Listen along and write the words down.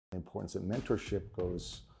The importance of mentorship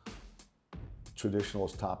goes traditional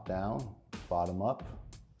is top down, bottom up,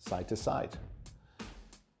 side to side.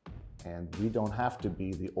 And we don't have to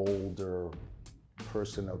be the older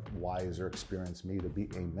person of wiser experience me to be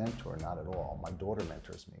a mentor, not at all. My daughter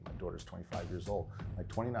mentors me. My daughter's 25 years old. My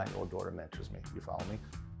 29-year-old daughter mentors me. You follow me?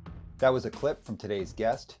 That was a clip from today's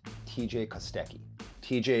guest, TJ Kostecky.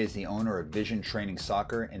 TJ is the owner of Vision Training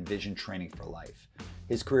Soccer and Vision Training for Life.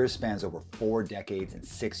 His career spans over 4 decades and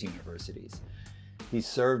 6 universities. He's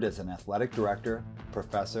served as an athletic director,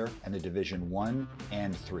 professor, and a Division I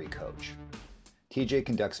and III coach. TJ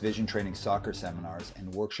conducts Vision Training Soccer seminars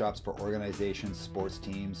and workshops for organizations, sports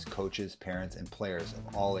teams, coaches, parents, and players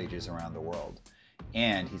of all ages around the world.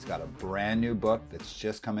 And he's got a brand new book that's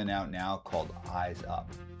just coming out now called Eyes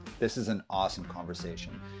Up. This is an awesome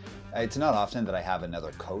conversation. It's not often that I have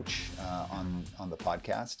another coach on the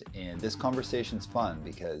podcast, and this conversation's fun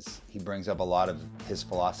because he brings up a lot of his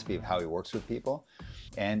philosophy of how he works with people.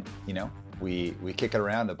 And, you know, we kick it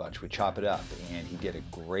around a bunch, we chop it up, and he did a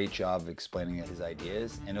great job of explaining his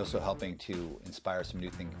ideas and also helping to inspire some new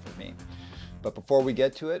thinking for me. But before we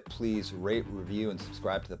get to it, please rate, review, and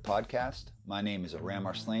subscribe to the podcast. My name is Aram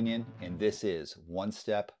Arslanian, and this is One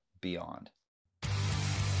Step Beyond.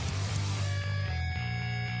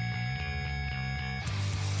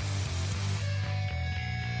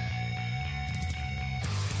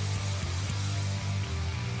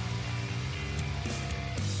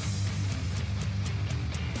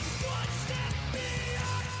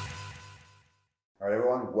 All right,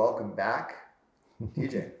 everyone, welcome back.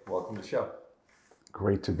 TJ, welcome to the show.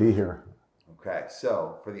 Great to be here. Okay,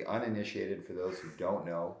 so for the uninitiated, for those who don't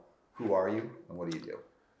know, who are you and what do you do?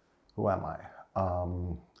 Who am I?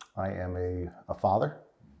 I am a father,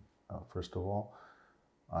 first of all.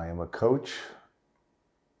 I am a coach,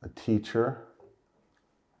 a teacher,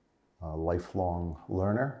 a lifelong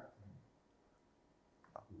learner,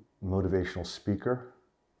 motivational speaker.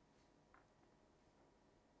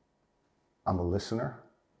 I'm a listener,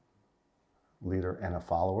 leader, and a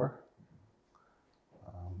follower.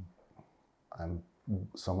 I'm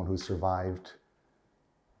someone who survived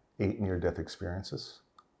 8 near-death experiences.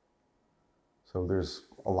 So there's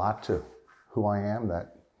a lot to who I am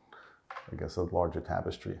that, I guess, a larger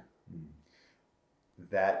tapestry.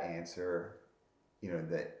 That answer,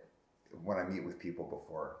 that when I meet with people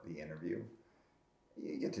before the interview,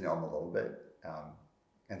 you get to know them a little bit.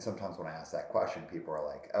 And sometimes when I ask that question, people are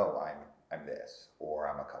like, oh, I'm this, or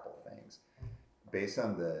I'm a couple things. Based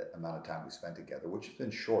on the amount of time we spent together, which has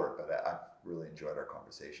been short, but I've really enjoyed our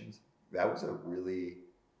conversations. That was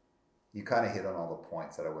you kind of hit on all the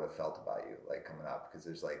points that I would have felt about you, like coming up, because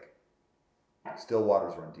there's still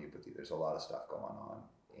waters run deep with you. There's a lot of stuff going on.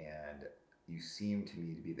 And you seem to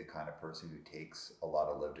me to be the kind of person who takes a lot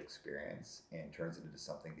of lived experience and turns it into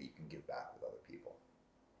something that you can give back with other people.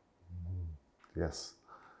 Yes,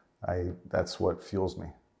 that's what fuels me.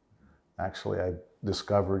 Actually, I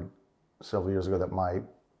discovered several years ago that my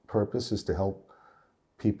purpose is to help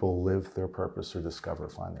people live their purpose or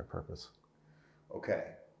find their purpose. Okay,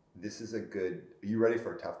 are you ready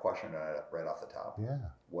for a tough question right off the top? Yeah.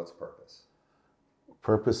 What's purpose?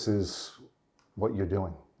 Purpose is what you're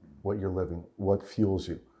doing, what you're living, what fuels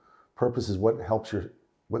you. Purpose is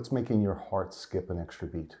what's making your heart skip an extra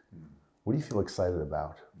beat. What do you feel excited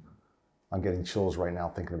about? I'm getting chills right now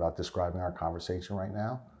thinking about describing our conversation right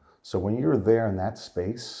now. So when you're there in that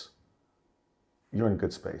space, you're in a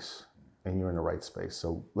good space and you're in the right space.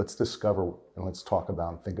 So let's discover and let's talk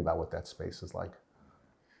about and think about what that space is like.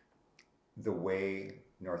 The way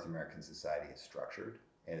North American society is structured,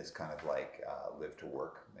 and it's kind of like live to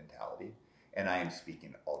work mentality. And I am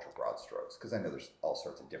speaking ultra broad strokes because I know there's all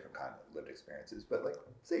sorts of different kind of lived experiences, but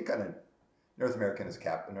say kind of North America is a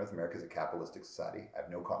capitalistic society. I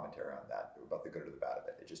have no commentary on that about the good or the bad of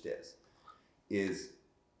it. It just is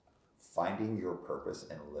finding your purpose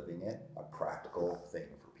and living it a practical thing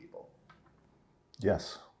for people?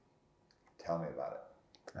 Yes. Tell me about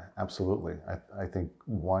it. Absolutely. I think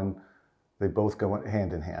they both go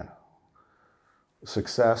hand in hand.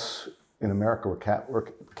 Success in America, where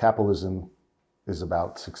capitalism is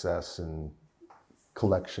about success and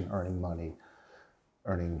collection, earning money,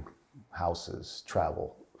 earning houses,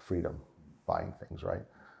 travel, freedom, buying things, right?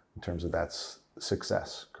 In terms of that's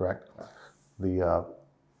success, correct?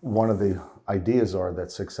 One of the ideas are that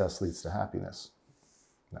success leads to happiness.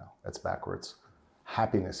 No, that's backwards.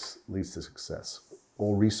 Happiness leads to success.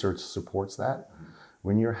 All research supports that.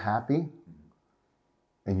 When you're happy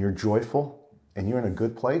and you're joyful and you're in a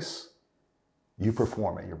good place, you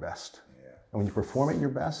perform at your best. Yeah. And when you perform at your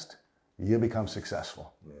best, you become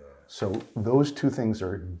successful. Yeah. So those two things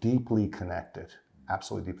are deeply connected,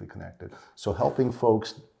 absolutely deeply connected. So helping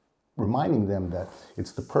folks, reminding them that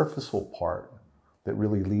it's the purposeful part that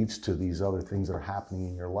really leads to these other things that are happening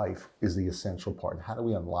in your life is the essential part. How do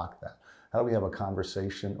we unlock that? How do we have a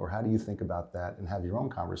conversation, or how do you think about that and have your own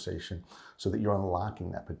conversation so that you're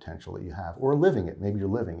unlocking that potential that you have, or living it? Maybe you're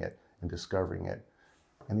living it and discovering it.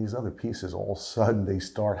 And these other pieces, all of a sudden, they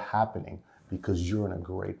start happening because you're in a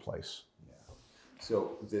great place. Yeah.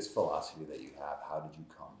 So this philosophy that you have, how did you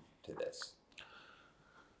come to this?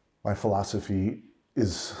 My philosophy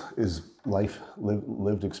is life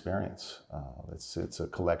lived experience. It's a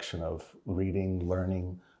collection of reading,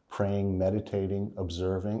 learning, praying, meditating,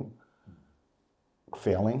 observing,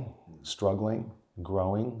 failing, struggling,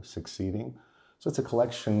 growing, succeeding. So it's a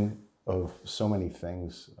collection of so many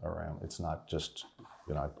things around. It's not just,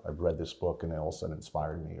 I've read this book and it all of a sudden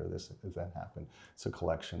inspired me, or this event happened. It's a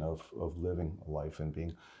collection of living a life and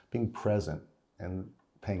being present and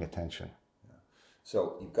paying attention. Yeah.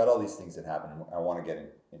 So you've got all these things that happen, and I want to get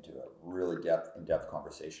into a really in-depth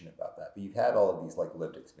conversation about that. But you've had all of these like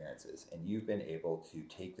lived experiences, and you've been able to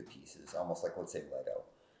take the pieces, almost like, let's say, Lego,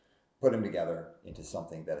 put them together into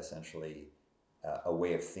something that essentially a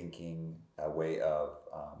way of thinking, a way of,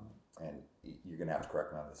 and you're going to have to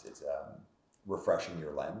correct me on this, it's refreshing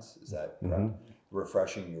your lens. Is that correct? Mm-hmm.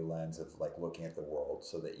 Refreshing your lens of like looking at the world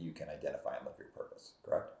so that you can identify and live your purpose,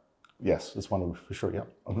 correct? Yes, that's one for sure, yeah.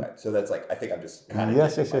 Okay, so that's like, I think I'm just kind of...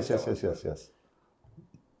 Yes.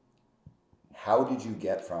 How did you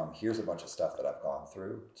get from, here's a bunch of stuff that I've gone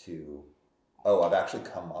through, to, oh, I've actually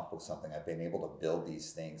come up with something. I've been able to build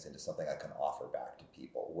these things into something I can offer back to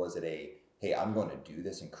people. Was it a, hey, I'm going to do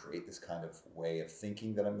this and create this kind of way of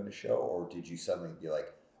thinking that I'm going to show? Or did you suddenly be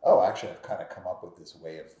like, oh, actually, I've kind of come up with this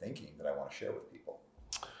way of thinking that I want to share with people?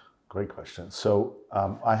 Great question. So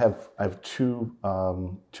I have two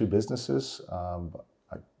businesses.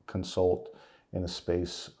 I consult in a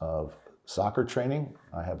space of soccer training.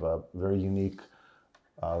 I have a very unique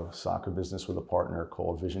soccer business with a partner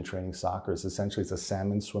called Vision Training Soccer. It's a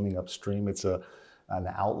salmon swimming upstream. It's an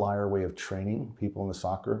outlier way of training people in the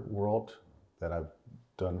soccer world that I've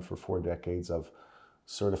done for 4 decades. I've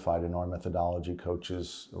certified in our methodology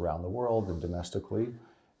coaches around the world and domestically,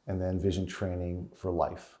 and then Vision Training for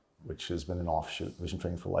Life, which has been an offshoot. Vision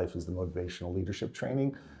Training for Life is the motivational leadership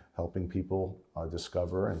training, helping people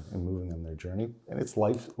discover and moving them their journey. And it's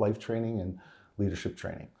life training and leadership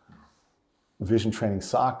training. Vision Training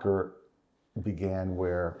Soccer began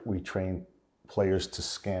where we train players to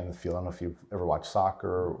scan the field. I don't know if you've ever watched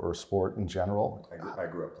soccer or sport in general. I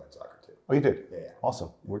grew up playing soccer too. Oh, you did? Yeah.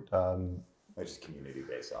 Awesome. Just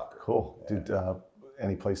community-based soccer. Cool. Yeah. Did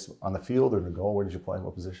any place on the field or in the goal? Where did you play?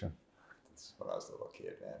 What position? That's when I was a little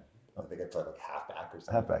kid, man. I think I played like halfback or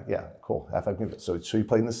something. Halfback, yeah, cool. Halfback midfield. So you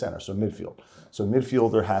played in the center, so midfield. So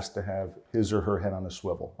midfielder has to have his or her head on a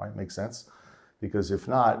swivel, right? Makes sense? Because if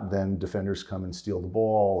not, then defenders come and steal the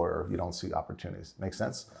ball, or you don't see opportunities. Make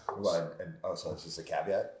sense? Well, and also, it's just a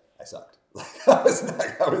caveat. I sucked. I was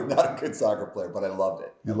not a good soccer player, but I loved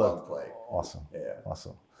it. I loved playing. Awesome. Yeah.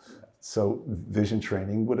 Awesome. So vision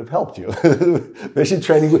training would have helped you. Vision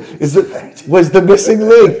training was the missing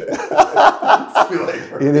link.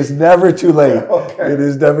 It is never too late. Okay. It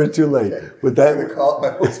is never too late. Okay. But that I'm gonna call my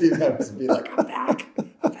whole team members and be like, I'm back.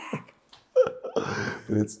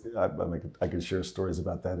 But I can share stories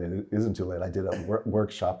about that. It isn't too late. I did a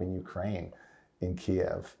workshop in Ukraine, in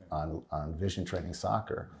Kiev, on Vision Training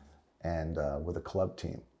Soccer, and with a club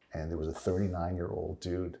team. And there was a 39-year-old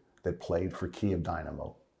dude that played for Kiev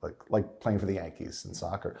Dynamo, like playing for the Yankees in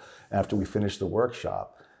soccer. After we finished the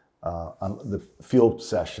workshop, on the field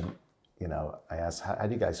session, I asked, how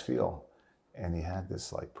do you guys feel? And he had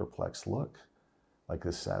this perplexed look,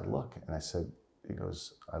 this sad look. And I said, he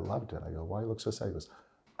goes, I loved it. I go, why you look so sad? He goes,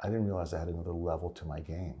 I didn't realize I had another level to my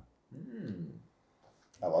game.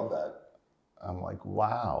 I love that. I'm like,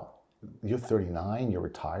 wow, you're 39, you're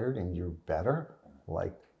retired, and you're better?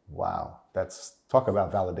 Wow, talk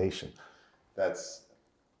about validation.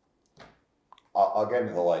 I'll get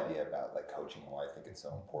into the whole idea about coaching and why I think it's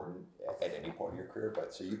so important at any point in your career.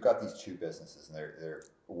 But so you've got these two businesses, and they're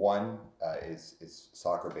one is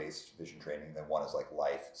soccer-based vision training, then one is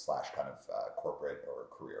life / kind of corporate or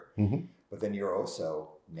career. Mm-hmm. But then you're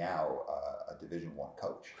also now a Division I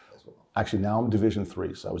coach as well. Actually, now I'm Division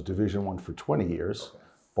III. So I was Division I for 20 years. Okay.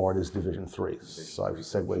 Bart is Division III. So I've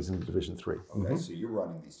segues into Division III. Okay, mm-hmm. So you're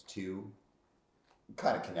running these two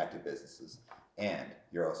kind of connected businesses, and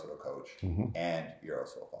you're also a coach, mm-hmm. and you're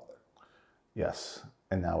also a father. Yes,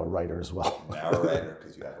 and now a writer as well. Now a writer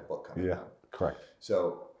because you have a book coming out. Correct.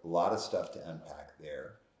 So a lot of stuff to unpack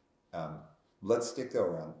there. Let's stick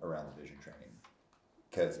though around the vision training,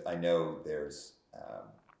 because I know there's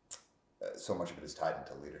so much of it is tied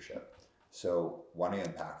into leadership. So why don't you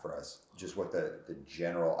unpack for us just what the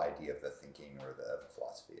general idea of the thinking or the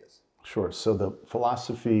philosophy is? Sure. So the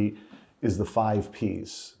philosophy is the 5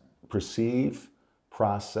 P's: perceive,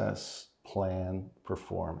 process, plan,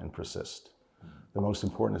 perform, and persist. The most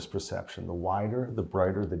important is perception. The wider, the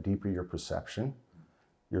brighter, the deeper your perception,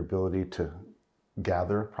 your ability to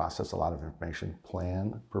gather, process a lot of information,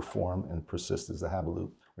 plan, perform, and persist is the habit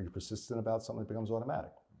loop. When you're persistent about something, it becomes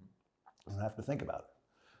automatic. You don't have to think about it.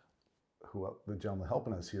 The gentleman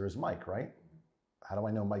helping us here is Mike, right? How do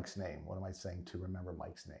I know Mike's name? What am I saying to remember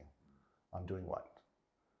Mike's name? I'm doing what?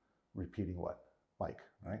 Repeating what? Mike,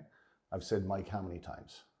 right? I've said Mike how many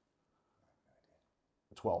times?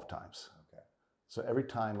 12 times. Okay. So every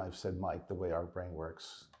time I've said Mike, the way our brain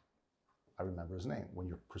works, I remember his name. When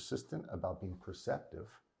you're persistent about being perceptive,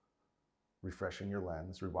 refreshing your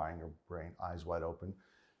lens, rewiring your brain, eyes wide open,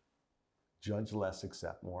 judge less,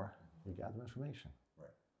 accept more, you gather information. Right.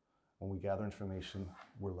 When we gather information,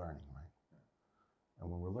 we're learning, right? And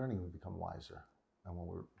when we're learning, we become wiser. And when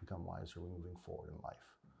we become wiser, we're moving forward in life.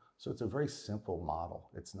 So it's a very simple model.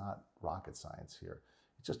 It's not rocket science here.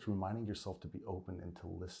 It's just reminding yourself to be open and to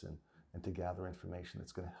listen and to gather information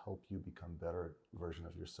that's going to help you become a better version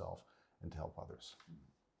of yourself and to help others.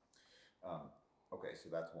 Okay, so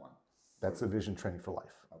that's one. That's the vision training for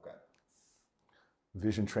life. Okay.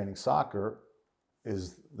 Vision training soccer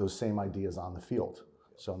is those same ideas on the field.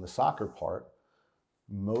 So in the soccer part,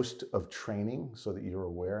 most of training, so that you're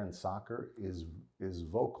aware in soccer, is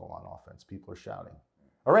vocal on offense. People are shouting,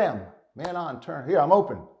 "Aram, man on, turn, here, I'm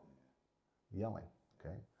open." Yelling,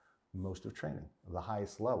 okay? Most of training. The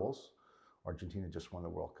highest levels, Argentina just won the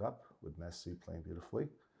World Cup with Messi playing beautifully.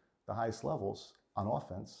 The highest levels on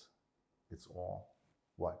offense, it's all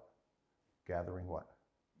what? Gathering what?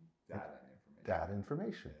 Data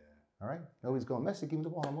information. All right? Nobody's going, "Messi, give me the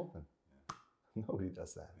ball, I'm open." Nobody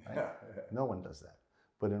does that, right? No one does that.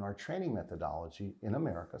 But in our training methodology, in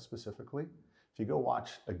America specifically, if you go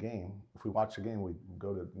watch a game, if we watch a game, we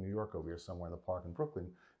go to New York over here somewhere in the park in Brooklyn,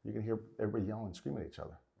 you can hear everybody yelling and screaming at each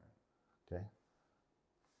other, okay?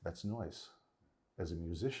 That's noise. As a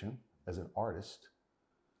musician, as an artist,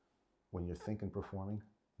 when you're thinking, performing,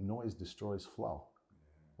 noise destroys flow.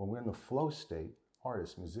 When we're in the flow state,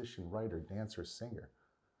 artist, musician, writer, dancer, singer,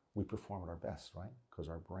 we perform at our best, right? Because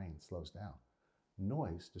our brain slows down.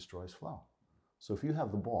 Noise destroys flow. So if you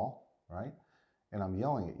have the ball, right, and I'm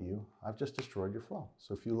yelling at you, I've just destroyed your flow.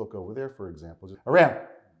 So if you look over there, for example, just, Aram,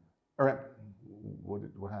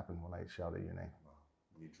 what happened when I shouted your name? Well,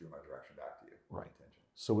 you drew my direction back to you. Right. Attention.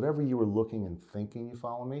 So whatever you were looking and thinking, you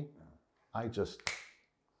follow me? I just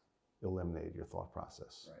eliminated your thought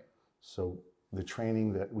process. Right. So the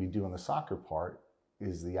training that we do in the soccer part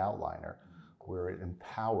is the outliner, where it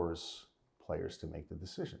empowers players to make the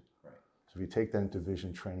decision. Right. So if you take that into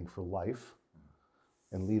vision training for life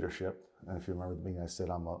and leadership, and if you remember the beginning, I said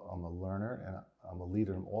I'm a learner and I'm a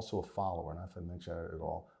leader. I'm also a follower. Not if I mention that at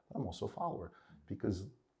all, but I'm also a follower. Because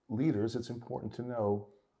leaders, it's important to know,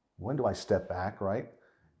 when do I step back, right,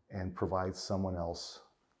 and provide someone else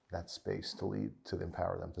that space to lead, to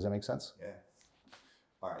empower them. Does that make sense? Yeah.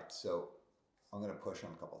 All right. So I'm going to push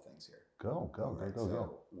on a couple things here. Go.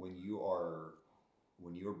 So when you're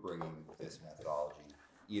bringing this methodology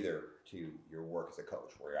either to your work as a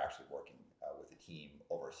coach, where you're actually working with a team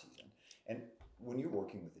over a season, and when you're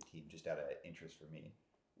working with a team, just out of interest for me,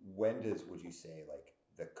 would you say like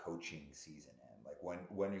the coaching season end? Like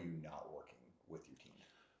when are you not working with your team?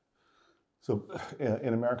 So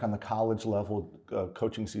in America, on the college level,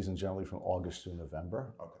 coaching season generally from August through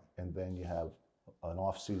November. Okay. And then you have an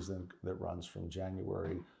off season that runs from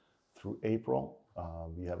January through April.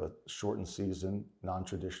 You have a shortened season,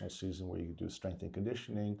 non-traditional season, where you do strength and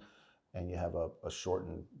conditioning, and you have a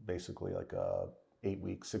shortened, basically like a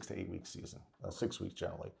 6 to 8 week season, 6 weeks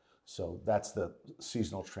generally. So that's the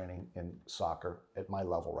seasonal training in soccer at my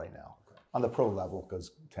level right now. Okay. On the pro level,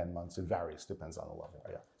 because 10 months, it varies, depends on the level.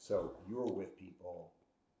 Yeah. So you're with people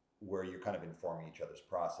where you're kind of informing each other's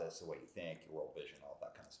process, the way you think, your world vision, all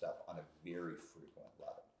that kind of stuff on a very frequent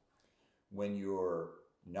level. When you're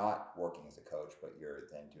not working as a coach, but you're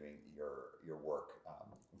then doing your work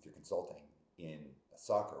with your consulting in a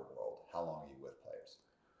soccer world, how long are you with players?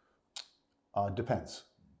 Depends.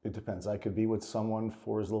 It depends. I could be with someone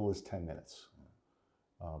for as little as 10 minutes.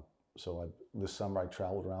 This summer I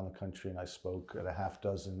traveled around the country and I spoke at a half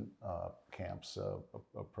dozen camps,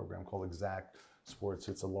 a program called Exact Sports.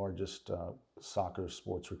 It's the largest soccer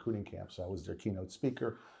sports recruiting camp. So I was their keynote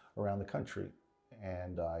speaker around the country.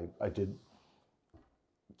 And I did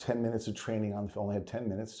 10 minutes of training only had 10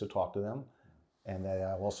 minutes to talk to them. And then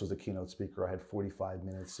I also, as a keynote speaker, I had 45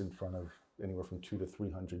 minutes in front of anywhere from 200 to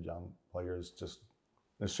 300 young players, just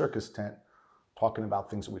in a circus tent, talking about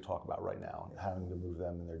things that we talk about right now, and having to move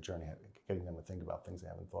them in their journey, getting them to think about things they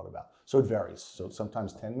haven't thought about. So it varies. So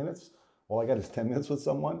sometimes 10 minutes, all I got is 10 minutes with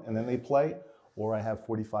someone, and then they play, or I have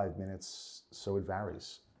 45 minutes, so it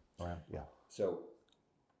varies. Yeah. So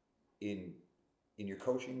in your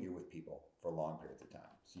coaching, you're with people for long periods of time.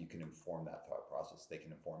 So you can inform that thought process. They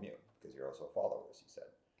can inform you because you're also a follower, as you said.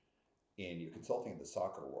 In your consulting in the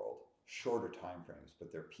soccer world, shorter time frames,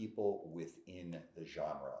 but they're people within the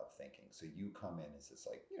genre of thinking. So you come in as this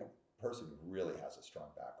person who really has a strong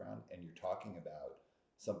background, and you're talking about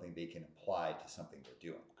something they can apply to something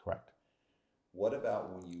they're doing. Correct. What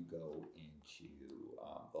about when you go into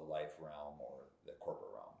the life realm or the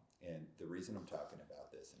corporate realm? And the reason I'm talking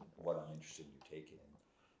about this and what I'm interested in your take in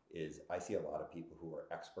is I see a lot of people who are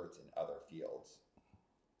experts in other fields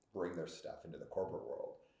bring their stuff into the corporate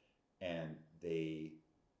world, and they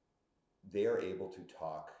are able to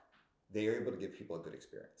talk, they are able to give people a good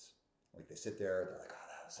experience. Like they sit there, they're like, oh,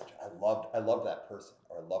 that was such, I loved that person,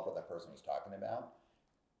 or I loved what that person was talking about.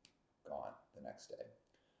 Gone the next day.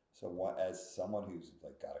 So as someone who's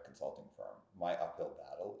like got a consulting firm, my uphill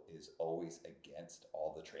battle is always against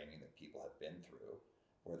all the training that people have been through,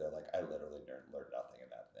 where they're like, I literally learned nothing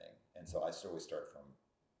in that thing. And so I always start from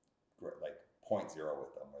like 0.0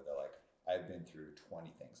 with them, where they're like, I've been through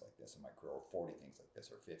 20 things like this in my career, or 40 things like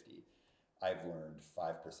this, or 50. I've learned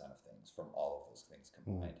 5% of things from all of those things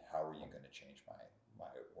combined. How are you going to change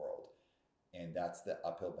my world? And that's the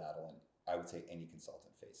uphill battle. And I would say any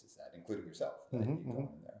consultant faces that, including yourself, that you go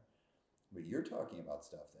in there. But you're talking about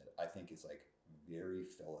stuff that I think is like very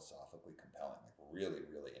philosophically compelling, like really,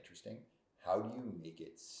 really interesting. How do you make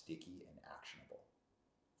it sticky and actionable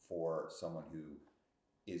for someone who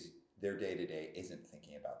is their day-to-day isn't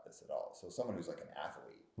thinking about this at all? So someone who's like an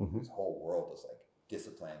athlete, whose whole world is like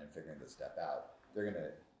discipline and figuring this stuff out, they're going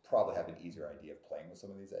to probably have an easier idea of playing with some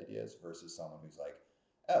of these ideas versus someone who's like,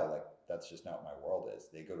 oh, like that's just not what my world is.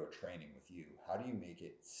 They go to a training with you. How do you make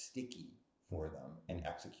it sticky for them and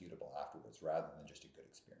executable afterwards rather than just a good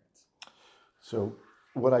experience? So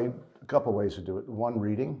a couple ways to do it. One,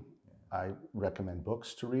 reading. I recommend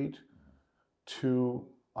books to read. Two,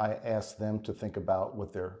 I ask them to think about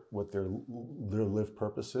what their live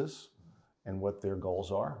purpose is and what their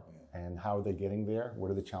goals are and how are they getting there.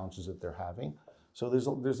 What are the challenges that they're having? So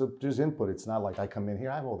there's input. It's not like I come in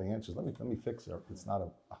here, I have all the answers. Let me fix it. It's not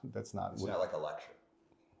It's not like a lecture.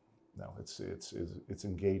 No, it's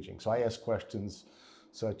engaging. So I ask questions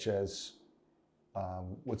such as,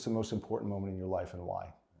 what's the most important moment in your life and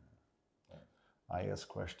why? I ask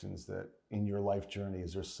questions that in your life journey,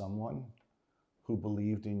 is there someone who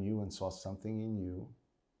believed in you and saw something in you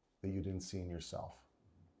that you didn't see in yourself?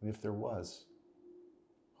 And if there was,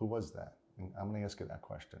 who was that? And I'm going to ask you that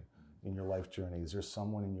question. In your life journey, is there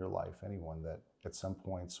someone in your life, anyone that at some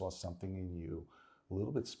point saw something in you a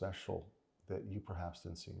little bit special that you perhaps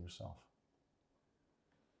didn't see in yourself?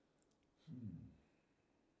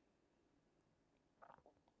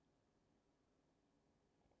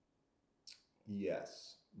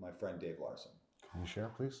 Yes, my friend Dave Larson. Can you share,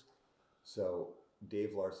 please? So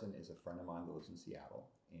Dave Larson is a friend of mine that lives in Seattle,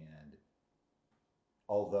 and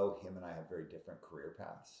although him and I have very different career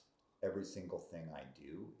paths, every single thing I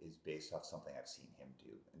do is based off something I've seen him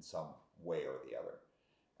do in some way or the other.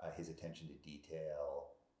 His attention to detail,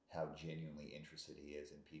 how genuinely interested he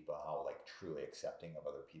is in people, how like truly accepting of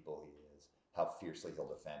other people he is, how fiercely he'll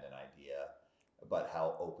defend an idea, but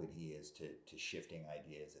how open he is to shifting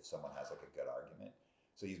ideas if someone has like a good argument.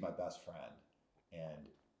 So he's my best friend. And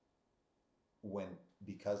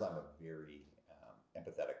because I'm a very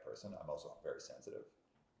empathetic person, I'm also very sensitive,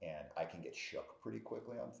 and I can get shook pretty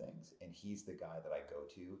quickly on things. And he's the guy that I go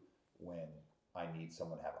to when I need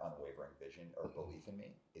someone to have unwavering vision or belief in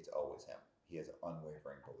me. It's always him. He has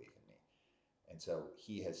unwavering belief in me. And so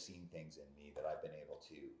he has seen things in me that I've been able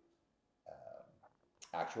to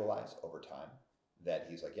actualize over time that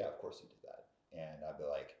he's like, yeah, of course you did that. And I'd be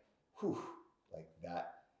like, whew, like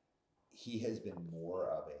that. He has been more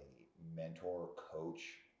of a mentor, coach,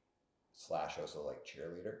 / also like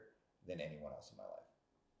cheerleader than anyone else in my life.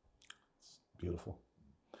 Beautiful.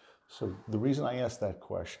 So the reason I asked that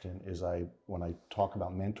question is when I talk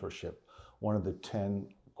about mentorship, one of the 10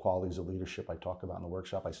 qualities of leadership I talk about in the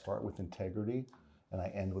workshop, I start with integrity and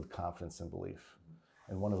I end with confidence and belief.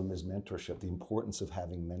 And one of them is mentorship, the importance of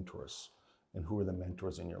having mentors and who are the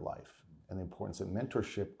mentors in your life. And the importance that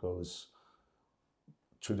mentorship goes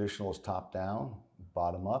traditional is top down,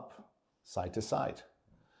 bottom up, side to side.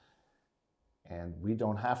 And we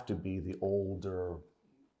don't have to be the older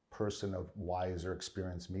person of wiser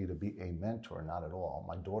experience me to be a mentor, not at all.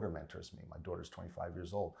 My daughter mentors me. My daughter's 25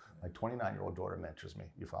 years old. My 29-year-old daughter mentors me.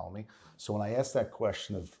 You follow me? So when I ask that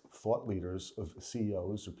question of thought leaders, of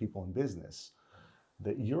CEOs or people in business,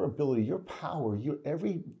 that your ability, your power,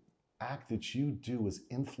 every act that you do is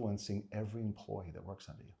influencing every employee that works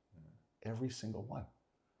under you. Every single one.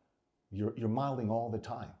 You're modeling all the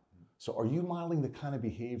time. So are you modeling the kind of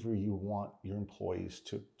behavior you want your employees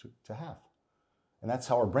to have? And that's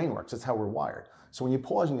how our brain works. That's how we're wired. So when you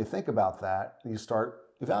pause and you think about that, you start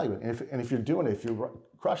evaluating. And if you're doing it, if you're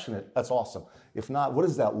crushing it, that's awesome. If not, what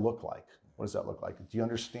does that look like? What does that look like? Do you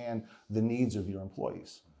understand the needs of your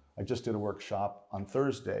employees? I just did a workshop on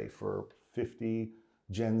Thursday for 50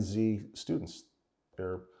 Gen Z students.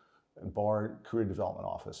 They're in Bar Career Development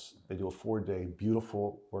Office. They do a 4-day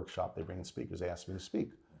beautiful workshop. They bring in speakers. They asked me to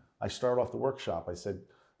speak. I started off the workshop. I said,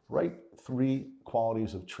 write 3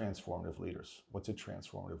 qualities of transformative leaders. What's a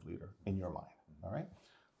transformative leader in your mind? All right.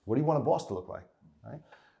 What do you want a boss to look like? All right.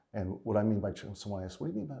 And what I mean by someone asked, what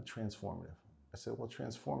do you mean by transformative? I said, well,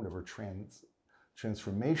 transformative or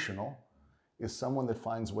transformational is someone that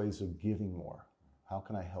finds ways of giving more. How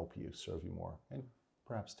can I help you, serve you more, and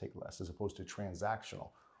perhaps take less, as opposed to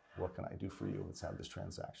transactional. What can I do for you? Let's have this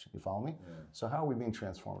transaction. You follow me? Yeah. So how are we being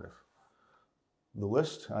transformative? The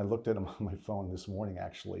list, I looked at them on my phone this morning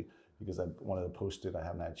actually, because I wanted to post it. I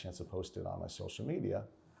haven't had a chance to post it on my social media.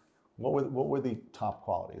 What were the top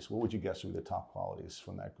qualities? What would you guess would be the top qualities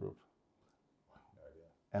from that group? No idea.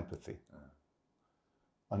 Empathy,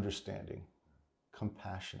 understanding,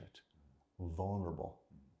 compassionate, vulnerable.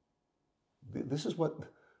 This is what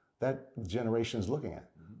that generation is looking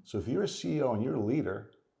at. So if you're a CEO and you're a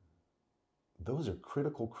leader, those are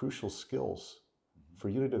critical, crucial skills for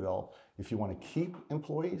you to develop if you want to keep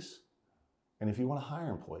employees and if you want to hire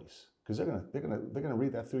employees, because they're gonna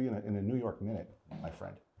read that through you in a New York minute, my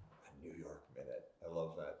friend. A New York minute. I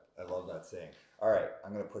love that. I love that saying. All right,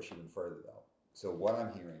 I'm going to push even further though. So what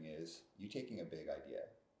I'm hearing is you taking a big idea,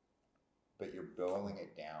 but you're boiling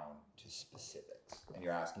it down to specifics, and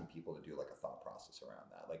you're asking people to do like a thought process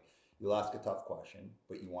around that. Like you'll ask a tough question,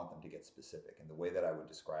 but you want them to get specific. And the way that I would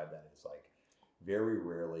describe that is like, very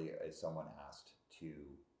rarely is someone asked to,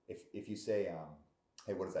 if you say,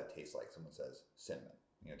 hey, what does that taste like? Someone says cinnamon,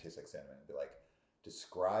 it tastes like cinnamon. And be like,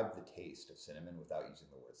 describe the taste of cinnamon without using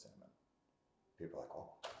the word cinnamon. People are like,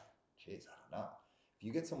 oh, geez, I don't know. If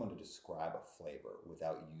you get someone to describe a flavor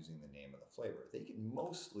without using the name of the flavor, they can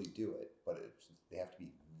mostly do it, but they have to be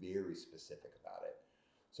very specific about it.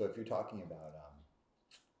 So if you're talking about,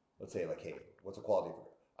 let's say like, hey, what's a quality of,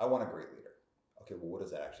 I want a great leader. Okay, well, what does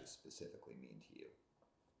that actually specifically mean to you?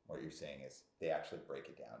 What you're saying is they actually break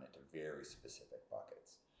it down into very specific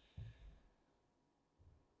buckets.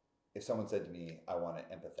 If someone said to me, I want an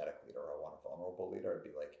empathetic leader, or I want a vulnerable leader, I'd be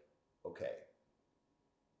like, okay,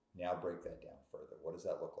 now break that down further. What does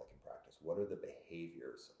that look like in practice? What are the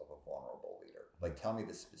behaviors of a vulnerable leader? Like, tell me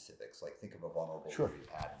the specifics. Like, think of a vulnerable leader you've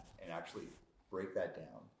had and actually break that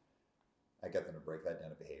down. I get them to break that down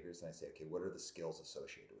to behaviors, and I say, okay, what are the skills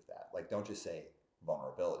associated with that? Like, don't just say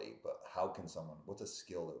vulnerability, but what's a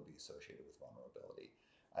skill that would be associated with vulnerability?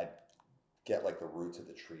 I get like the roots of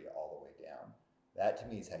the tree all the way down. That to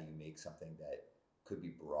me is how you make something that could be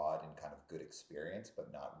broad and kind of good experience,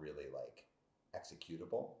 but not really like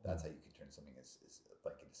executable. That's how you can turn something is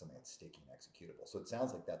like into something that's sticky and executable. So it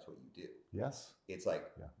sounds like that's what you do. Yes. It's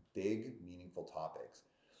like big, meaningful topics.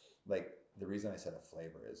 Like the reason I said a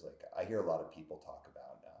flavor is like I hear a lot of people talk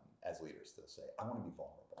about as leaders. They'll say, "I want to be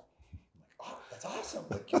vulnerable." I'm like, "Oh, that's awesome!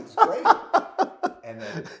 Like it's great." and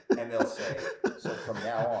they'll say, "So from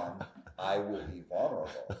now on, I will be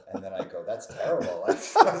vulnerable." And then I go, "That's terrible. Like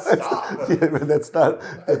stop."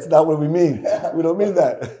 That's not what we mean. Yeah. We don't mean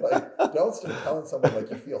that. Like, don't start telling someone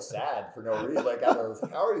like you feel sad for no reason. Like, how are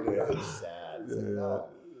you doing? I'm sad. It's like, no.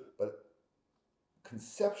 But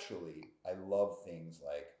conceptually, I love things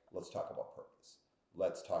like, let's talk about purpose.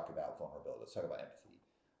 Let's talk about vulnerability. Let's talk about empathy.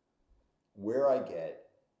 Where I get,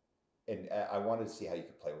 and I wanted to see how you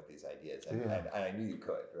could play with these ideas, and I knew you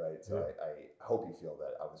could, right? So I hope you feel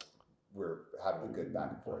that we're having a good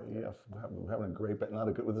back and forth. Yeah, we're having a great, but not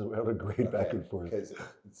a good. We're having a great back and forth. Because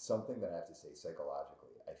it's something that I have to say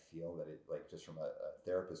psychologically. I feel that it, like, just from a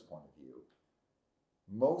therapist point of view,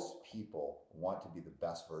 most people want to be the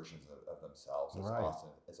best versions of themselves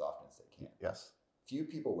as often as they can. Yes. Few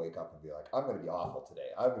people wake up and be like, I'm going to be awful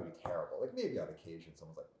today. I'm going to be terrible. Like maybe on occasion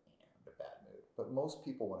someone's like, I'm in a bad mood. But most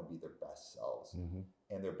people want to be their best selves. Mm-hmm.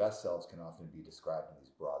 And their best selves can often be described in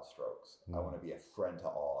these broad strokes. Mm-hmm. I want to be a friend to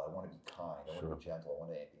all. I want to be kind. I want to be gentle. I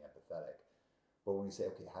want to be empathetic. But when you say,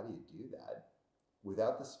 okay, how do you do that?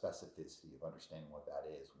 without the specificity of understanding what that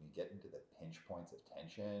is, when you get into the pinch points of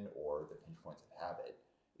tension or the pinch points of habit,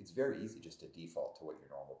 it's very easy just to default to what your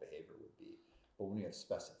normal behavior would be. But when you have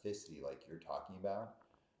specificity like you're talking about,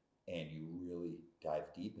 and you really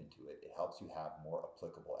dive deep into it, it helps you have more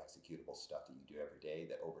applicable, executable stuff that you do every day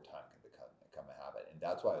that over time can become a habit. And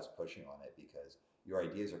that's why I was pushing on it, because your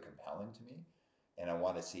ideas are compelling to me, and I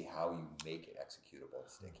want to see how you make it executable and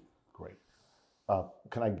sticky. Great.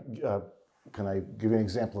 Can I give you an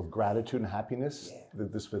example of gratitude and happiness? Yeah.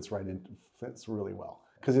 This fits really well,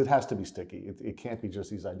 because it has to be sticky. It can't be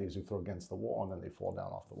just these ideas you throw against the wall and then they fall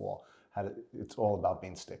down off the wall. It's all about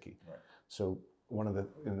being sticky. Right. So one of the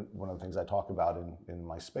things I talk about in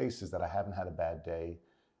my space is that I haven't had a bad day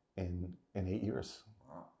in 8 years.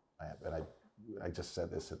 Wow. I just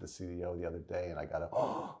said this at the CEO the other day, and I got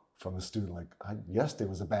from a student like, yesterday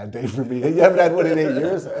was a bad day for me. You haven't had one in 8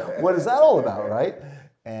 years? What is that all about, right?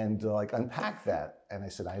 And unpack that. And I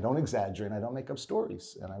said, I don't exaggerate, I don't make up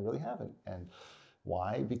stories, and I really haven't. And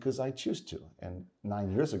why? Because I choose to. And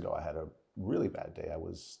 9 years ago, I had a really bad day. I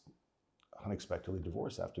was unexpectedly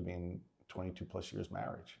divorced after being 22 plus years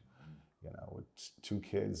marriage, with 2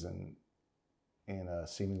 kids and in a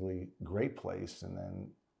seemingly great place. And then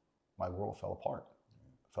my world fell apart.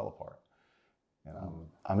 And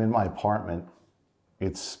I'm in my apartment.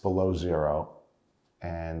 It's below zero.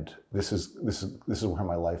 And this is where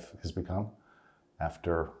my life has become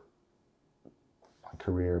after my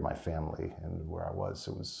career, my family, and where I was.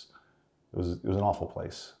 It was an awful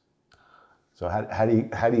place. So how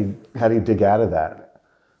do you dig out of that?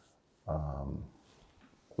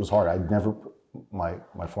 It was hard.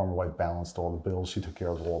 My former wife balanced all the bills. She took care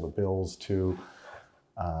of all the bills too.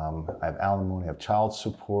 I have alimony, I have child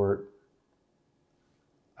support.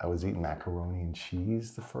 I was eating macaroni and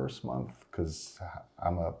cheese the first month because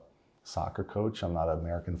I'm a soccer coach. I'm not an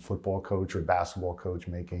American football coach or basketball coach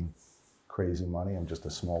making crazy money. I'm just a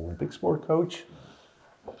small Olympic sport coach.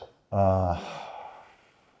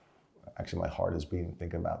 Actually, my heart is beating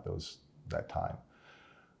thinking about that time.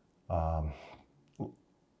 A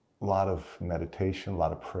lot of meditation, a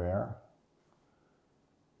lot of prayer.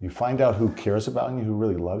 You find out who cares about you, who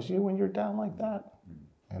really loves you when you're down like that.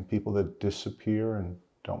 And people that disappear and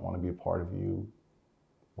don't want to be a part of you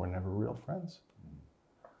were never real friends.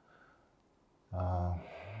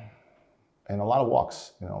 And a lot of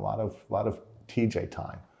walks, a lot of TJ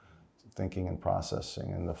time, thinking and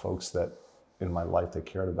processing. And the folks that in my life that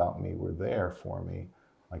cared about me were there for me.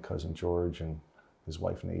 My cousin George and his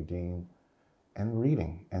wife Nadine, and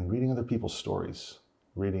reading other people's stories.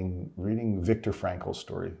 Reading Viktor Frankl's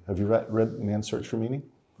story. Have you read Man's Search for Meaning?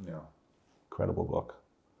 No. Incredible book.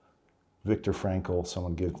 Viktor Frankl,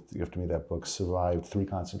 someone gifted me that book, survived 3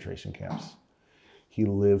 concentration camps. He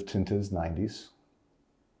lived into his 90s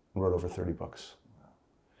and wrote over 30 books.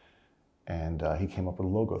 And he came up with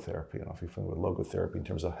logotherapy. I don't know if you're familiar with logotherapy in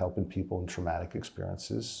terms of helping people in traumatic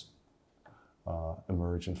experiences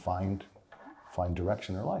emerge and find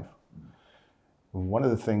direction in their life. One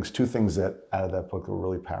of the 2 things that out of that book that were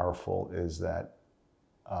really powerful is that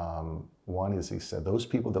one is he said those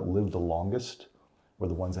people that lived the longest were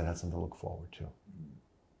the ones that had something to look forward to.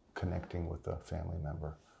 Connecting with a family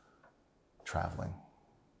member, traveling,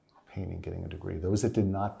 painting, getting a degree. Those that did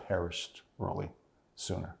not perished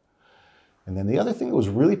sooner. And then the other thing that was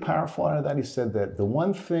really powerful out of that, he said that the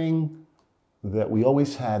one thing that we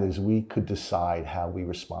always had is we could decide how we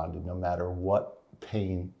responded, no matter what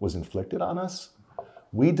pain was inflicted on us.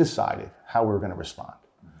 We decided how we were going to respond.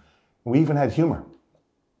 We even had humor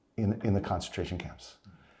in the concentration camps.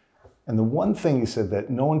 And the one thing he said that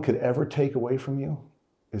no one could ever take away from you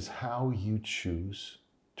is how you choose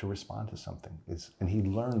to respond to something. And he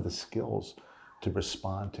learned the skills to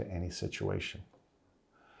respond to any situation.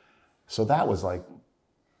 So that was like,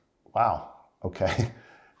 wow, okay,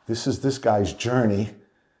 this is this guy's journey.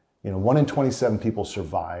 1 in 27 people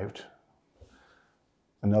survived.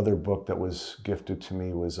 Another book that was gifted to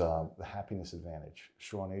me was The Happiness Advantage.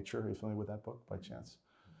 Sean Acher, are you familiar with that book by chance?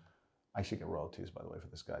 I should get royalties, by the way, for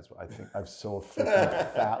this guy's book. I think I've sold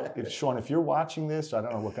freaking Sean, if you're watching this, I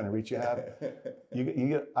don't know what kind of reach you have.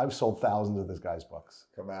 I've sold thousands of this guy's books.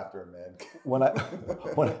 Come after him, man. When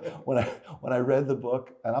I read the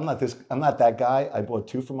book, and I'm not that guy. I bought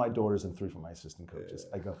 2 for my daughters and 3 for my assistant coaches.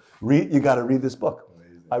 Yeah. I go, you got to read this book.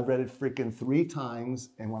 Amazing. I read it freaking 3 times,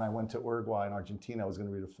 and when I went to Uruguay and Argentina, I was going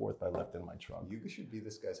to read a 4th, but I left it in my trunk. You should be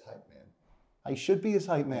this guy's hype man. I should be his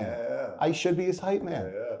hype man. Yeah. I should be his hype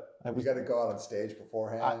man. Yeah. You got to go out on stage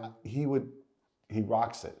beforehand. He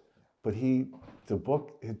rocks it. But the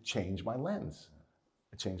book, it changed my lens.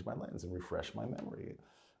 It changed my lens and refreshed my memory.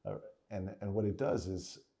 And what it does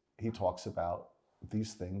is he talks about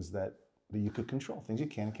these things that you could control, things you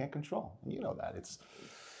can and can't control. And you know that. It's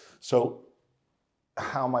so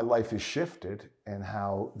how my life is shifted and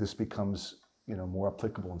how this becomes, more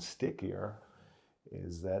applicable and stickier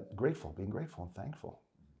is that being grateful and thankful.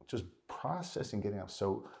 Just processing, getting up.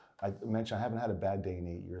 So I mentioned I haven't had a bad day in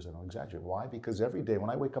 8 years. I don't exaggerate. Why? Because every day when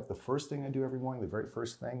I wake up, the first thing I do every morning, the very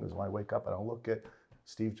first thing is when I wake up, I don't look at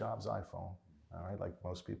Steve Jobs' iPhone, all right, like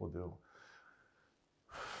most people do.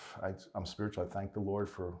 I'm spiritual. I thank the Lord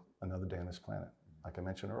for another day on this planet. Like I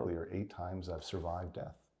mentioned earlier, 8 times I've survived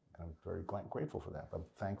death. And I'm very grateful for that. I'm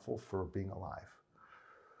thankful for being alive.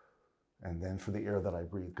 And then for the air that I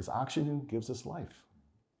breathe, because oxygen gives us life.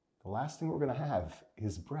 The last thing we're going to have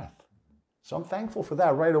is breath. So I'm thankful for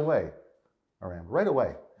that right away, right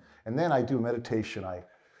away. And then I do meditation. I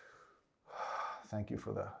thank you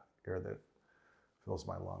for the air that fills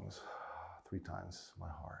my lungs 3 times, my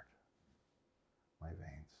heart, my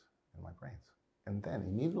veins, and my brains. And then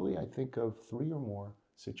immediately I think of 3 or more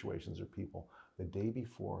situations or people the day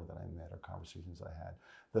before that I met or conversations I had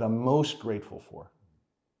that I'm most grateful for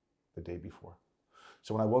the day before.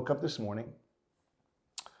 So when I woke up this morning,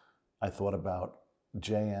 I thought about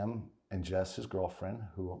JM and Jess, his girlfriend,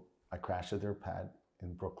 who I crashed at their pad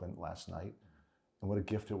in Brooklyn last night, and what a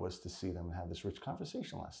gift it was to see them and have this rich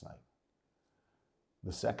conversation last night.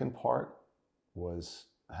 The second part was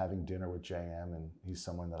having dinner with JM, and he's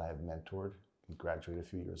someone that I have mentored. He graduated a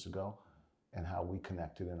few years ago, and how we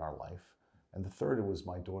connected in our life. And the third was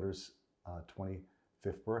my daughter's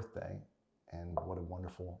 25th birthday, and what a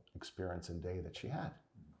wonderful experience and day that she had,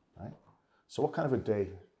 right? So what kind of a day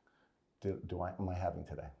am I having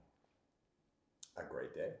today? A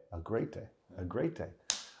great day. A great day, a great day.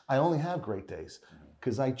 I only have great days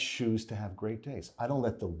because I choose to have great days. I don't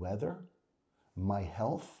let the weather, my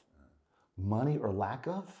health, money or lack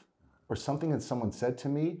of, or something that someone said to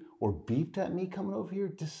me or beeped at me coming over here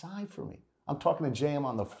decide for me. I'm talking to JM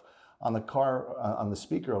on the car, on the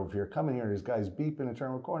speaker over here, coming here, this guy's beeping and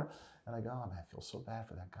turning a corner. And I go, oh man, I feel so bad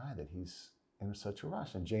for that guy that he's in such a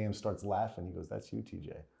rush. And JM starts laughing. He goes, that's you,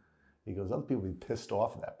 TJ. He goes, other people would be pissed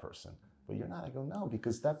off at that person, but you're not. I go, no,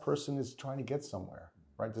 because that person is trying to get somewhere,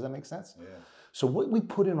 right? Does that make sense? Yeah. So what we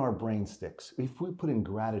put in our brain sticks. If we put in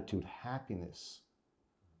gratitude, happiness,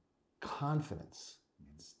 confidence,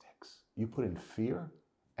 it sticks. You put in fear,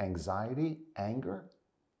 anxiety, anger,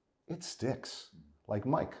 it sticks. Like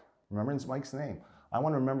Mike. Remember Mike's name. I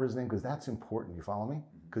want to remember his name because that's important. You follow me?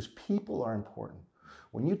 Because people are important.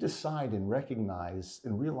 When you decide and recognize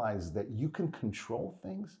and realize that you can control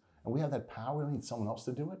things and we have that power, we don't need someone else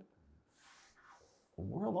to do it, the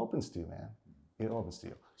world opens to you, man. It opens to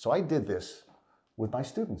you. So I did this with my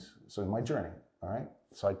students. So in my journey, all right?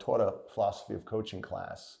 So I taught a philosophy of coaching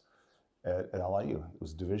class at LIU. It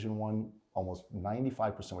was Division I, almost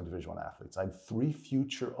 95% were Division I athletes. I had 3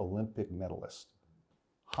 future Olympic medalists,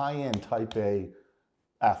 high-end type A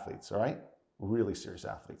athletes, all right? Really serious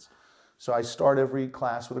athletes. So I start every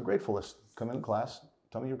class with a grateful list. Come into class,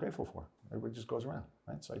 tell me you're grateful for. Everybody just goes around,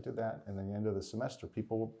 right? So I did that, and then at the end of the semester,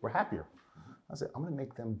 people were happier. I said, I'm gonna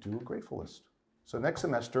make them do a grateful list. So next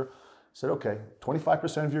semester, I said, okay,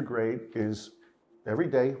 25% of your grade is every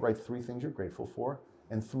day, write 3 things you're grateful for,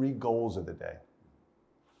 and 3 goals of the day.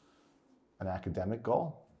 An academic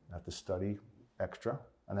goal, I have to study extra.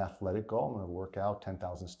 An athletic goal, I'm gonna work out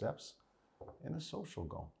 10,000 steps. And a social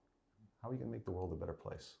goal. How are you gonna make the world a better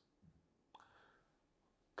place?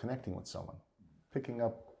 Connecting with someone, picking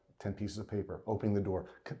up 10 pieces of paper, opening the door,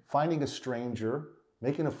 finding a stranger,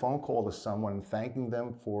 making a phone call to someone and thanking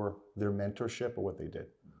them for their mentorship or what they did.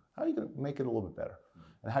 How are you gonna make it a little bit better?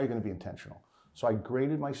 And how are you gonna be intentional? So I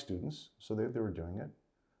graded my students, so they were doing it.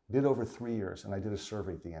 Did over 3 years, and I did a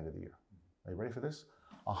survey at the end of the year. Are you ready for this?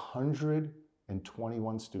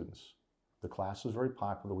 121 students. The class was very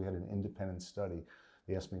popular. We had an independent study.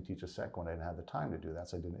 They asked me to teach a second one. I didn't have the time to do that,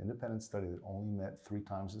 so I did an independent study that only met 3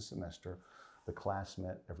 times a semester. The class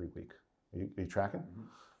met every week. Are you tracking? Mm-hmm.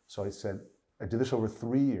 So I said, I did this over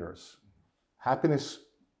 3 years. Happiness,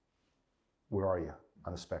 where are you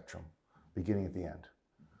on the spectrum? Beginning at the end.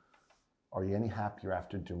 Are you any happier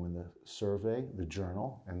after doing the survey, the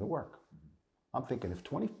journal, and the work? I'm thinking if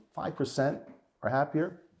 25% are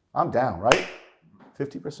happier, I'm down, right?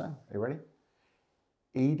 50%, are you ready?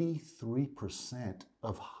 83%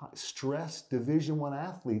 of stressed Division I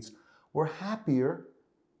athletes were happier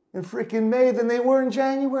in freaking May than they were in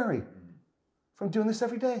January from doing this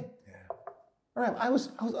every day. Yeah. All right, I was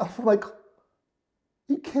like, are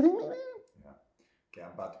you kidding me, man? Yeah. Okay,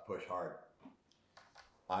 I'm about to push hard.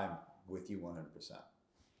 I'm with you 100%.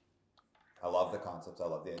 I love the concepts. I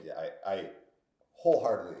love the idea. I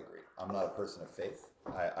wholeheartedly agree. I'm not a person of faith.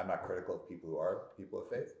 I'm not critical of people who are people of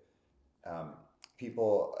faith.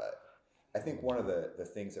 People, I think one of the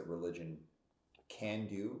things that religion can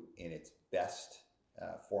do in its best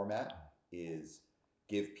format is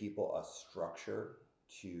give people a structure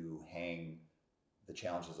to hang the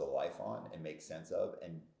challenges of life on and make sense of,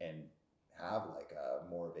 and have like a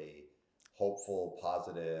more of a hopeful,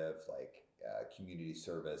 positive, like community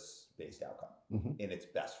service based outcome in its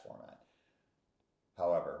best format.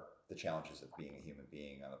 However, the challenges of being a human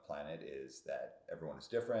being on the planet is that everyone is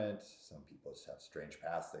different. Some people just have strange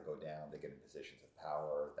paths that go down. They get in positions of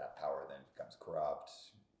power. That power then becomes corrupt.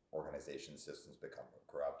 Organization systems become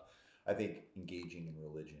corrupt. I think engaging in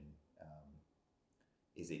religion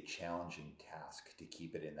is a challenging task to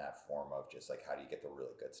keep it in that form of just like, how do you get the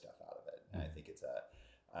really good stuff out of it? And I think it's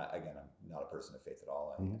again, I'm not a person of faith at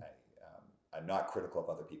all. I'm not critical of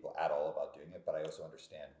other people at all about doing it, but I also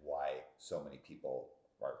understand why so many people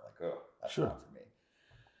are like, oh, that's not for me.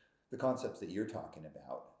 The concepts that you're talking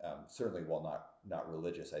about, certainly, while not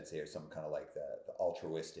religious, I'd say are some kind of like the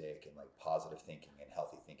altruistic and like positive thinking and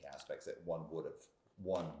healthy thinking aspects that one would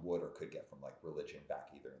or could get from like religion back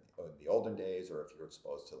either in the olden days, or if you're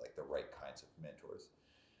exposed to like the right kinds of mentors.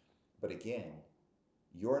 But again,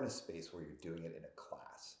 you're in a space where you're doing it in a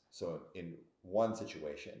class. So in one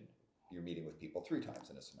situation, you're meeting with people 3 times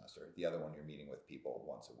in a semester. The other one, you're meeting with people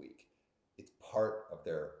once a week. It's part of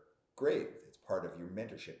their grade. It's part of your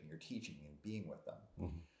mentorship and your teaching and being with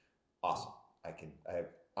them. Awesome.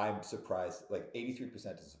 I'm surprised. Like 83%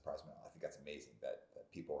 doesn't surprise me at all. I think that's amazing that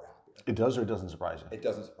people were happy. It does, or it doesn't surprise you? It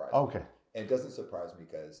doesn't surprise me. Okay. And it doesn't surprise me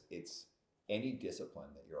because it's any discipline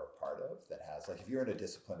that you're a part of that has, like, if you're in a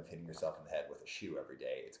discipline of hitting yourself in the head with a shoe every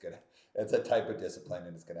day, it's a type of discipline,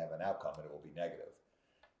 and it's gonna have an outcome, and it will be negative.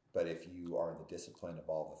 But if you are in the discipline of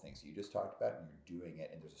all the things you just talked about, and you're doing it,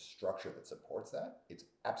 and there's a structure that supports that, it's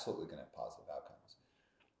absolutely going to have positive outcomes.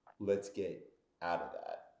 Let's get out of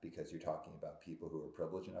that, because you're talking about people who are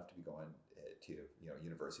privileged enough to be going to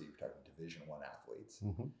university. You're talking Division I athletes.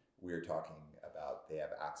 We're talking about they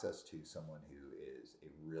have access to someone who is a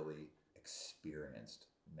really experienced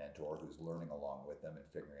mentor who's learning along with them and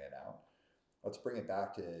figuring it out. Let's bring it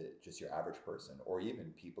back to just your average person, or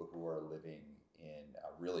even people who are living in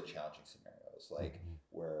really challenging scenarios, like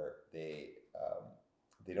where they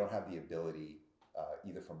don't have the ability,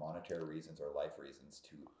 either for monetary reasons or life reasons,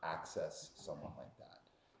 to access someone like that,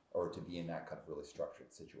 or to be in that kind of really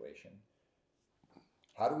structured situation.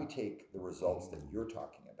 How do we take the results that you're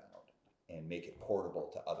talking about and make it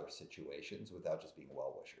portable to other situations without just being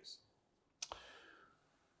well-wishers?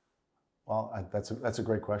 Well, that's a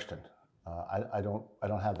great question. I don't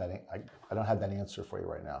have that. I don't have that answer for you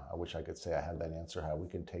right now. I wish I could say I have that answer. How we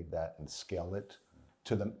can take that and scale it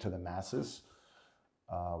to the masses.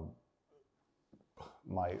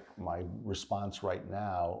 My response right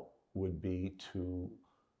now would be to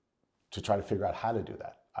try to figure out how to do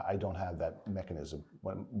that. I don't have that mechanism.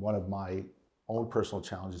 One of my own personal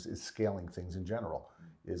challenges is scaling things in general.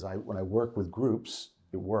 When I work with groups,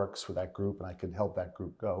 it works for that group, and I can help that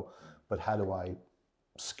group go. But how do I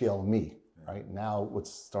scale me? Right now, what's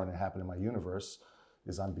starting to happen in my universe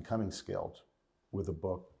is I'm becoming scaled with a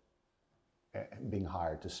book, and being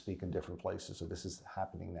hired to speak in different places. So this is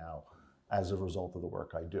happening now as a result of the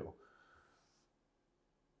work I do.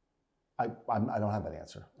 I don't have that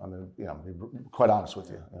answer. I'm going to be quite honest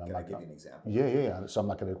with you. Can I give you an example? Yeah. So I'm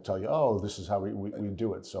not going to tell you, oh, this is how we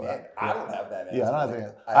do it. So man, I don't have that answer. Yeah, I don't have that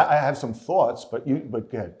answer. I have some thoughts, but go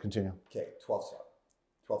ahead, continue. Okay,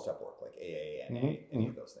 12-step work, like AA, NA, any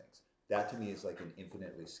of those things. That to me is like an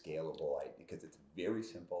infinitely scalable idea, because it's very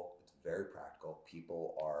simple, it's very practical.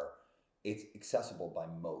 It's accessible by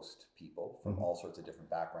most people from all sorts of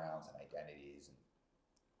different backgrounds and identities. And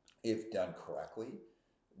if done correctly,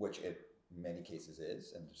 which it in many cases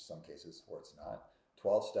is, and there's some cases where it's not,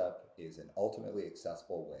 12-step is an ultimately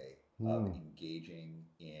accessible way of engaging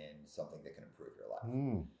in something that can improve your life.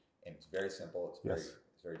 And it's very simple, it's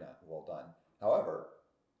very well done. However,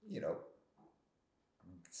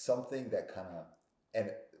 something that kind of,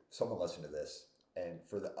 and someone listen to this, and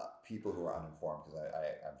for the people who are uninformed, because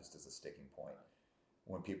I'm just as a sticking point,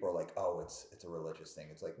 when people are like, oh, it's a religious thing,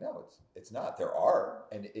 it's like, no, it's not. There are,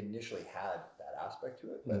 and it initially had that aspect to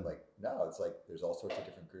it, but like, no, it's like there's all sorts of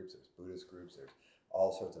different groups. There's Buddhist groups, there's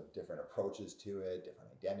all sorts of different approaches to it, different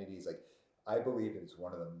identities. Like, I believe it's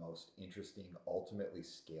one of the most interesting, ultimately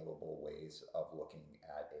scalable ways of looking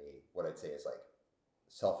at what I'd say is like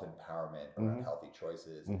self-empowerment around healthy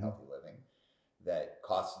choices and healthy living that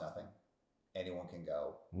costs nothing. Anyone can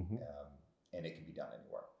go, and it can be done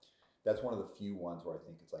anywhere. That's one of the few ones where I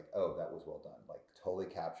think it's like, oh, that was well done. Like totally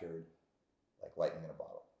captured, like lightning in a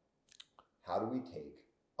bottle. how do we take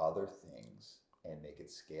other things and make it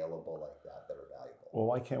scalable like that are valuable? Well,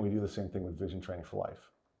 why can't we do the same thing with vision training for life?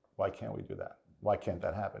 Why can't we do that? Why can't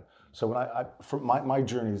that happen? So when for my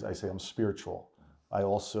journeys, I say I'm spiritual. I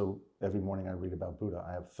also, every morning I read about Buddha.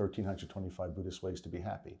 I have 1,325 Buddhist ways to be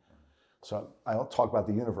happy. So I'll talk about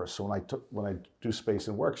the universe. So when I do space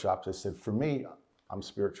and workshops, I said, for me, I'm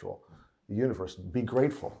spiritual. The universe, be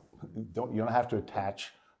grateful. You don't have to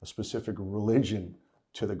attach a specific religion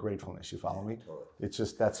to the gratefulness. You follow me? Totally. It's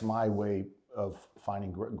just, that's my way of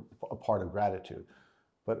finding a part of gratitude.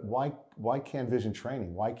 But why can't vision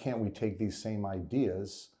training? Why can't we take these same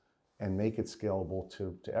ideas and make it scalable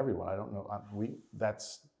to everyone? I don't know.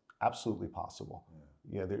 That's absolutely possible.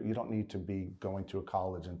 Yeah, you don't need to be going to a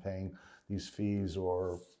college and paying these fees,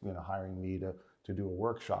 or hiring me to do a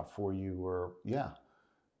workshop for you. Or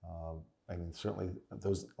I mean, certainly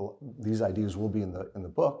these ideas will be in the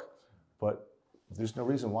book, but there's no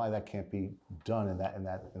reason why that can't be done in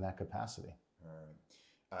that capacity. All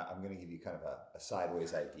right. I'm going to give you kind of a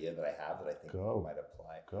sideways idea that I have that I think might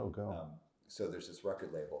apply. Go. So there's this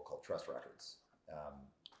record label called Trust Records.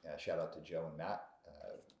 Shout out to Joe and Matt.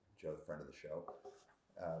 Joe, the friend of the show.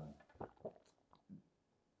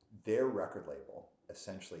 Their record label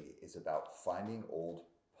essentially is about finding old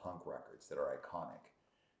punk records that are iconic,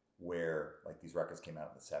 where like these records came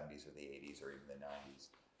out in the 70s or the 80s or even the 90s,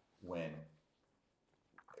 when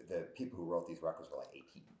the people who wrote these records were like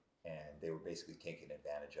 18, and they were basically taken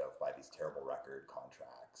advantage of by these terrible record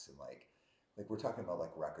contracts. And like we're talking about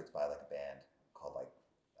like records by like a band called like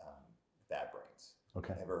Bad Brains.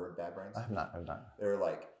 Okay. Ever heard Bad Brains? I've not. They're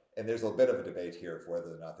like, and there's a bit of a debate here of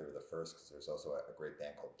whether or not they were the first, because there's also a great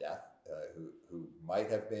band called Death, who might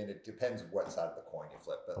have been. It depends what side of the coin you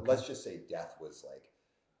flip, but let's just say Death was like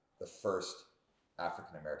the first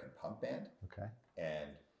African American punk band. Okay.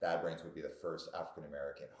 And Bad Brains would be the first African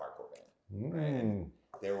American hardcore band. Mm. Right? And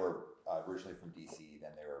they were originally from DC,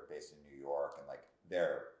 then they were based in New York, and like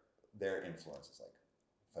their influence is like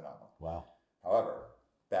phenomenal. Wow. However,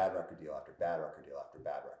 bad record deal after bad record deal after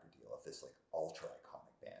bad record deal of this like ultra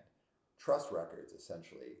iconic band. Trust Records,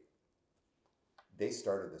 essentially, they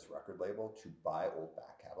started this record label to buy old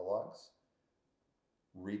back catalogs,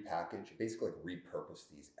 repackage, basically like repurpose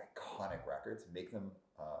these iconic records, make them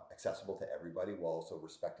accessible to everybody while also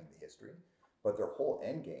respecting the history. But their whole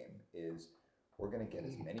end game is, we're going to get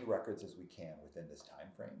as many records as we can within this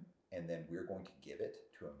time frame, and then we're going to give it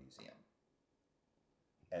to a museum.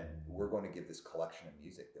 And we're going to give this collection of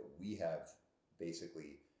music that we have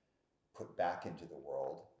basically put back into the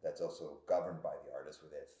world, that's also governed by the artists,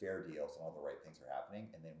 where they have fair deals and all the right things are happening.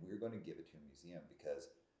 And then we're going to give it to a museum,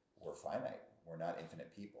 because we're finite. We're not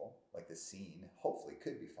infinite people. Like the scene, hopefully,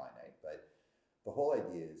 could be finite. But the whole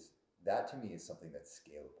idea is, that to me is something that's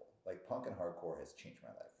scalable. Like punk and hardcore has changed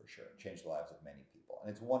my life for sure, changed the lives of many people.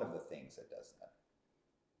 And it's one of the things that does that.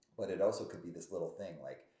 But it also could be this little thing,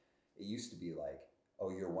 like it used to be like,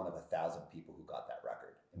 oh, you're one of 1,000 people who got that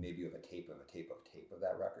record. And maybe you have a tape of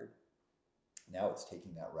that record. Now it's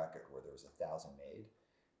taking that record where there was 1,000 made,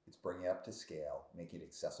 it's bringing it up to scale, making it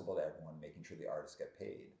accessible to everyone, making sure the artists get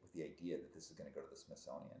paid, with the idea that this is going to go to the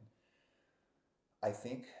Smithsonian. I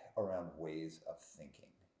think around ways of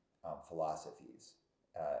thinking, philosophies,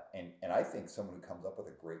 and I think someone who comes up with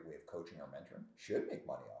a great way of coaching or mentoring should make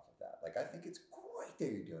money off of that. Like, I think it's great that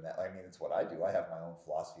you're doing that. I mean, it's what I do. I have my own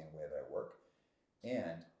philosophy and way that I work,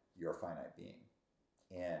 and you're a finite being,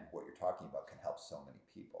 and what you're talking about can help so many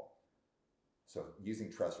people. So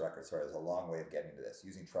using Trust Records, sorry, there's a long way of getting to this.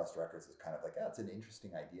 Using Trust Records is kind of like, it's an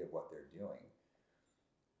interesting idea of what they're doing.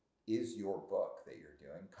 Is your book that you're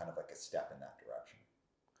doing kind of like a step in that direction?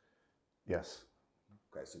 Yes.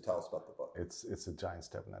 Okay, so tell us about the book. It's a giant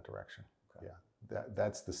step in that direction. Okay. Yeah,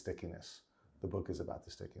 that's the stickiness. The book is about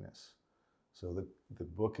the stickiness. So the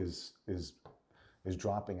book is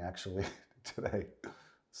dropping actually today.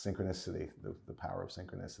 Synchronicity, the power of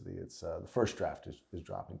synchronicity. It's the first draft is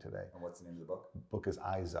dropping today. And what's the name of the book? The book is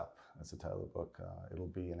Eyes Up. That's the title of the book. It'll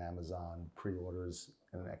be in Amazon pre-orders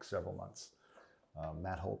in the next several months.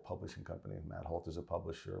 Matt Holt Publishing Company. Matt Holt is a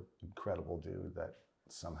publisher, incredible dude that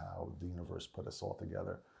somehow the universe put us all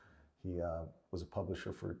together. He was a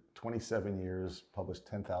publisher for 27 years, published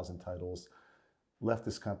 10,000 titles, left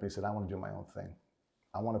this company, said, I want to do my own thing.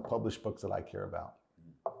 I want to publish books that I care about,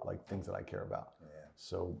 like things that I care about. Yeah.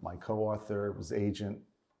 So my co-author was agent.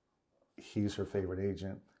 He's her favorite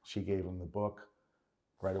agent. She gave him the book.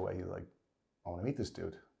 Right away, he's like, I want to meet this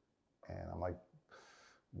dude. And I'm like,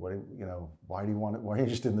 why are you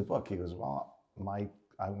interested in the book? He goes, well,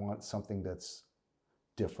 I want something that's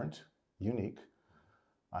different, unique.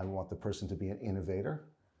 I want the person to be an innovator.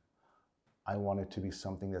 I want it to be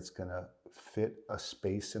something that's going to fit a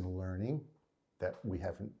space in learning that we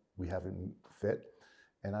haven't fit,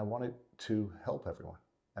 and I want it to help everyone,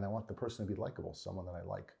 and I want the person to be likable, someone that I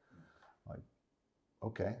like. Like,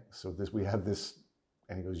 okay, so we have this,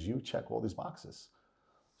 and he goes, you check all these boxes.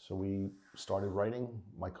 So we started writing.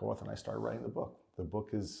 My co-author and I started writing the book. The book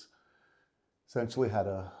is essentially how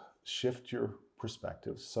to shift your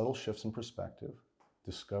perspective, subtle shifts in perspective,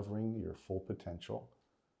 discovering your full potential,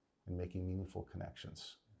 and making meaningful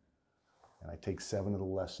connections. And I take 7 of the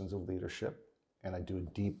lessons of leadership and I do a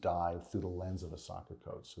deep dive through the lens of a soccer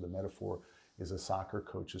coach. So the metaphor is a soccer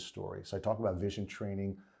coach's story. So I talk about vision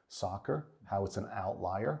training soccer, how it's an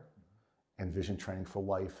outlier, and vision training for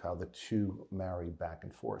life, how the two marry back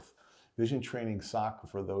and forth. Vision training soccer,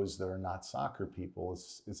 for those that are not soccer people,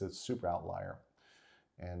 is a super outlier.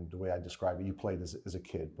 And the way I describe it, you played as a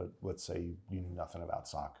kid, but let's say you knew nothing about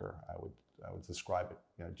soccer. I would describe it.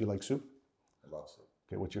 You know, do you like soup? I love soup.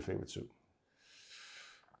 Okay, what's your favorite soup?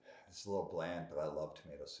 It's a little bland, but I love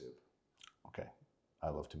tomato soup. Okay, I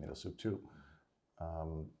love tomato soup too.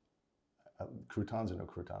 Croutons or no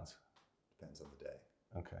croutons? Depends on the day.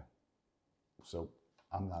 Okay, so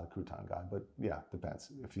I'm not a crouton guy, but yeah,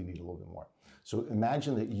 depends if you need a little bit more. So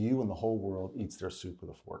imagine that you and the whole world eats their soup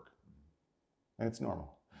with a fork. And it's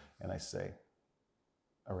normal. And I say,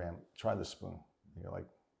 Aram, try the spoon. And you're like,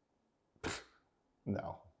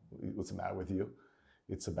 no, what's the matter with you?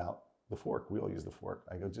 It's about the fork. We all use the fork.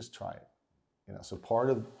 I go, just try it. You know, so part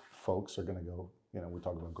of folks are going to go, you know, we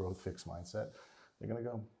talk about growth fixed mindset. They're going to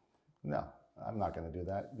go, no, I'm not going to do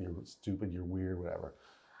that. You're stupid. You're weird, whatever.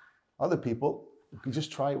 Other people, you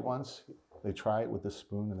just try it once. They try it with the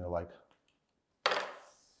spoon and they're like,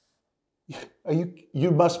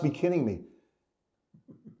 you must be kidding me.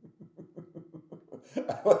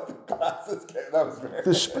 I like the glasses. That was very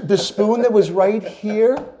The spoon that was right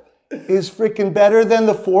here is freaking better than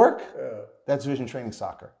the fork. Yeah. That's vision training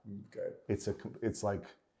soccer. Okay. It's like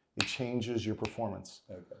it changes your performance.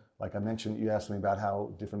 Okay. Like I mentioned, you asked me about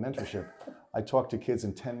how different mentorship. I talk to kids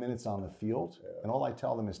in 10 minutes on the field, and all I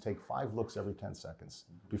tell them is take 5 looks every 10 seconds.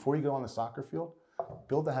 Before you go on the soccer field,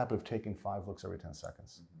 build the habit of taking 5 looks every 10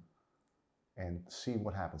 seconds. And see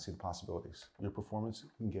what happens, see the possibilities. Your performance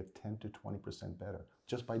can get 10 to 20% better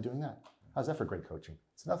just by doing that. How's that for great coaching?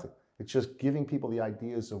 It's nothing. It's just giving people the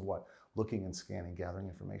ideas of what? Looking and scanning, gathering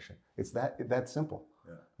information. It's that simple.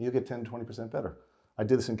 Yeah. You'll get 10 to 20% better. I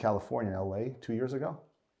did this in California, LA, 2 years ago.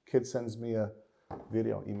 Kid sends me a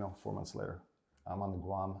video, email 4 months later. I'm on the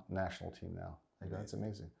Guam national team now. I go, that's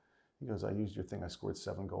amazing. He goes, I used your thing. I scored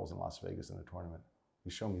 7 goals in Las Vegas in the tournament. He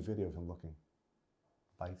showed me video of him looking.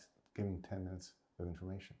 By giving 10 minutes of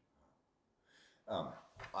information.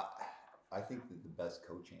 I think that the best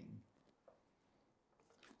coaching,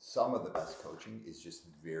 some of the best coaching is just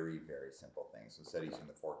very, very simple things. Instead of using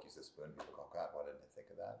the fork, use the spoon. People go, God, why didn't I think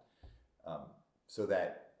of that? So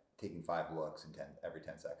that taking 5 looks in every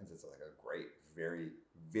 10 seconds, it's like a great, very,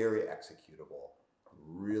 very executable,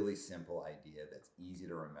 really simple idea that's easy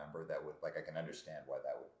to remember that would, like I can understand why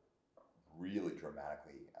that would really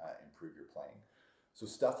dramatically improve your playing. So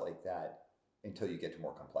stuff like that until you get to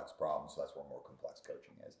more complex problems. So that's where more complex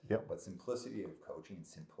coaching is. Yep. But simplicity of coaching and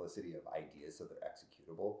simplicity of ideas so they're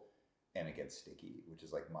executable and again sticky, which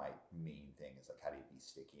is like my main thing is like how do you be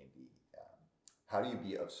sticky and be how do you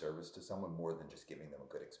be of service to someone more than just giving them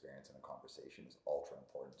a good experience in a conversation is ultra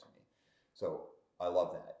important to me. So I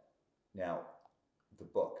love that. Now the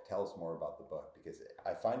book, tell us more about the book because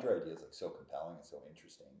I find your ideas like so compelling and so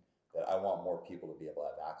interesting that I want more people to be able to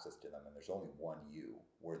have access to them. And there's only one you,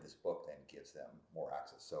 where this book then gives them more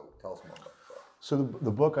access. So tell us more about the book. So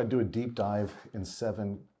the book, I do a deep dive in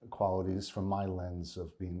 7 qualities from my lens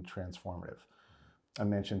of being transformative. I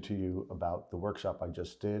mentioned to you about the workshop I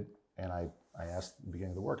just did, and I asked at the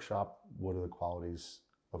beginning of the workshop, what are the qualities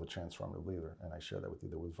of a transformative leader? And I share that with you.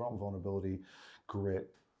 There was vulnerability, grit.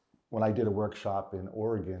 When I did a workshop in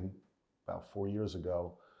Oregon about 4 years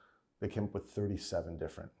ago, they came up with 37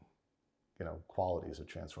 different qualities of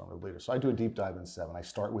transformative leaders. So I do a deep dive in 7. I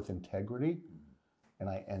start with integrity and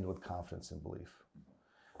I end with confidence and belief.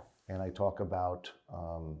 And I talk about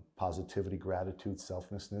positivity, gratitude,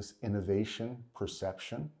 selflessness, innovation,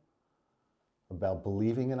 perception, about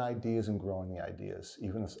believing in ideas and growing the ideas,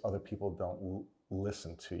 even if other people don't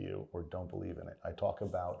listen to you or don't believe in it. I talk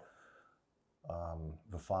about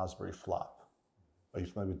the Fosbury flop. Are you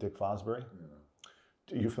familiar with Dick Fosbury?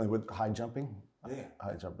 Yeah. Are you familiar with high jumping? Yeah.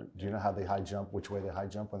 High jumping. Do you know how they high jump, which way they high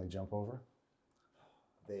jump when they jump over?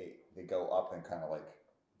 They go up and kind of like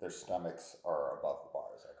their stomachs are above the bar.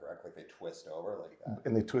 Is that correct? Like they twist over like that?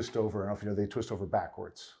 And they twist over, I don't know if you know, they twist over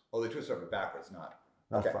backwards. Oh, they twist over backwards, not.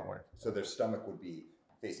 not frontward. So their stomach would be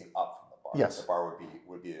facing up from the bar. Yes. The bar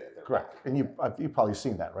would be at their Correct. back. And you've probably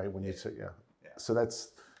seen that, right? When you say, Yeah. So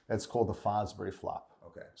that's called the Fosbury flop.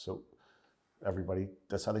 Okay. So everybody,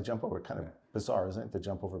 that's how they jump over. Kind of bizarre, isn't it? To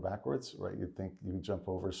jump over backwards, right? You'd think you jump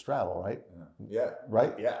over a straddle, right? Yeah.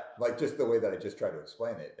 Right? Yeah. Like just the way that I just tried to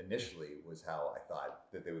explain it initially was how I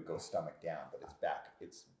thought that they would go stomach down, but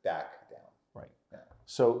it's back down. Right. Yeah.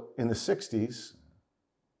 So in the 60s,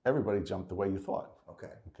 everybody jumped the way you thought.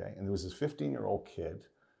 Okay. Okay. And there was this 15-year-old kid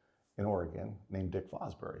in Oregon named Dick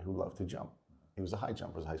Fosbury who loved to jump. He was a high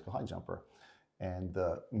jumper, was a high school high jumper. And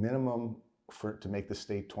the minimum to make the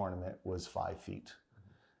state tournament was 5 feet.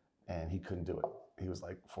 And he couldn't do it. He was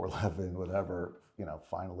like 4'11", whatever.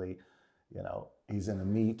 Finally, he's in a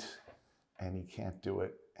meet and he can't do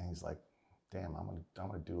it. And he's like, damn, I'm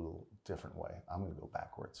gonna do it a little different way. I'm gonna go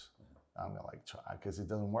backwards. I'm gonna try, because it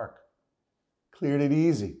doesn't work. Cleared it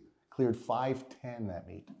easy. Cleared 5'10" that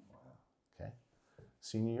meet. Okay.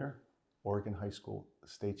 Senior year, Oregon High School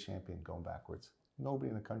state champion going backwards. Nobody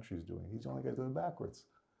in the country is doing it. He's the only guy doing it backwards.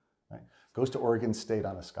 Right? Goes to Oregon State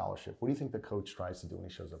on a scholarship. What do you think the coach tries to do when he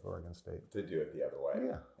shows up at Oregon State? To do it the other way.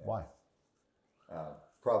 Yeah. Why?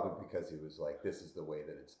 Probably because he was like, this is the way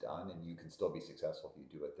that it's done, and you can still be successful if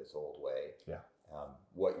you do it this old way. Yeah.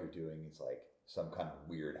 What you're doing is like some kind of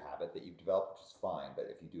weird habit that you've developed, which is fine, but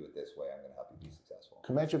if you do it this way, I'm going to help you be successful.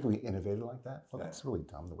 Can you imagine if we innovated like that? Well, that's really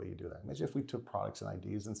dumb the way you do that. Imagine if we took products and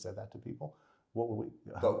ideas and said that to people. What would we?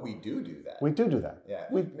 But we do that. We do that. Yeah.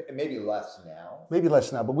 We, maybe less now. maybe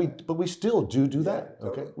less now, but we still do that. Yeah,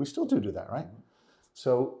 totally. Okay, we still do that, right?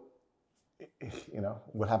 So,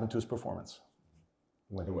 what happened to his performance?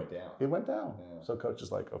 It went down. It went down. Yeah. So coach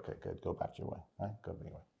is like, okay, good, go back your way, right? Go back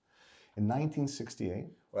your way. In 1968,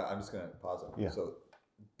 Well, I'm just going to pause on. Yeah. So,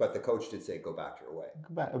 but the coach did say, go back your way.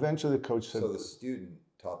 go back. Eventually, the coach said, So the student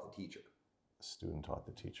taught the teacher. student taught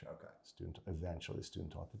the teacher. Okay. Eventually, the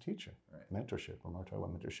student taught the teacher. Right. Mentorship. Remember, talking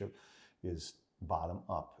about mentorship is bottom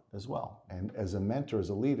up as well. And as a mentor, as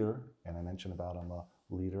a leader, and I mentioned about I'm a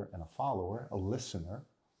leader and a follower, a listener,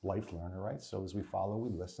 life learner, right? So as we follow,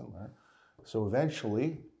 we listen, learn. So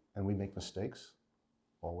eventually, and we make mistakes,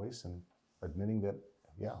 always, and admitting that,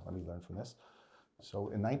 yeah, let me learn from this. So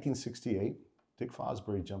in 1968, Dick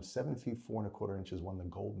Fosbury jumped 7 feet 4 1/4 inches, won the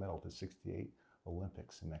gold medal at the 68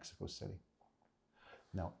 Olympics in Mexico City.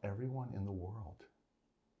 Now, everyone in the world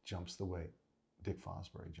jumps the way Dick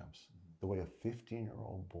Fosbury jumps, the way a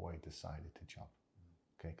 15-year-old boy decided to jump,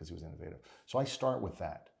 okay, because he was innovative. So I start with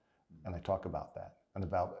that, and I talk about that, and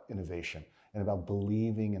about innovation, and about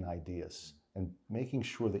believing in ideas, and making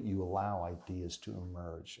sure that you allow ideas to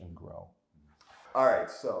emerge and grow. All right.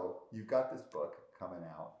 So you've got this book coming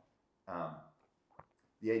out.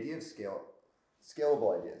 The idea of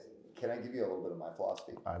scalable ideas. Can I give you a little bit of my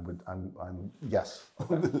philosophy? Yes.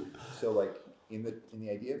 So like in the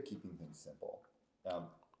idea of keeping things simple,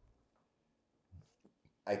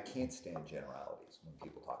 I can't stand generalities when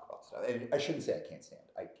people talk about stuff. And I shouldn't say I can't stand.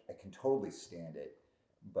 I can totally stand it,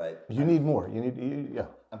 but You need more. Yeah.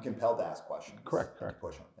 I'm compelled to ask questions. Correct. And to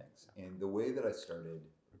push on things. And the way that I started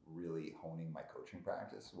really honing my coaching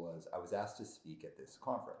practice was I was asked to speak at this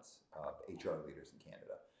conference of HR leaders in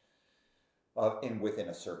Canada, and within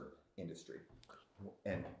a certain industry.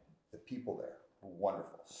 And the people there were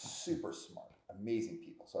wonderful, super smart, amazing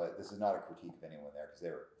people. So this is not a critique of anyone there because they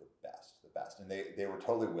were the best. And they were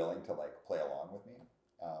totally willing to like play along with me.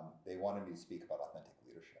 They wanted me to speak about authentic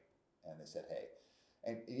leadership. And they said, hey,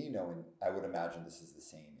 and and I would imagine this is the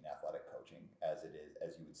same in athletic coaching as it is,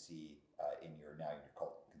 as you would see in your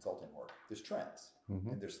consulting work. There's trends,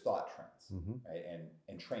 and there's thought trends, right?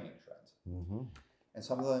 And training trends. And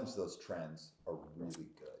sometimes those trends are really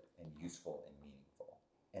good and useful and meaningful.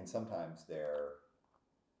 And sometimes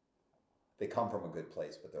they come from a good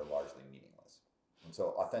place, but they're largely meaningless. And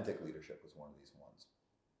so authentic leadership was one of these ones.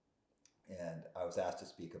 And I was asked to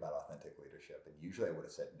speak about authentic leadership, and usually I would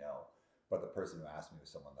have said no. But the person who asked me was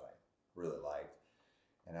someone that I really liked.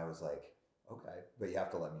 And I was like, okay, but you have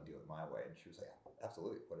to let me do it my way. And she was like,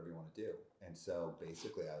 absolutely, whatever you want to do. And so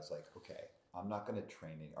basically I was like, okay, I'm not going to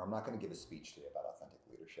give a speech today about authentic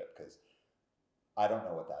leadership because I don't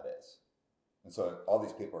know what that is. And so all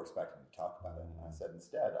these people are expecting me to talk about it. And I said,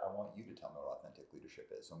 instead, I want you to tell me what authentic leadership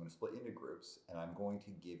is. So I'm going to split you into groups, and I'm going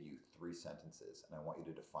to give you 3 sentences, and I want you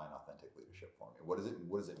to define authentic leadership for me. What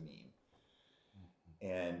does it mean?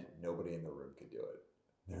 And nobody in the room could do it.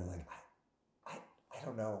 They're like, I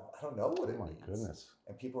don't know what it means. Oh my goodness.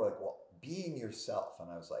 And people are like, well, being yourself. And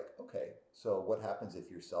I was like, okay, so what happens if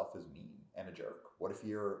yourself is mean and a jerk? What if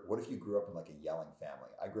you grew up in like a yelling family?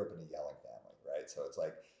 I grew up in a yelling family, right? So it's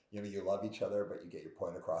like, you love each other, but you get your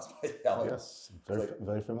point across by yelling. Yes,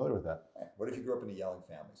 very familiar with that. What if you grew up in a yelling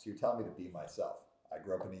family? So you're telling me to be myself. I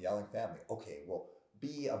grew up in a yelling family. Okay, well,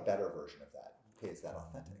 be a better version of that. Okay, is that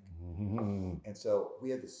authentic? Mm-hmm. And so we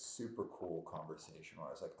had this super cool conversation where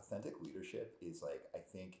I was like, authentic leadership is like, I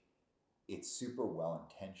think it's super well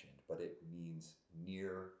intentioned, but it means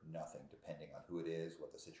near nothing depending on who it is,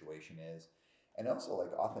 what the situation is. And also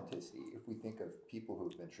like authenticity, if we think of people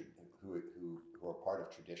who've been who are part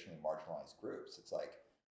of traditionally marginalized groups, it's like,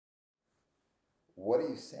 what are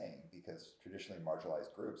you saying? Because traditionally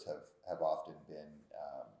marginalized groups have often been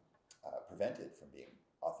prevented from being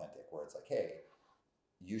authentic, where it's like, hey,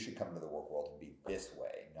 you should come into the work world and be this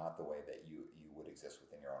way, not the way that you would exist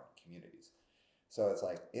within your own communities. So it's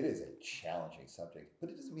like, it is a challenging subject, but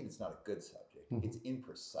it doesn't mean it's not a good subject. Mm-hmm. It's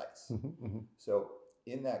imprecise. Mm-hmm. So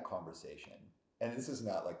in that conversation, and this is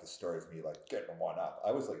not like the story of me like getting one up.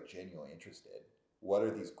 I was like genuinely interested. What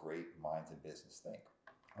are these great minds in business think?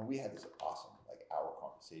 And we had this awesome like hour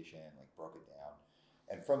conversation, like broke it down.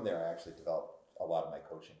 And from there, I actually developed a lot of my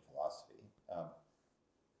coaching philosophy.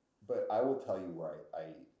 But I will tell you where I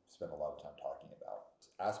spend a lot of time talking about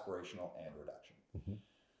aspirational and reduction. Mm-hmm.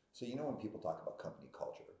 So, when people talk about company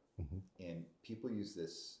culture, Mm-hmm. and people use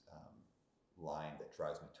this line that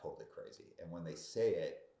drives me totally crazy. And when they say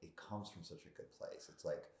it, it comes from such a good place. It's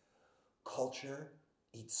like, culture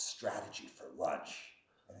eats strategy for lunch.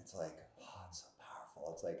 And it's like, oh, it's so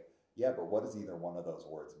powerful. It's like, yeah, but what does either one of those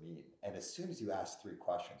words mean? And as soon as you ask 3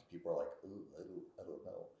 questions, people are like, ooh, I don't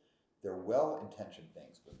know. They're well-intentioned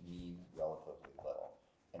things, but mean relatively little.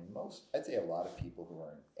 And I'd say a lot of people who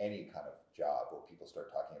are in any kind of job where people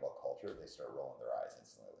start talking about culture, they start rolling their eyes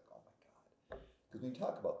instantly, like, oh my God. Because when you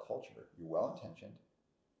talk about culture, you're well-intentioned,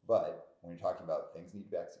 but when you're talking about things need to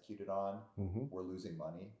be executed on, Mm-hmm. we're losing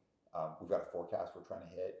money. We've got a forecast we're trying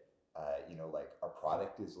to hit. Like our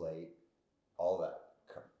product is late. All that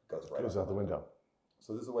goes out the window.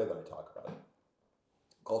 So this is the way that I talk about it.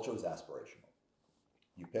 Culture is aspirational.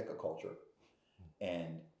 You pick a culture,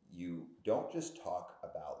 and you don't just talk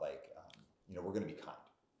about like, we're going to be kind.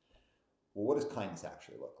 Well, what does kindness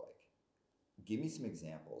actually look like? Give me some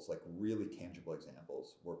examples, like really tangible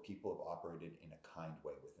examples where people have operated in a kind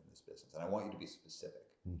way within this business. And I want you to be specific.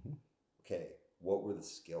 Mm-hmm. Okay, what were the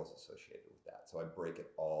skills associated with that? So I break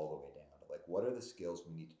it all the way down to like, what are the skills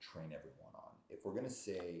we need to train everyone on? If we're going to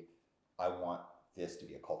say, I want this to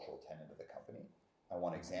be a cultural tenet of the company, I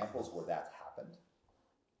want examples where that's happened,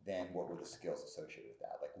 then what were the skills associated with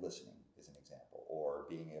that? Like listening is an example, or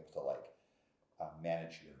being able to like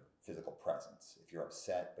manage your physical presence. If you're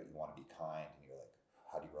upset, but you want to be kind and you're like,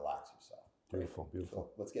 how do you relax yourself? Beautiful, Right? beautiful.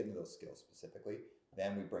 So let's get into those skills specifically.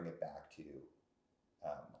 Then we bring it back to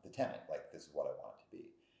the tenet, like this is what I want it to be.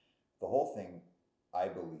 The whole thing, I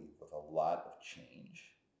believe, with a lot of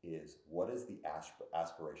change is what is the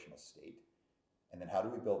aspirational state? And then how do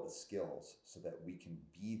we build the skills so that we can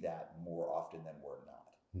be that more often than we're not?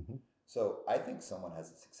 Mm-hmm. So I think someone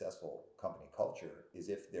has a successful company culture is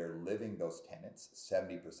if they're living those tenets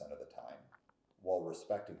 70% of the time while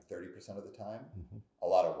respecting 30% of the time, Mm-hmm. a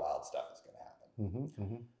lot of wild stuff is going to happen. Mm-hmm.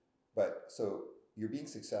 Mm-hmm. But so you're being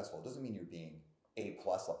successful. It doesn't mean you're being A+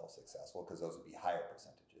 level successful, because those would be higher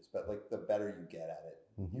percentages. But like the better you get at it,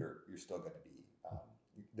 Mm-hmm. you're still going to be,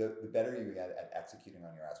 the better you get at executing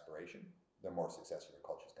on your aspiration, the more successful your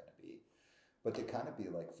culture is going to be. But to kind of be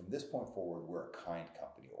like, from this point forward, we're a kind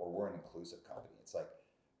company, or we're an inclusive company. It's like,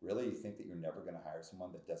 really, you think that you're never going to hire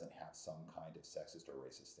someone that doesn't have some kind of sexist or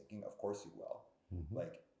racist thinking? Of course you will. Mm-hmm.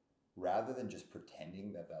 Like, rather than just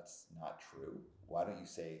pretending that that's not true, why don't you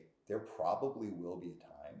say, there probably will be a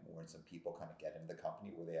time when some people kind of get into the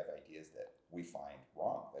company where they have ideas that we find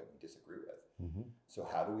wrong, that we disagree with. Mm-hmm. So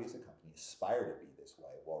how do we as a company aspire to be this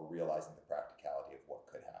way while realizing the practicality of what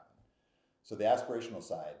could happen? So the aspirational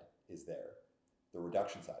side is there. The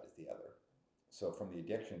reduction side is the other. So from the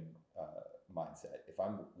addiction mindset, if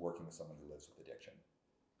I'm working with someone who lives with addiction,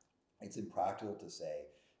 it's impractical to say,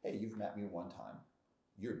 hey, you've met me one time.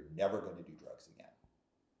 You're never going to do drugs again.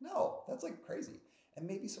 No, that's like crazy. And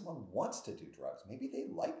maybe someone wants to do drugs. Maybe they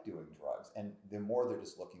like doing drugs. And the more they're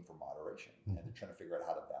just looking for moderation, and they're trying to figure out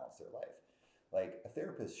how to balance their life. Like a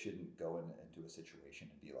therapist shouldn't go into a situation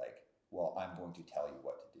and be like, well, I'm going to tell you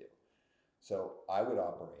what to do. So I would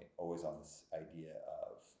operate always on this idea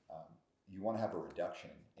of you want to have a reduction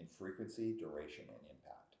in frequency, duration, and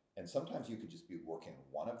impact. And sometimes you could just be working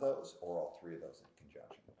one of those or all 3 of those in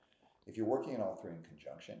conjunction. If you're working on all 3 in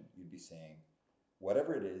conjunction, you'd be saying,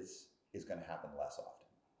 whatever it is going to happen less often.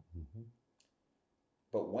 Mm-hmm.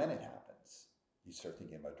 But when it happens, you start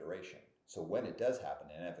thinking about duration. So when it does happen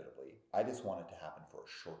inevitably, I just want it to happen for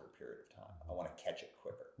a shorter period of time. I want to catch it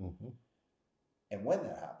quicker. Mm-hmm. And when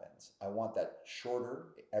that happens, I want that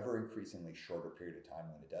shorter, ever increasingly shorter period of time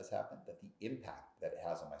when it does happen, that the impact that it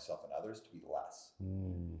has on myself and others to be less.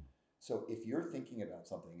 Mm. So if you're thinking about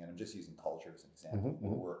something, and I'm just using culture as an example, Mm-hmm.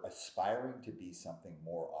 where we're aspiring to be something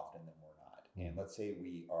more often than we're not. Mm-hmm. And let's say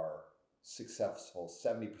we are successful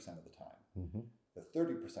 70% of the time. Mm-hmm. The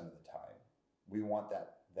 30% of the time, we want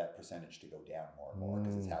that percentage to go down more and more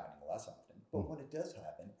because it's happening less often. But when it does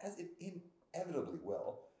happen, as it inevitably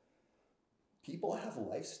will, people have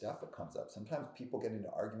life stuff that comes up. Sometimes people get into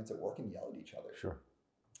arguments at work and yell at each other. Sure.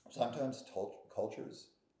 Sometimes cultures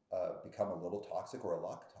become a little toxic or a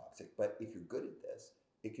lot toxic. But if you're good at this,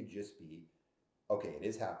 it could just be, okay, it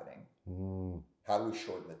is happening. Mm. How do we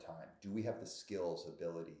shorten the time? Do we have the skills,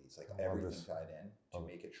 abilities, like everything this. tied in to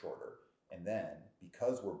make it shorter? And then,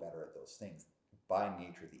 because we're better at those things, by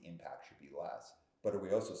nature, the impact should be less. But are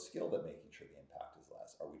we also skilled at making sure the impact is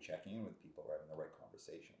less? Are we checking in with people? Are we having the right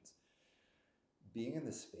conversations? Being in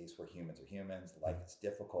this space where humans are humans, life is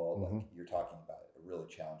difficult. Mm-hmm. Like you're talking about a really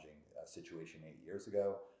challenging situation 8 years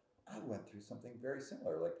ago. I went through something very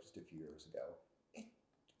similar, like just a few years ago. It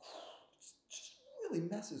just really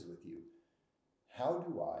messes with you. How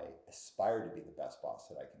do I aspire to be the best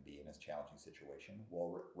boss that I can be in this challenging situation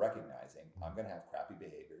while recognizing I'm going to have crappy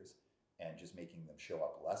behaviors and just making them show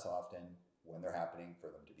up less often when they're happening,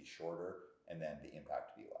 for them to be shorter, and then the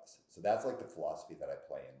impact to be less. So that's like the philosophy that I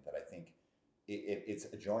play in, that I think it's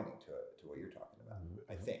adjoining to what you're talking about,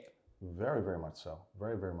 I think. Very, very much so.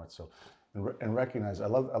 Very, very much so. And recognize, I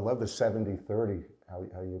love the 70-30,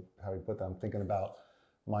 how you put that. I'm thinking about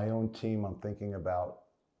my own team. I'm thinking about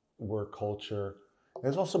work culture.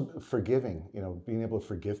 There's also forgiving, being able to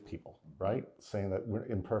forgive people, right? Saying that we're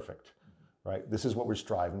imperfect, right? This is what we're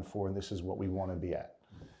striving for, and this is what we want to be at.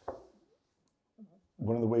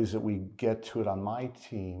 One of the ways that we get to it on my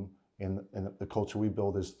team in the culture we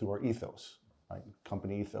build is through our ethos, right?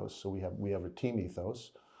 Company ethos. So we have a team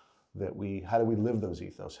ethos that how do we live those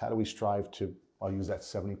ethos? How do we strive to, I'll use that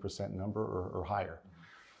 70% number or higher.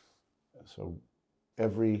 So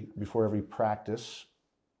before every practice,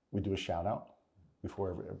 we do a shout out.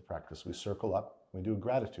 Before every practice, we circle up, we do a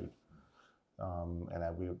gratitude. And I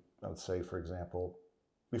would say, for example,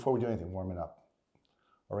 before we do anything, warming up.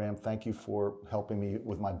 Aram, thank you for helping me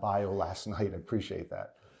with my bio last night. I appreciate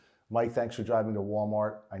that. Mike, thanks for driving to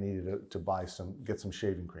Walmart. I needed to get some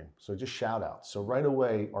shaving cream. So just shout out. So right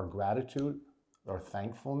away, our gratitude, our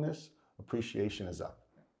thankfulness, appreciation is up.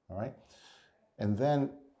 All right. And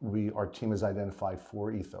then our team has identified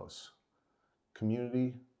 4 ethos: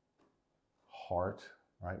 community, heart,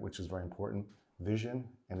 right, which is very important, vision,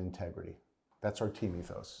 and integrity. That's our team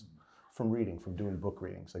ethos. From reading, from doing book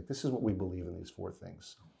readings. Like, this is what we believe in, these 4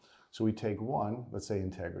 things. So we take one, let's say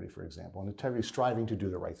integrity, for example. And integrity is striving to do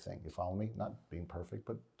the right thing. You follow me? Not being perfect,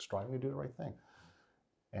 but striving to do the right thing.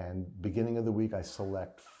 And beginning of the week, I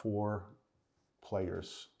select 4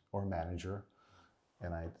 players or manager.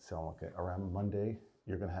 And I tell them, okay, around Monday,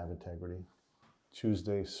 you're going to have integrity.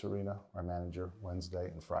 Tuesday, Serena, our manager,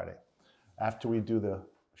 Wednesday, and Friday. After we do the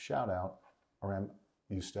shout out, around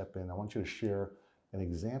you step in, I want you to share an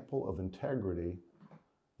example of integrity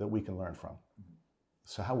that we can learn from.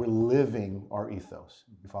 So how we're living our ethos.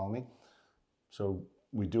 You follow me? So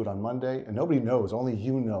we do it on Monday, and nobody knows, only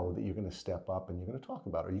you know that you're going to step up and you're going to talk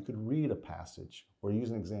about it. Or you could read a passage or use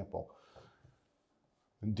an example.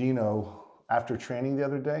 And Dino, after training the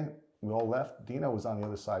other day, we all left. Dino was on the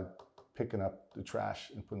other side picking up the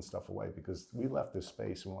trash and putting stuff away because we left this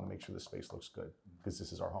space and we want to make sure the space looks good because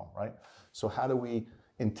this is our home, right? So how do we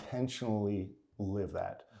intentionally live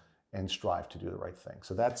that and strive to do the right thing?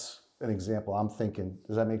 So that's an example. I'm thinking,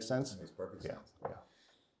 does that make sense? It makes perfect sense. Yeah.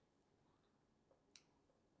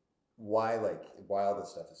 Why all this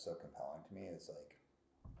stuff is so compelling to me is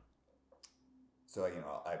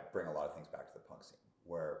I bring a lot of things back to the punk scene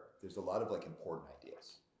where there's a lot of important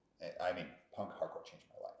ideas. I mean, punk hardcore changed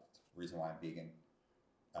my life. It's the reason why I'm vegan.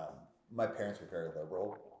 My parents were very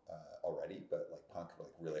liberal already, but punk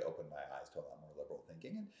really opened my eyes to a lot more liberal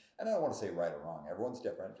thinking. And I don't want to say right or wrong. Everyone's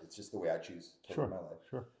different. It's just the way I choose to live my life.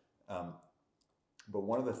 Sure. But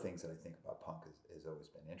one of the things that I think about punk has always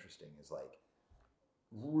been interesting is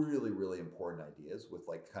really, really important ideas with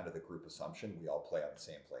kind of the group assumption we all play on the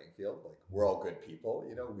same playing field. We're all good people,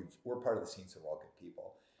 we're part of the scene, so we're all good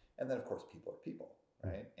people. And then of course people are people,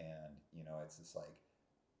 right? And it's just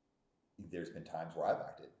there's been times where I've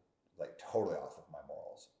acted totally off of my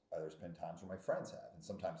morals. There's been times where my friends have, and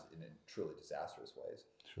sometimes in truly disastrous ways.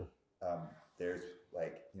 Sure. There's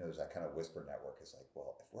there's that kind of whisper network. It's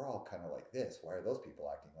well, if we're all kind of like this, why are those people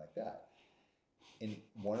acting like that? And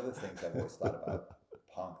one of the things I've always thought about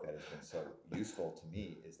punk that has been so useful to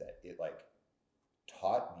me is that it like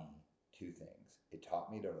taught me two things. It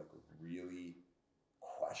taught me to like really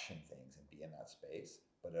question things and be in that space,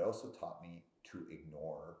 but it also taught me to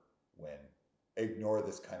ignore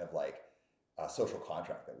this kind of like social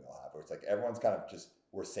contract that we all have, where it's like everyone's kind of just,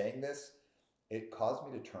 we're saying this. It caused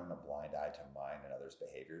me to turn a blind eye to mine and others'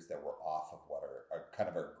 behaviors that were off of what our kind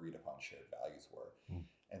of our agreed upon shared values were.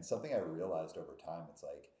 And something I realized over time, it's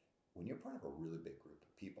like when you're part of a really big group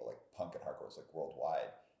of people, like punk and hardcore is like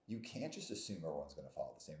worldwide, you can't just assume everyone's going to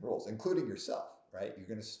follow the same rules, including yourself, right? You're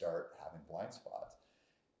going to start having blind spots.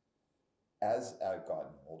 As I've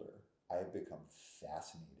gotten older, I have become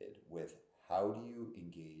fascinated with how do you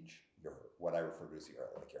engage what I refer to as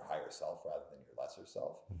your higher self rather than your lesser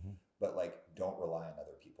self, but like don't rely on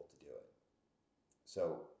other people to do it.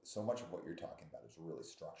 So much of what you're talking about is really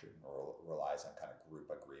structured and relies on kind of group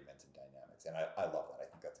agreements and dynamics. And I love that. I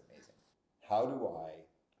think that's amazing. How do I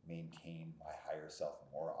maintain my higher self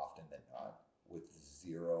more often than not with 0%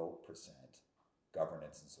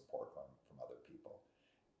 governance and support from other people?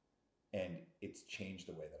 And it's changed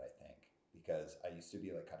the way that I think, because I used to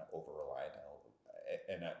be like kind of over-reliant on,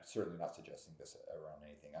 and I'm certainly not suggesting this around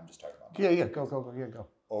anything. I'm just talking about Go.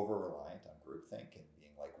 Over-reliant on groupthink and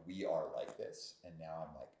being like, we are like this, and now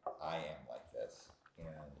I'm like, I am like this.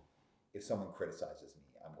 And if someone criticizes me,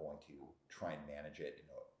 I'm going to try and manage it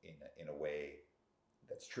in a way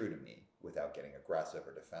that's true to me without getting aggressive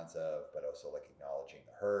or defensive, but also like acknowledging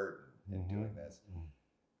the hurt and doing this.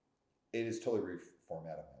 It is totally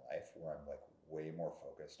reformatted my life, where I'm like way more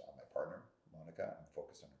focused on my partner, Monica. I'm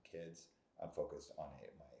focused on her kids. I'm focused on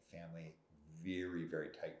my family, very, very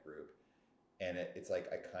tight group. And it's like,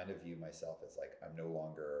 I kind of view myself as like, I'm no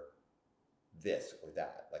longer this or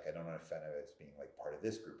that. Like, I don't identify as being like part of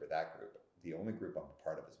this group or that group. The only group I'm a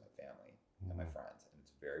part of is my family and my friends. And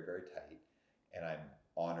it's very, very tight. And I'm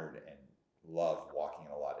honored and love walking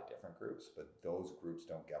in a lot of different groups, but those groups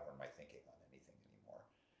don't govern my thinking on anything anymore.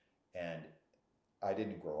 And I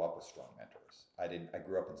didn't grow up with strong mentors. I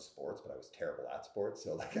grew up in sports, but I was terrible at sports.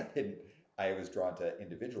 So like I was drawn to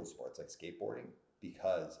individual sports like skateboarding,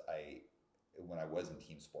 because when I was in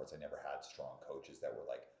team sports, I never had strong coaches that were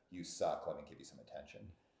like, you suck, let me give you some attention.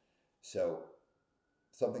 So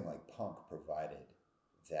something like punk provided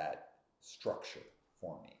that structure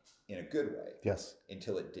for me in a good way. Yes.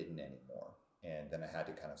 Until it didn't anymore. And then I had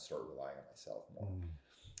to kind of start relying on myself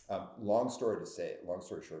more. Long story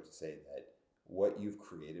short to say that what you've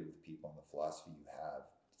created with people and the philosophy you have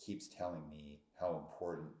keeps telling me how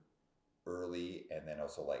important early and then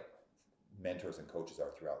also like mentors and coaches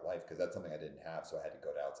are throughout life, because that's something I didn't have. So I had to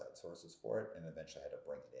go to outside sources for it, and eventually I had to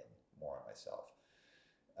bring it in more on myself.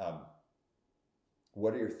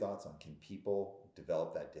 What are your thoughts on, can people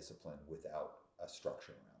develop that discipline without a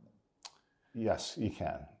structure around them? Yes, you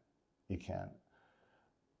can. You can.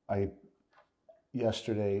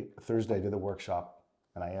 Thursday, I did the workshop,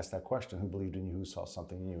 and I asked that question, who believed in you, who saw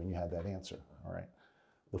something in you, and you had that answer, all right?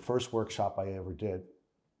 The first workshop I ever did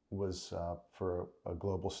was for a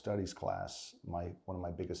global studies class. One of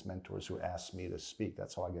my biggest mentors who asked me to speak.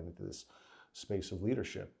 That's how I get into this space of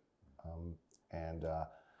leadership.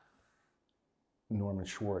 Norman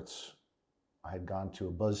Schwartz, I had gone to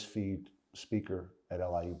a BuzzFeed speaker at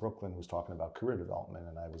LIU Brooklyn who was talking about career development,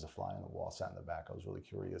 and I was a fly on the wall, sat in the back. I was really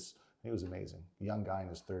curious. He was amazing. A young guy in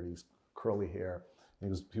his 30s, curly hair. He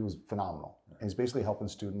was phenomenal. And he's basically helping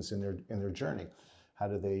students in their journey. How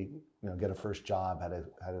do they get a first job? How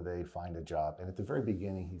do they find a job? And at the very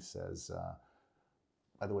beginning, he says,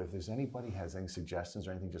 by the way, if there's anybody has any suggestions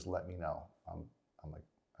or anything, just let me know. I'm like,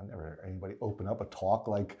 I've never heard anybody open up a talk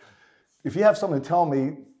like, if you have something to tell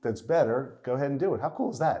me that's better, go ahead and do it. How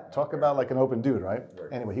cool is that? Talk about like an open dude, right?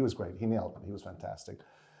 Anyway, he was great. He nailed it. He was fantastic.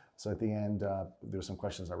 So at the end, there were some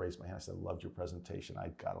questions. I raised my hand. I said, loved your presentation. I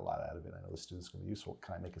got a lot out of it. I know the students are going to be useful.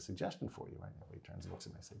 Can I make a suggestion for you? Right now, he turns and looks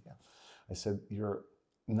at me. I said, yeah. I said, your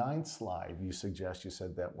 9th slide, you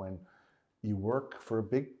said that when you work for a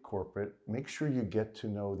big corporate, make sure you get to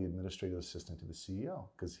know the administrative assistant to the CEO,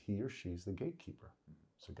 because he or she's the gatekeeper.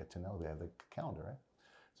 So get to know, they have the calendar, right?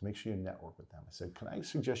 So make sure you network with them. I said, can I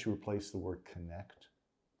suggest you replace the word connect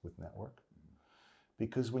with network?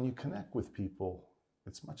 Because when you connect with people,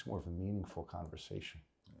 it's much more of a meaningful conversation.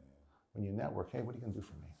 When you network, hey, what are you going to do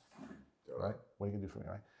for me? Right? What are you going to do for me,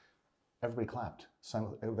 right? Everybody clapped.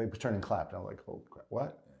 They turned and clapped. I'm like, oh, crap,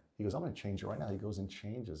 what? He goes, I'm going to change it right now. He goes and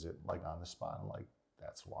changes it like on the spot. I'm like,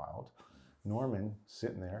 that's wild. Norman,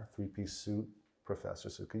 sitting there, 3-piece suit, professor,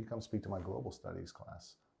 said, can you come speak to my global studies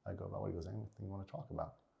class? I go, about what? He goes, anything you want to talk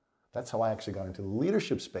about? That's how I actually got into the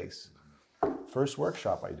leadership space. First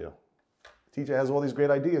workshop I do. TJ has all these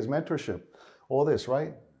great ideas, mentorship, all this,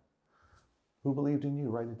 right? Who believed in you?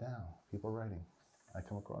 Write it down. People writing. I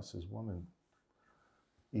come across this woman,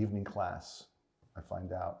 evening class. I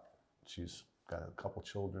find out she's got a couple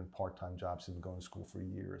children, part-time job. She's been going to school for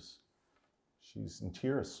years. She's in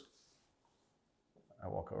tears. I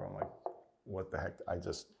walk over, I'm like, what the heck?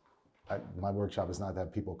 My workshop is not to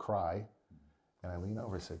have people cry. And I lean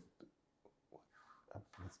over and say,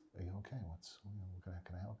 are you okay?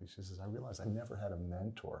 Can I help you? She says, I realized I never had a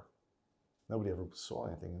mentor. Nobody ever saw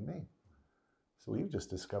anything in me. So you've just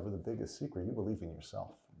discovered the biggest secret. You believe in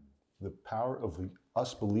yourself. The power of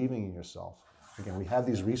us believing in yourself. Again, we have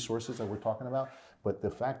these resources that we're talking about, but the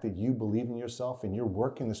fact that you believe in yourself and you're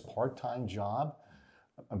working this part-time job,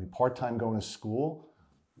 part-time going to school,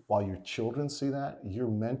 while your children see that, you're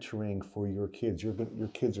mentoring for your kids. Your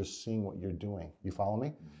kids are seeing what you're doing. You follow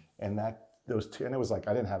me? And and it was like,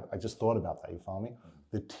 I just thought about that. You follow me?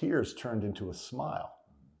 The tears turned into a smile.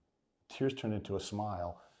 Tears turned into a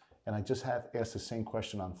smile. And I just asked the same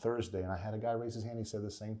question on Thursday, and I had a guy raise his hand. He said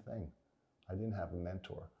the same thing. I didn't have a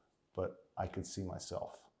mentor, but I could see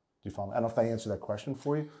myself. Do you follow me? I don't know if I answered that question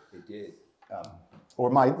for you. It did. Or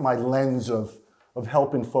my lens of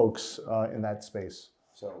helping folks in that space.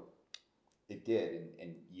 So it did,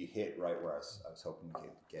 and you hit right where I was hoping we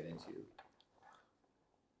could get into.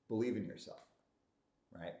 Believe in yourself,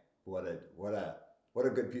 right? What a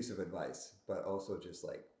good piece of advice, but also just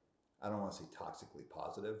like, I don't want to say toxically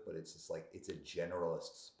positive, but it's just like, it's a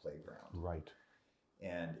generalist's playground. Right.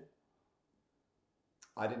 And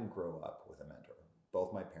I didn't grow up with a mentor.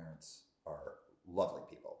 Both my parents are lovely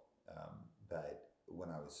people, but when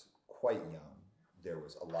I was quite young, there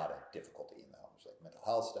was a lot of difficulty in the home, like mental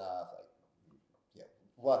health stuff,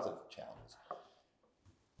 lots of challenges.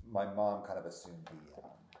 My mom kind of assumed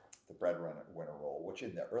the breadwinner role, which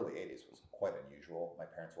in the early 80s was quite unusual. My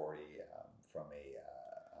parents were already from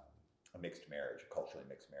a mixed marriage, a culturally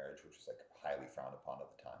mixed marriage, which was like highly frowned upon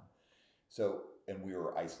at the time. So, and we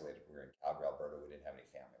were isolated. We were in Calgary, Alberta. We didn't have any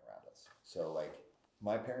family around us. So like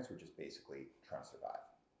my parents were just basically trying to survive,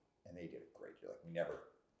 and they did a great job. Like we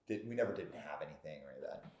never didn't have anything or any of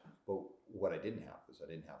that. But what I didn't have was I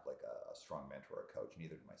didn't have like a strong mentor or coach,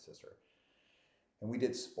 neither did my sister. And we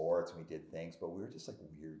did sports and we did things, but we were just like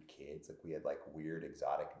weird kids. Like we had like weird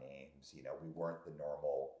exotic names. You know, we weren't the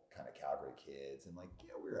normal kind of Calgary kids. And like,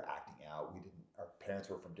 we were acting out. Our parents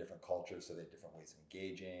were from different cultures, so they had different ways of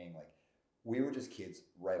engaging. Like we were just kids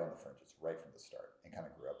right on the fringes, right from the start, and kind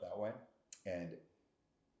of grew up that way. And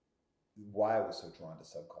why I was so drawn to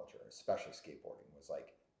subculture, especially skateboarding, was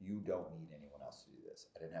like, you don't need anyone else to do this.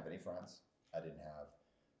 I didn't have any friends. I didn't have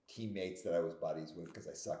teammates that I was buddies with because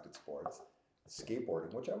I sucked at sports.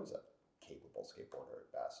 Skateboarding, which I was a capable skateboarder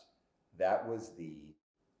at best, that was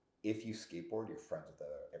if you skateboard, you're friends with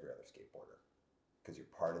every other skateboarder because you're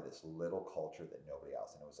part of this little culture that nobody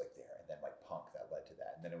else, and it was like there. And then like punk, that led to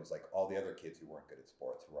that. And then it was like all the other kids who weren't good at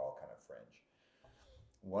sports who were all kind of fringe.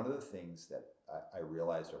 One of the things that I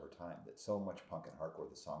realized over time, that so much punk and hardcore,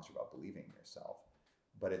 the songs are about believing in yourself,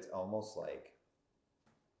 but it's almost like,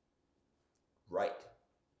 right,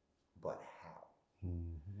 but how?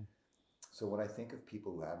 Mm-hmm. So when I think of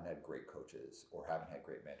people who haven't had great coaches or haven't had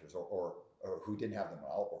great mentors or who didn't have them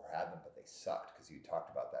well or had them but they sucked, because you talked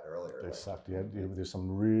about that earlier. They sucked. There's some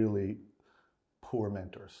really poor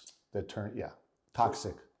mentors that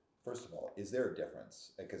toxic. First of all, is there a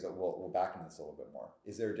difference? Because we'll back into this a little bit more.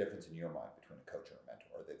 Is there a difference in your mind between a coach and a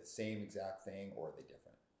mentor? Are they the same exact thing or are they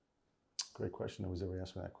different? Great question. Nobody's ever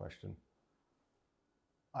asked me that question.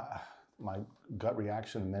 My gut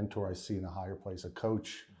reaction, a mentor I see in a higher place. A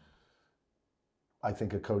coach, I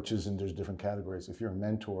think of coaches and there's different categories. If you're a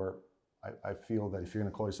mentor, I feel that if you're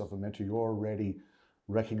going to call yourself a mentor, you're already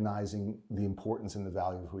recognizing the importance and the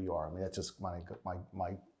value of who you are. I mean, that's just my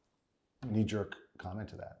knee-jerk comment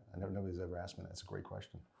to that. Nobody's ever asked me that. It's a great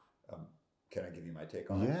question. Can I give you my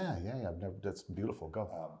take on it? Yeah. That's beautiful.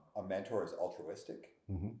 Go. A mentor is altruistic,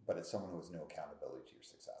 but it's someone who has no accountability to your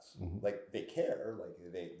success. Like they care, like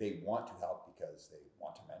they want to help because they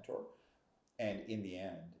want to mentor, and in the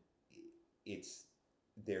end,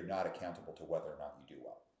 they're not accountable to whether or not you do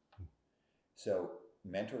well. So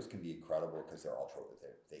mentors can be incredible because they're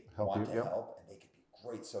altruistic. They want to help, and they can be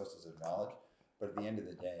great sources of knowledge. But at the end of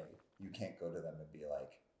the day, you can't go to them and be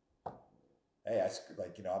like, hey,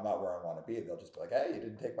 I'm not where I want to be. They'll just be like, hey, you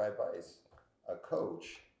didn't take my advice. A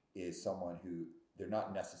coach is someone who, they're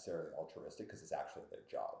not necessarily altruistic because it's actually their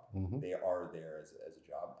job. They are there as a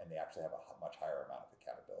job, and they actually have a much higher amount of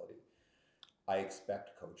accountability. I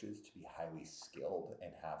expect coaches to be highly skilled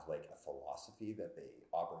and have like a philosophy that they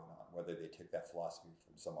operate on, whether they took that philosophy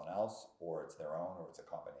from someone else or it's their own or it's a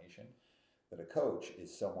combination. But a coach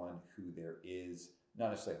is someone who there is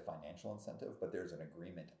not necessarily a financial incentive, but there's an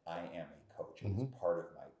agreement. I am a coach. It is part of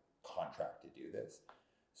my contract to do this.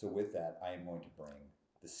 So with that, I am going to bring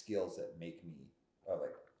the skills that make me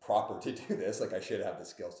like proper to do this. Like I should have the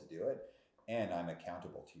skills to do it, and I'm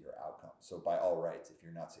accountable to your outcome. So by all rights, if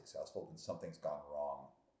you're not successful, then something's gone wrong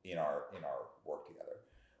in our work together.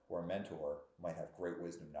 Where a mentor might have great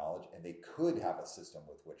wisdom, knowledge, and they could have a system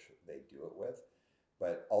with which they do it with,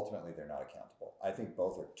 but ultimately they're not accountable. I think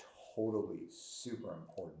both are totally super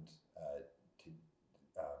important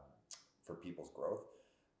for people's growth,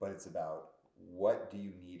 but it's about what do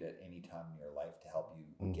you need at any time in your life to help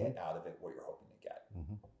you get out of it what you're hoping to get.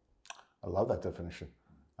 I love that definition.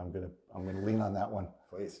 I'm gonna lean on that one.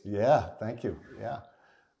 Please. Yeah, thank you. Yeah,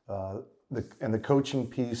 the coaching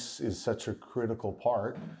piece is such a critical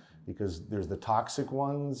part because there's the toxic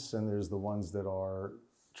ones and there's the ones that are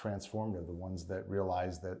transformative, the ones that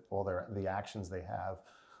realize that all the actions they have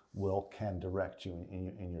can direct you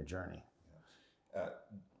in your journey.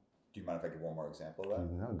 Do you mind if I give one more example of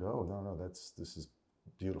that? No, go. No, this is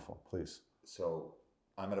beautiful. Please. So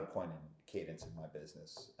I'm at a point in cadence in my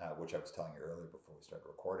business, which I was telling you earlier before we started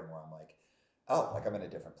recording, where I'm like, oh, like I'm in a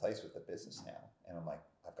different place with the business now. And I'm like,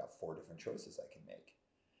 I've got 4 different choices I can make.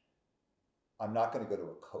 I'm not going to go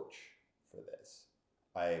to a coach for this.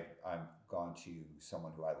 I'm gone to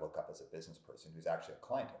someone who I look up as a business person who's actually a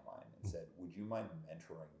client of mine and said, would you mind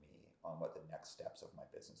mentoring me on what the next steps of my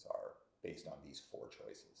business are based on these 4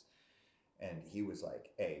 choices? And he was like,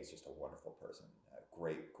 he's just a wonderful person, a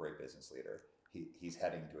great business leader. He's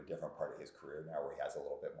heading into a different part of his career now where he has a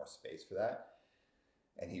little bit more space for that.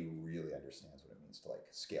 And he really understands what it means to like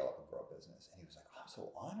scale up and grow a business. And he was like, I'm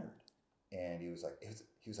so honored. And he was like,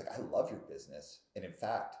 I love your business. And in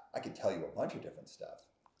fact, I can tell you a bunch of different stuff.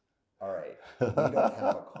 All right, we don't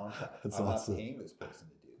have a contract. I'm not paying this person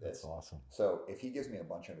to do this. That's awesome. So if he gives me a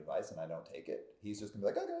bunch of advice and I don't take it, he's just gonna be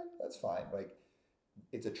like, okay, that's fine. Like,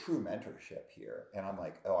 it's a true mentorship here. And I'm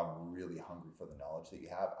like, oh, I'm really hungry for the knowledge that you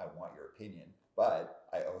have. I want your opinion, but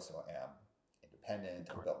I also am independent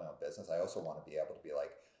and built my own business. I also want to be able to be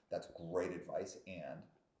like, that's great advice. And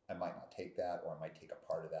I might not take that, or I might take a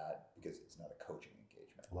part of that because it's not a coaching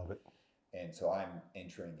engagement. Love it. And so I'm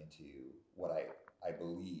entering into what I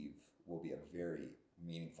believe will be a very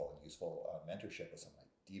meaningful and useful mentorship with someone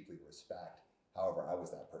I deeply respect. However, I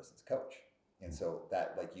was that person's coach. And so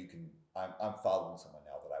that, like, I'm following someone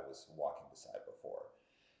now that I was walking beside before.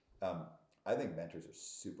 I think mentors are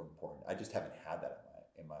super important. I just haven't had that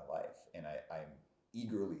in my life, and I'm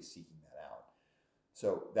eagerly seeking that out.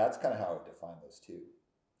 So that's kind of how I would define those two.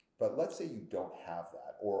 But let's say you don't have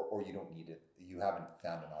that, or you don't need it, you haven't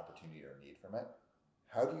found an opportunity or need from it.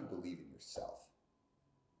 How do you believe in yourself?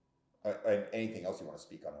 And anything else you want to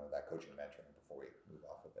speak on that coaching and mentoring before we move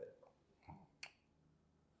off of it?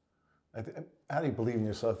 How do you believe in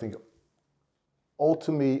yourself? I think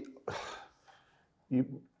ultimately you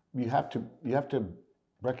have to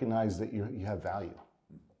recognize that you have value,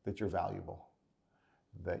 that you're valuable,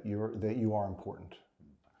 that you are important.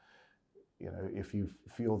 You know, if you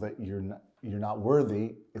feel that you're not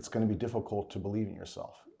worthy, it's going to be difficult to believe in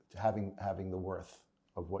yourself, having the worth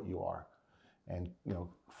of what you are, and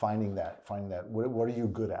finding that what are you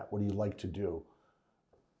good at? What do you like to do?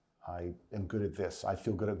 I am good at this. I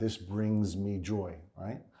feel good at this. Brings me joy,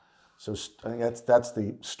 right? So I think that's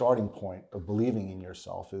the starting point of believing in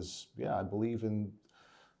yourself. I believe in.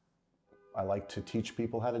 I like to teach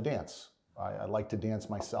people how to dance. I like to dance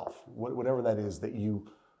myself. Whatever that is that you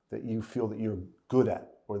feel that you're good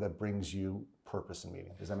at, or that brings you purpose and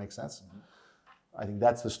meaning. Does that make sense? Mm-hmm. I think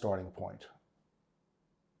that's the starting point.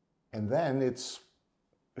 And then it's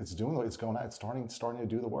starting to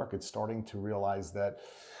do the work. It's starting to realize that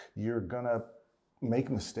you're gonna make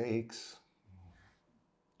mistakes.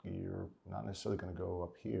 You're not necessarily gonna go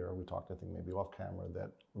up here. We talked, I think, maybe off camera,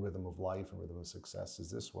 that rhythm of life and rhythm of success is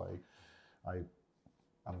this way.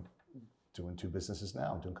 I'm doing 2 businesses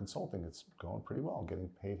now. I'm doing consulting. It's going pretty well. I'm getting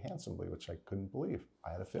paid handsomely, which I couldn't believe.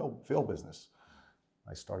 I had a failed business.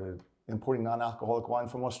 I started importing non-alcoholic wine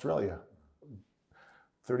from Australia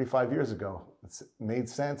 35 years ago. It made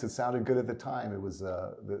sense. It sounded good at the time. It was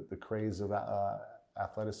the craze of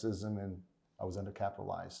athleticism, and I was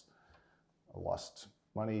undercapitalized. I lost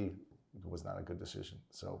money. It was not a good decision.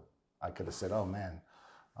 So I could have said, oh man,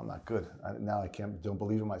 I'm not good. Now I don't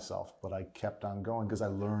believe in myself, but I kept on going because I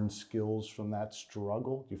learned skills from that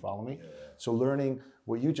struggle. Do you follow me? Yeah. So learning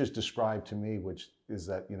what you just described to me, which is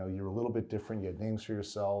that, you're a little bit different. You had names for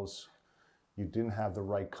yourselves. You didn't have the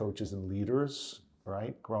right coaches and leaders,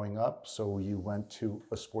 right, growing up. So you went to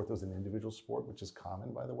a sport that was an individual sport, which is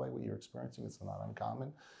common, by the way, what you're experiencing. It's not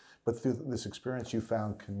uncommon. But through this experience, you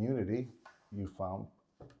found community, you found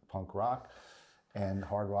punk rock and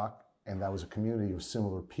hard rock, and that was a community of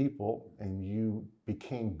similar people, and you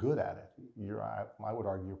became good at it. I would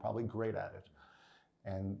argue you're probably great at it.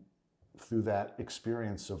 And through that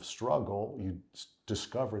experience of struggle, you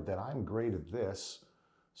discovered that I'm great at this,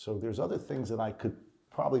 so there's other things that I could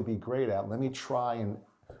probably be great at. Let me try and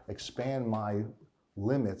expand my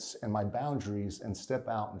limits and my boundaries and step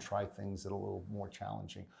out and try things that are a little more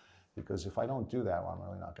challenging. Because if I don't do that, well, I'm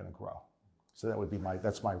really not going to grow. So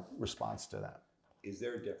that's my response to that. Is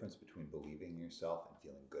there a difference between believing in yourself and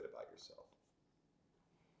feeling good about yourself?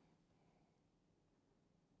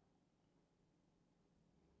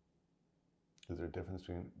 Is there a difference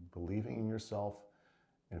between believing in yourself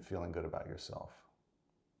and feeling good about yourself?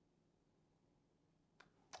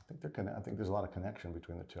 I think there's a lot of connection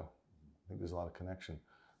between the two. I think there's a lot of connection.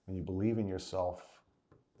 When you believe in yourself,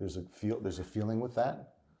 there's a feeling with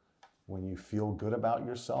that. When you feel good about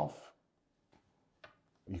yourself,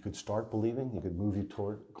 you could start believing. You could move you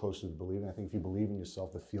closer to believing. I think if you believe in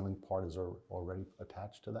yourself, the feeling part is already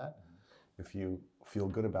attached to that. If you feel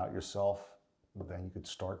good about yourself, then you could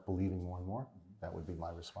start believing more and more. That would be my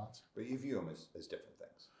response. But you view them as different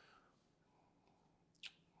things.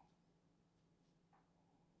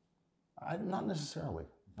 Not necessarily.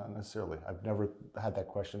 Not necessarily. I've never had that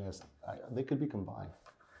question asked. They could be combined.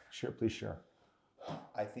 Please share.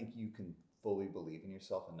 I think you can fully believe in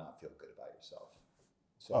yourself and not feel good about yourself.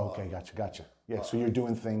 So, okay, gotcha. Yeah, so you're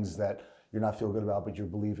doing things that you're not feel good about, but you're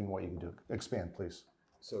believing what you can do. Expand, please.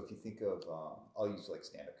 So if you think of, I'll use like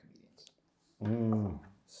stand-up comedians.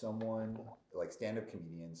 Someone like stand-up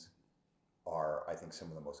comedians are, I think, some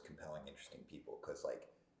of the most compelling, interesting people because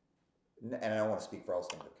and I don't want to speak for all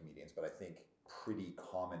stand-up comedians, but I think pretty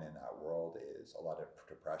common in that world is a lot of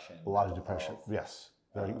depression. A lot of depression, health, yes.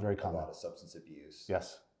 Very common. A lot of substance abuse.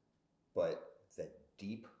 Yes. But the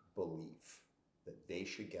deep belief that they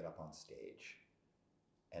should get up on stage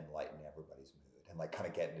and lighten everybody's mood and kind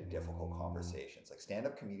of get into difficult conversations. Like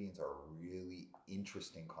stand-up comedians are a really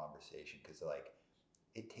interesting conversation because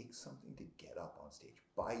it takes something to get up on stage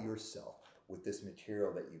by yourself with this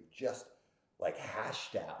material that you've just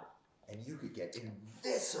hashed out. And you could get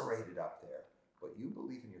eviscerated up there, but you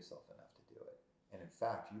believe in yourself enough to do it. And in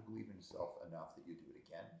fact, you believe in yourself enough that you do it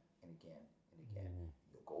again and again and again.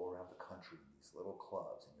 You'll go around the country in these little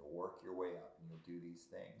clubs and you'll work your way up and you'll do these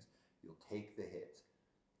things. You'll take the hits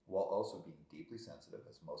while also being deeply sensitive,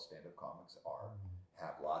 as most stand-up comics are,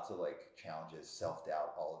 have lots of challenges,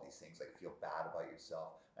 self-doubt, all of these things, feel bad about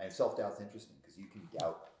yourself. And self-doubt's interesting because you can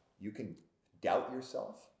doubt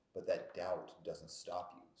yourself, but that doubt doesn't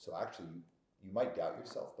stop you. So actually, you might doubt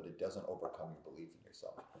yourself, but it doesn't overcome your belief in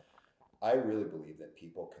yourself. I really believe that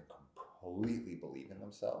people can completely believe in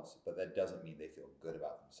themselves, but that doesn't mean they feel good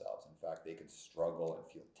about themselves. In fact, they can struggle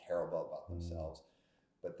and feel terrible about themselves,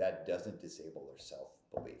 but that doesn't disable their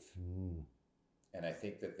self-belief. And I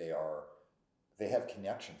think that they have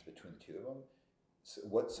connections between the two of them.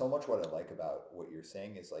 So much what I like about what you're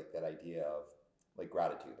saying is that idea of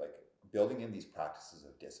gratitude, building in these practices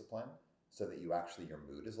of discipline so that your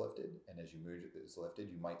mood is lifted. And as your mood is lifted,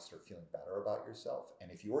 you might start feeling better about yourself. And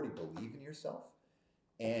if you already believe in yourself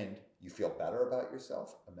and you feel better about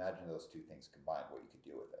yourself, imagine those two things combined, what you could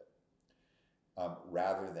do with it.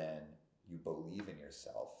 Rather than you believe in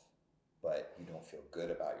yourself, but you don't feel good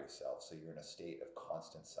about yourself. So you're in a state of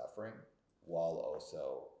constant suffering while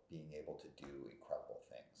also being able to do incredible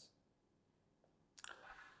things.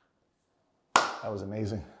 That was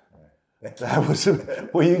amazing. That was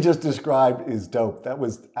what you just described is dope. That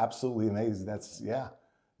was absolutely amazing. That's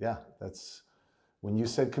that's when you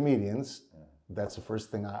said comedians, that's the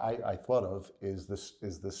first thing I thought of is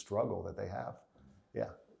the struggle that they have. Yeah.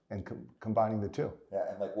 And combining the two. Yeah,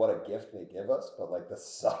 and what a gift they give us, but the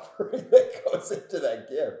suffering that goes into that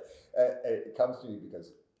gift. It comes to me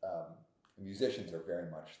because musicians are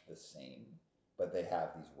very much the same, but they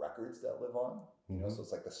have these records that live on. You know, so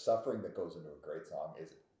it's the suffering that goes into a great song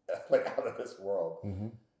is out of this world.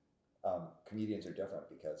 Comedians are different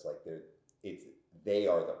because they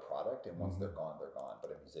are the product, and once they're gone, they're gone.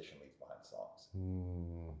 But a musician leaves behind songs.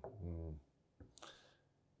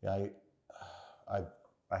 Yeah,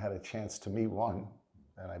 I had a chance to meet one,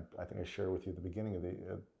 and I think I shared with you at the beginning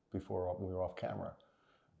of before we were off camera,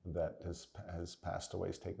 that has passed away.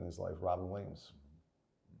 He's taken his life. Robin Williams.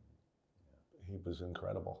 He was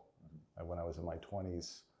incredible. When I was in my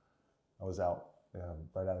 20s, I was out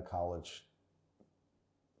right out of college.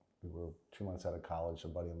 We were 2 months out of college. A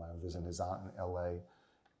buddy of mine visiting his aunt in LA,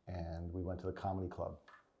 and we went to the comedy club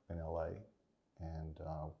in LA, and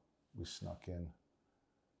we snuck in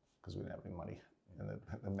because we didn't have any money. And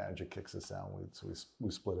the manager kicks us out. So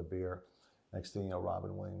we split a beer. Next thing you know,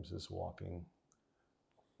 Robin Williams is walking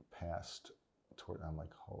past toward. I'm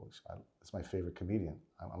like, holy shit! It's my favorite comedian.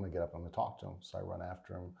 I'm gonna get up. I'm gonna talk to him. So I run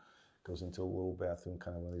after him. Goes into a little bathroom,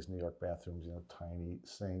 kind of one of these New York bathrooms. Tiny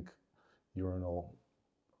sink, urinal,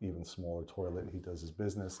 even smaller toilet. He does his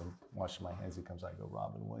business. I'm washing my hands. He comes out. I go,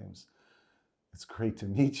 Robin Williams, it's great to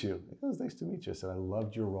meet you. He goes, nice to meet you. I said, I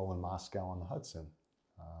loved your role in Moscow on the Hudson,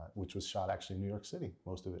 which was shot actually in New York City,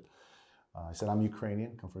 most of it. I said, I'm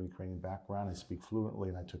Ukrainian, come from a Ukrainian background. I speak fluently,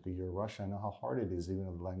 and I took a year of Russian. I know how hard it is, even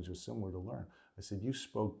though the language was similar, to learn. I said, you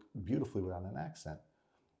spoke beautifully without an accent.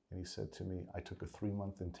 And he said to me, I took a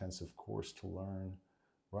 3-month intensive course to learn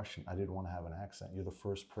Russian. I didn't want to have an accent. You're the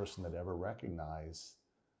first person that ever recognized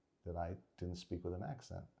that I didn't speak with an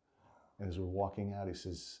accent. And as we're walking out, he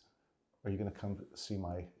says, are you going to come see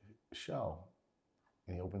my show?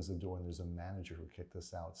 And he opens the door, and there's a manager who kicked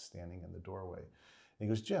us out standing in the doorway. And he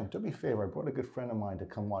goes, Jim, do me a favor. I brought a good friend of mine to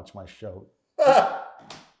come watch my show.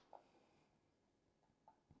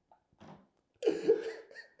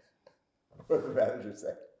 What did the manager say?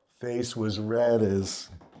 Face was red as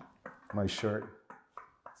my shirt.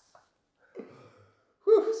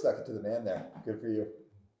 Whew, stuck it to the man there. Good for you.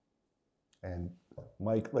 And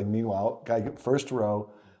Mike, meanwhile, guy first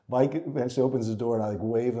row, Mike eventually opens the door, and I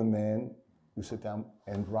wave him in. We sit down,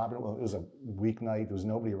 and Robin, it was a weeknight, there was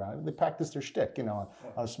nobody around. They practiced their shtick, on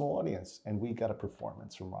a small audience. And we got a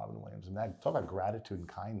performance from Robin Williams. And that, talk about gratitude and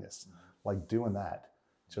kindness, doing that,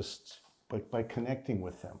 just by connecting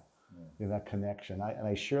with him. That connection. And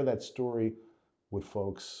I share that story with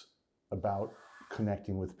folks about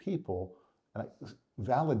connecting with people and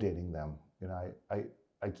validating them.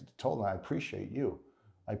 I told them, I appreciate you.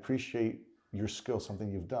 I appreciate your skill,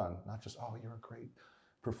 something you've done. Not just, oh, you're a great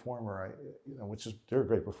performer. Which is, they're a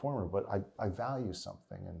great performer, but I value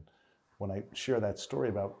something. And when I share that story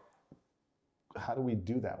about how do we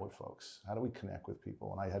do that with folks? How do we connect with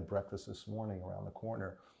people? And I had breakfast this morning around the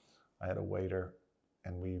corner. I had a waiter,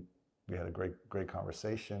 and we had a great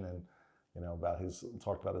conversation, and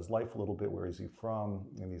talked about his life a little bit. Where is he from?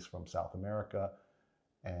 And he's from South America.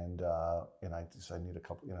 And I said, I need a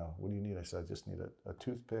couple, what do you need? I said, I just need a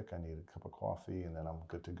toothpick. I need a cup of coffee, and then I'm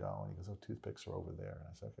good to go. And he goes, oh, toothpicks are over there. And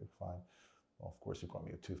I said, okay, fine. Well, of course he brought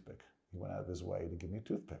me a toothpick. He went out of his way to give me a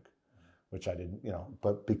toothpick, which I didn't,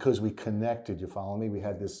 but because we connected, you follow me? We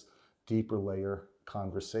had this deeper layer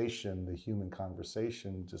conversation, the human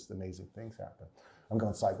conversation, just amazing things happen. I'm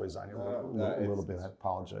going sideways on you a little bit. I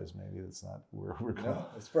apologize. Maybe it's not where we're going. No,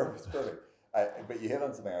 it's perfect. It's perfect. But you hit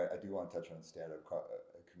on something I do want to touch on stand-up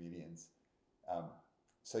comedians.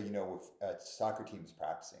 So, with soccer teams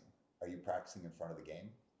practicing, are you practicing in front of the game?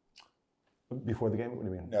 Before the game? What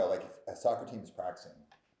do you mean? No, like if a soccer team is practicing,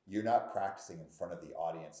 you're not practicing in front of the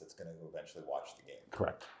audience that's going to eventually watch the game.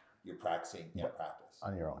 Correct. You're practicing in practice.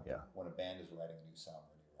 On your own, yeah. When a band is writing a new song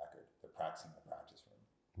or a new record, they're practicing in the practice room.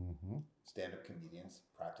 Mm-hmm. Stand-up comedians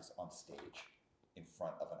practice on stage in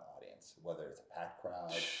front of an audience, whether it's a packed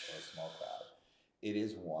crowd or a small crowd. It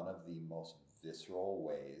is one of the most visceral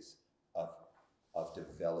ways of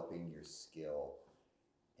developing your skill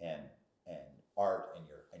and art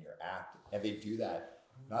and your act. And they do that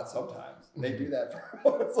not sometimes. They do that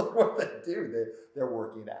for it's like what they do. They're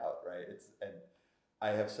working out, right? And I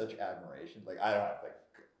have such admiration. I don't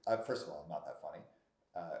have first of all, I'm not that funny,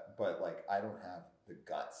 but I don't have the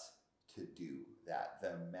guts to do that. The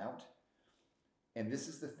amount. And this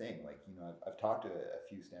is the thing, I've talked to a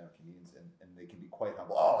few stand-up comedians, and they can be quite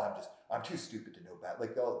humble. Oh, I'm too stupid to know about.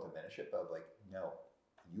 They'll diminish it, but no,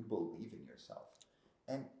 you believe in yourself.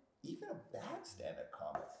 And even a bad stand-up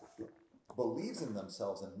comic believes in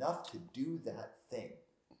themselves enough to do that thing.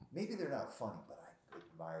 Maybe they're not funny, but I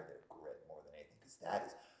admire their grit more than anything, because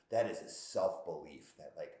that is a self-belief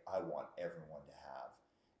that I want everyone to have.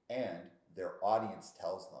 And their audience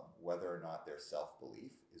tells them whether or not their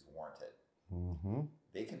self-belief is warranted. Mm-hmm.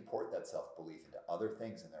 They can port that self-belief into other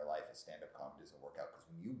things in their life as stand-up comedy doesn't work out, because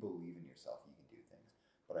when you believe in yourself, you can do things.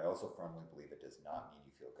 But I also firmly believe it does not mean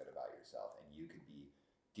you feel good about yourself, and you could be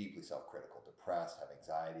deeply self-critical, depressed, have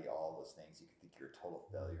anxiety, all those things. You could think you're a total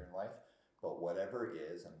failure in life, but whatever it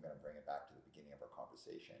is, I'm going to bring it back to the beginning of our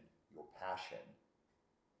conversation, your passion.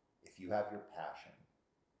 If you have your passion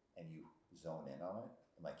and you zone in on it,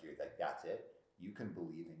 and you're that's it, you can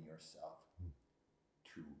believe in yourself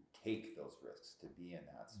to take those risks, to be in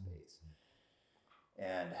that space.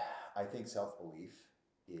 And I think self-belief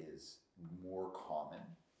is more common,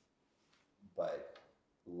 but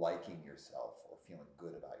liking yourself or feeling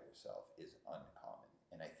good about yourself is uncommon.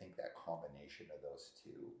 And I think that combination of those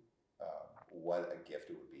two, what a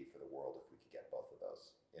gift it would be for the world if we could get both of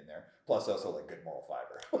those in there. Plus also like good moral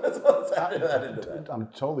fiber. Let's add that into that. I'm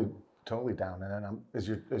totally down. And I'm, as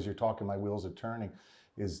you're talking, my wheels are turning.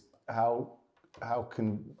 Is how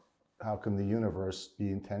can the universe be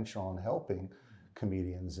intentional in helping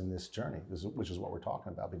comedians in this journey, which is what we're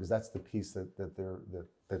talking about, because that's the piece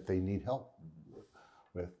that they need help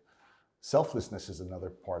with. Selflessness is another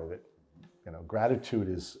part of it. You know, gratitude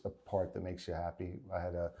is a part that makes you happy.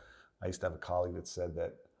 I used to have a colleague that said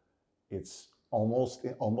that it's almost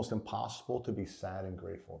impossible to be sad and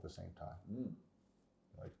grateful at the same time.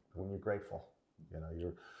 Like when you're grateful, you know,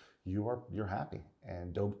 you're happy,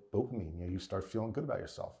 and dopamine, you start feeling good about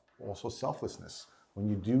yourself. Also selflessness. When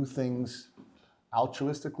you do things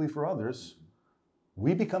altruistically for others,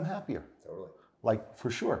 we become happier. Totally. Like,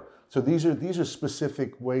 for sure. So these are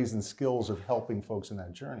specific ways and skills of helping folks in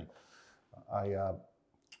that journey.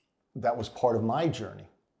 That was part of my journey.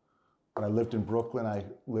 When I lived in Brooklyn, I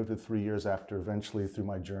lived it 3 years after, eventually through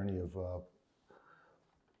my journey of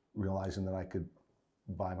realizing that I could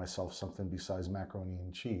buy myself something besides macaroni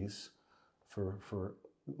and cheese for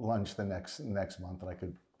lunch the next month, and I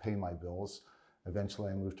could pay my bills. Eventually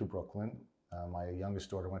I moved to Brooklyn. My youngest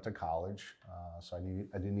daughter went to college, so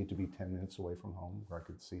I didn't need to be 10 minutes away from home where I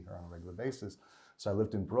could see her on a regular basis. So I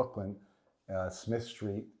lived in Brooklyn, Smith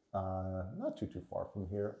Street, not too far from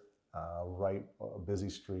here, right, a busy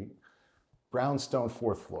street, brownstone,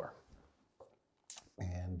 4th floor.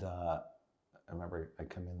 And I remember I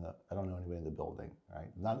come in, I don't know anybody in the building,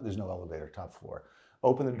 right? There's no elevator, top floor.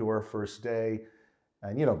 Open the door first day,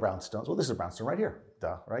 and you know, brownstones, well, this is a brownstone right here,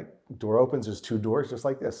 duh, right? Door opens, there's 2 doors just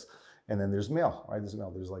like this. And then there's mail, right?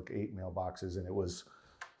 There's like 8 mailboxes, and it was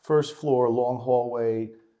 1st floor, long hallway,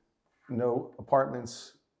 no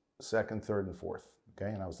apartments, 2nd, 3rd, and 4th,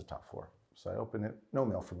 okay? And I was the top floor. So I open it, no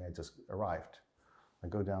mail for me, I just arrived. I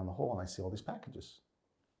go down the hall and I see all these packages.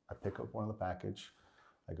 I pick up one of the package,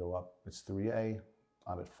 I go up, it's 3A,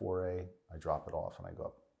 I'm at 4A, I drop it off and I go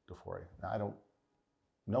up to 4A. Now I don't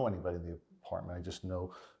know anybody in the apartment, I just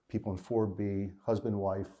know people in 4B, husband,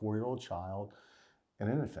 wife, 4-year-old child, and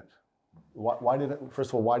an infant. First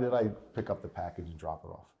of all, why did I pick up the package and drop it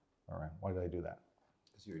off? All right, why did I do that?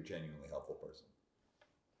 Because you're a genuinely helpful person.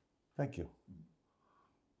 Thank you.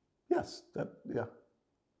 Yes, yeah.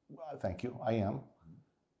 Thank you, I am.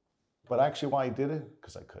 But actually why I did it,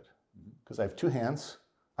 because I could. Because I have 2 hands.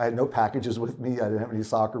 I had no packages with me. I didn't have any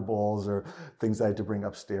soccer balls or things I had to bring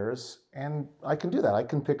upstairs. And I can do that. I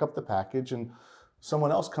can pick up the package and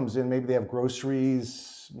someone else comes in, maybe they have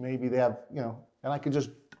groceries, maybe they have, you know, and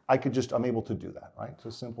I'm able to do that, right? It's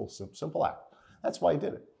a simple act. That's why I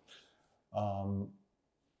did it.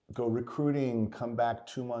 Go recruiting, come back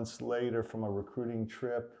 2 months later from a recruiting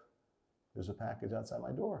trip. There's a package outside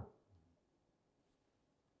my door.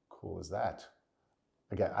 Cool as that.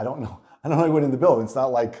 Again, I don't know anyone in the building. It's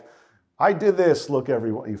not like, I did this, look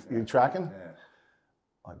everyone, you tracking? Yeah.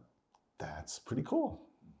 Like, that's pretty cool.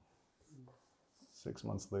 6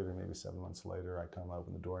 months later, maybe 7 months later, I come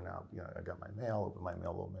open the door now. You know, I got my mail, open my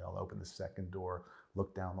mail, little mail, open the 2nd door,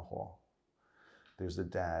 look down the hall. There's the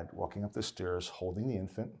dad walking up the stairs, holding the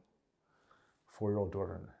infant, 4-year-old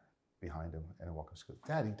daughter behind him, and walking. She goes,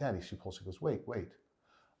 Daddy, she pulls, she goes, wait.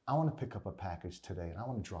 I want to pick up a package today, and I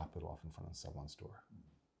want to drop it off in front of someone's door.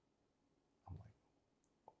 I'm like,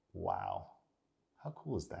 wow, how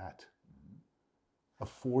cool is that? A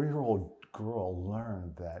 4-year-old girl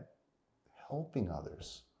learned that helping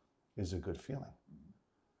others is a good feeling.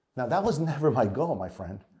 Now, that was never my goal, my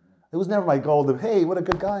friend. It was never my goal to, hey, what a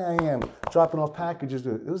good guy I am, dropping off packages.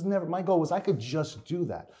 It was never, my goal was I could just do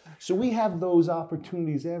that. So we have those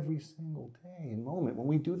opportunities every single day and moment. When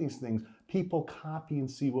we do these things, people copy and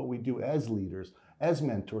see what we do as leaders, as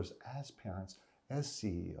mentors, as parents, as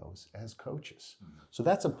CEOs, as coaches. So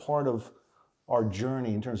that's a part of our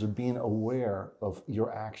journey in terms of being aware of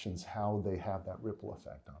your actions, how they have that ripple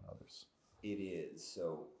effect on others. It is.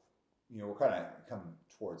 So, you know, we're kind of coming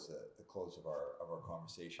towards the close of our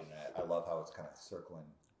conversation. I love how it's kind of circling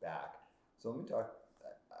back. So let me talk.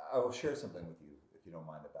 I will share something with you, if you don't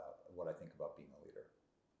mind, about what I think about being a leader.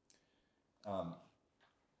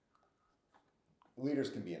 Leaders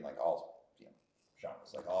can be in like all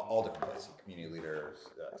genres, like all different places. Community leaders,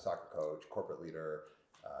 soccer coach, corporate leader,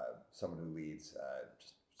 someone who leads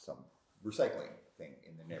just some recycling thing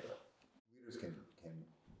in the neighborhood. Leaders can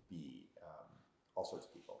be all sorts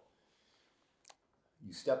of people.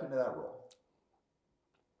 You step into that role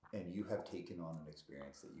and you have taken on an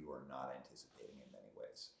experience that you are not anticipating in many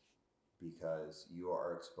ways, because you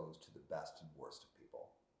are exposed to the best and worst of people.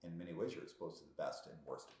 In many ways, you're exposed to the best and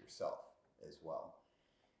worst of yourself as well.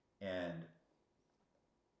 And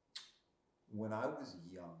when I was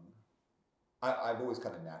young, I've always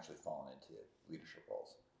kind of naturally fallen into leadership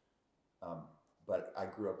roles. But I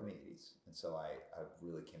grew up in the 80s, and so I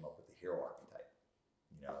really came up with the hero archetype.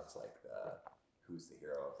 You know, it's like who's the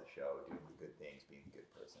hero of the show, doing the good things, being the good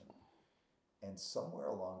person. And somewhere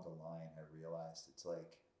along the line, I realized it's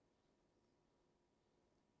like,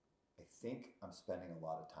 I think I'm spending a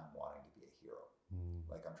lot of time wanting to be a hero.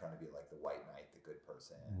 Like I'm trying to be like the white knight, the good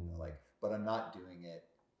person, but I'm not doing it.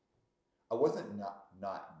 I wasn't not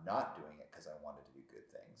doing it because I wanted to do good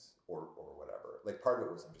things or whatever. Like part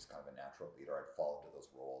of it was I'm just kind of a natural leader. I'd fall into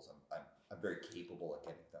those roles. I'm very capable at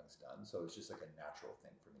getting things done. So it's just like a natural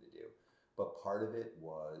thing for me to do. But part of it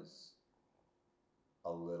was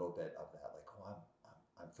a little bit of that, like, oh,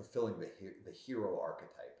 I'm fulfilling the hero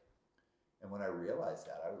archetype. And when I realized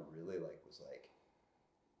that, I really was like,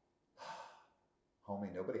 homie,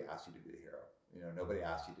 nobody asked you to be the hero. You know, nobody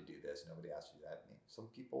asked you to do this. Nobody asked you that. I mean, some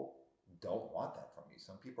people don't want that from you.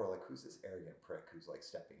 Some people are like, who's this arrogant prick who's like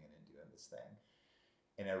stepping in and doing this thing?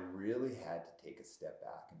 And I really had to take a step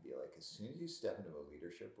back and be like, as soon as you step into a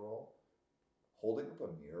leadership role, holding up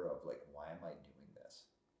a mirror of like, why am I doing this?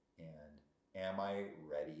 And am I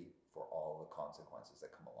ready for all the consequences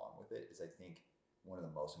that come along with it? Is I think one of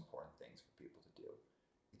the most important things for people to do.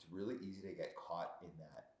 It's really easy to get caught in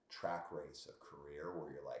that track race of career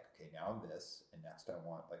where you're like, okay, now I'm this, and next I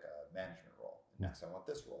want like a management role, and next I want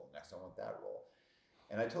this role, next I want that role.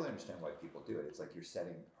 And I totally understand why people do it. It's like you're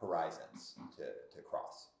setting horizons to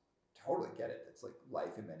cross. Totally get it. It's like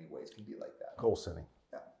life in many ways can be like that. Goal setting.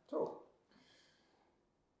 Yeah, totally.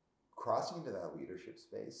 Crossing into that leadership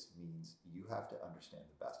space means you have to understand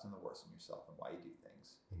the best and the worst in yourself and why you do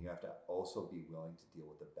things. And you have to also be willing to deal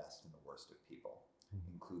with the best and the worst of people,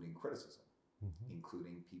 including criticism.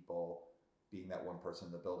 Including people being that one person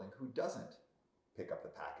in the building who doesn't pick up the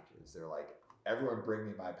packages. They're like, everyone bring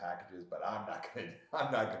me my packages, but I'm not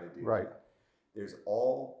gonna do Right. that. There's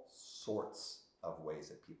all sorts of ways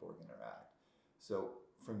that people are gonna interact. So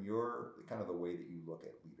from your kind of the way that you look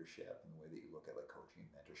at leadership and the way that you look at like coaching,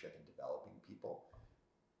 mentorship, and developing people,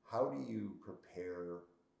 how do you prepare,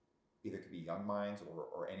 either it could be young minds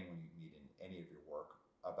or anyone you meet in any of your work,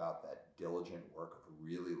 about that diligent work of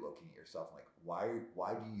really looking at yourself like, why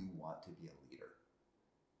do you want to be a leader?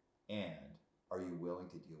 And are you willing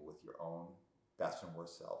to deal with your own best and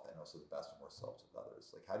worst self and also the best and worst selves of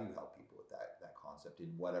others? Like, how do you help people with that concept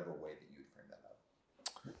in whatever way that you'd frame that up?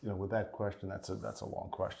 You know, with that question, that's a long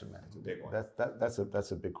question, man. It's a big one.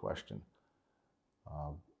 That's a big question.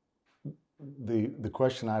 The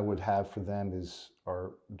question I would have for them is,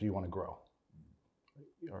 do you want to grow?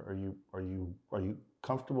 Are you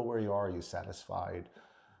comfortable where you are? Are you satisfied,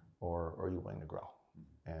 or are you willing to grow?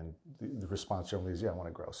 And the response generally is, yeah, I want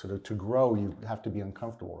to grow. So to grow, you have to be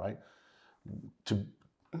uncomfortable, right?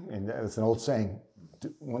 And it's an old saying.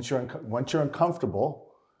 Once you're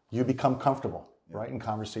uncomfortable, you become comfortable, right? In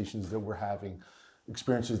conversations that we're having,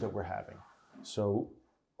 experiences that we're having. So,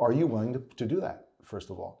 are you willing to do that? First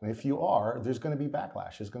of all, and if you are, there's going to be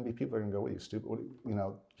backlash. There's going to be people that are going to go, "What are you stupid?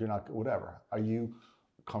 You're not whatever." Are you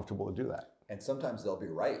comfortable to do that? And sometimes they'll be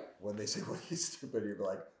right when they say, "What are you stupid?" You're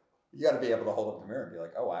like, you got to be able to hold up the mirror and be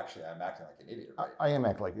like, "Oh, actually, I'm acting like an idiot." Right? I am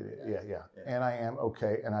acting like an idiot. Yeah. And I am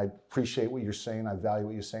okay. And I appreciate what you're saying. I value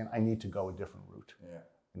what you're saying. I need to go a different route. Yeah.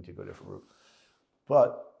 I need to go a different route.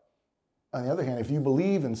 But on the other hand, if you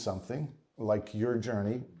believe in something like your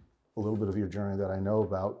journey, a little bit of your journey that I know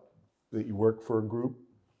about, that you work for a group,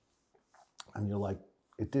 and you're like,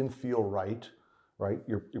 it didn't feel right?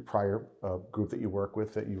 Your prior group that you work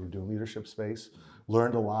with, that you were doing leadership space,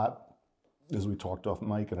 learned a lot, as we talked off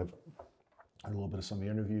mic, and I've had a little bit of some of the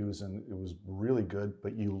interviews, and it was really good,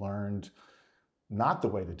 but you learned not the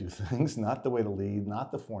way to do things, not the way to lead,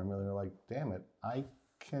 not the formula. You're like, damn it, I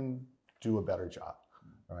can do a better job,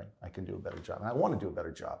 right? I can do a better job, and I want to do a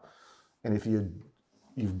better job. And if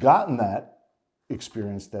you've gotten that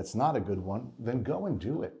experience that's not a good one, then go and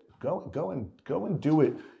do it. Go and do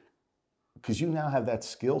it, because you now have that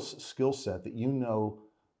skill set that you know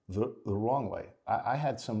the wrong way. I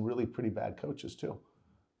had some really pretty bad coaches too.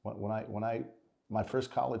 My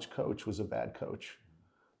first college coach was a bad coach.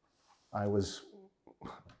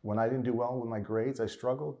 When I didn't do well with my grades, I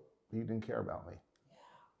struggled. He didn't care about me.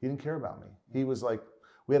 He didn't care about me. He was like,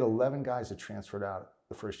 we had 11 guys that transferred out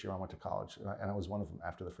the first year I went to college, and I was one of them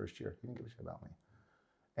after the first year. He didn't give a shit about me.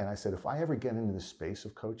 And I said, if I ever get into the space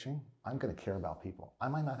of coaching, I'm going to care about people. I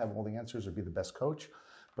might not have all the answers or be the best coach,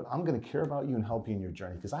 but I'm going to care about you and help you in your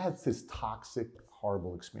journey. Because I had this toxic,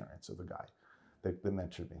 horrible experience of a guy that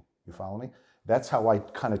mentored me. You follow me? That's how I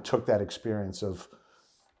kind of took that experience of,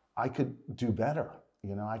 I could do better.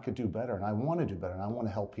 you know, I could do better and I want to do better and I want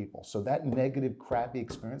to help people. So that negative, crappy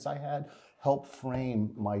experience I had helped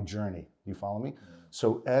frame my journey. You follow me?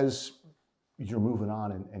 So as you're moving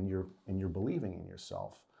on and you're believing in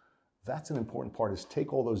yourself, that's an important part, is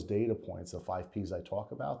take all those data points, the 5 Ps I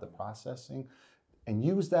talk about, the processing, and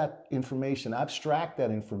use that information, abstract that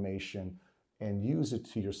information, and use it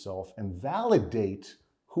to yourself and validate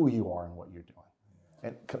who you are and what you're doing.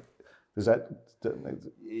 And does that?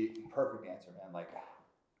 Perfect answer, man. Like,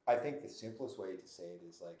 I think the simplest way to say it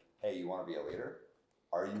is like, hey, you want to be a leader?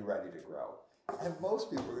 Are you ready to grow? And most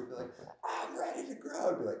people would be like, I'm ready to grow.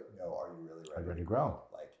 I'd be like, no, are you really ready to grow?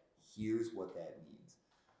 Like, here's what that means.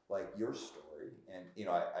 Like, your story, and you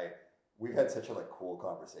know, we've had such a like cool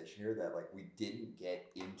conversation here that like we didn't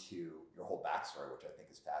get into your whole backstory, which I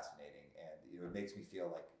think is fascinating, and you know, it makes me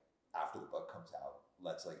feel like after the book comes out,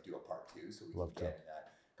 let's like do a part 2 so we can get into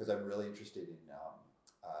that, because I'm really interested in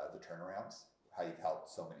the turnarounds, how you've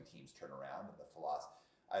helped so many teams turn around, and the philosophy.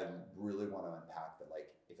 I really want to unpack that.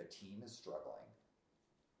 Like, if a team is struggling,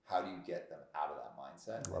 how do you get them out of that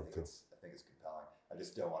mindset? I think it's compelling. I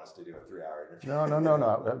just don't want us to do a 3-hour interview. No.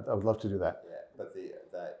 I would love to do that. Yeah, but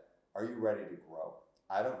are you ready to grow?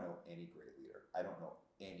 I don't know any great leader. I don't know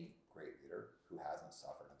any great leader who hasn't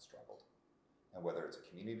suffered and struggled. And whether it's a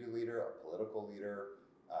community leader, a political leader,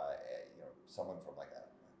 you know, someone from like a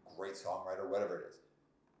great songwriter, whatever it is,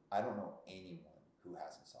 I don't know anyone who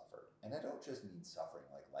hasn't suffered. And I don't just mean suffering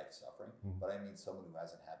like life suffering, but I mean someone who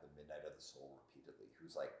hasn't had the midnight of the soul repeatedly,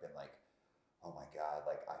 who's like been like, oh my God,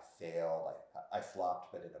 like I failed, I flopped,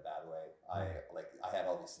 but in a bad way. I had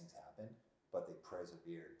all these things happen, but they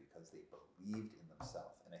persevered because they believed in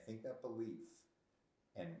themselves. And I think that belief,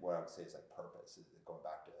 and what I would say is like purpose, is going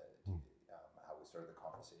back to how we started the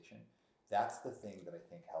conversation. That's the thing that I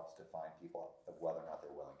think helps define people of whether or not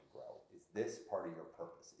they're willing to grow. Is this part of your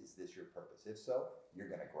purpose? Is this your purpose? If so, you're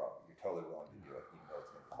going to grow. You're totally willing to do it, even though it's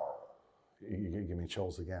going to be horrible. You give me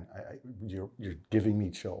chills again. You're giving me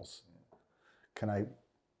chills. Yeah. Can I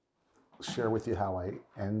share with you how I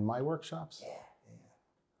end my workshops? Yeah.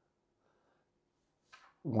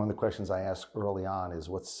 One of the questions I ask early on is,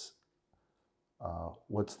 what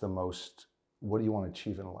do you want to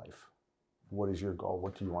achieve in life? What is your goal?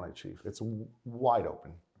 What do you want to achieve? It's wide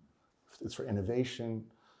open. It's for innovation.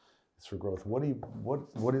 It's for growth. What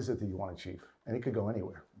is it that you want to achieve? And it could go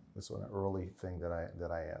anywhere. That's an early thing that I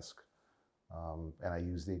ask. And I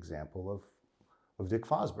use the example of Dick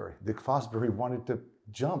Fosbury. Dick Fosbury wanted to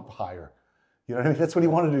jump higher. You know what I mean? That's what he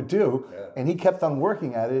wanted to do. Yeah. And he kept on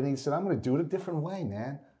working at it. And he said, I'm going to do it a different way,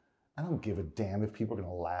 man. I don't give a damn if people are going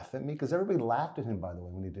to laugh at me, because everybody laughed at him, by the way,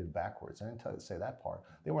 when he did it backwards. I didn't say that part.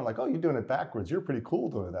 They weren't like, oh, you're doing it backwards. You're pretty cool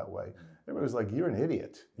doing it that way. Everybody was like, you're an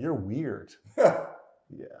idiot. You're weird. Yeah.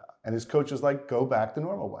 And his coach was like, go back the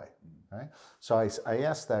normal way. Right? So I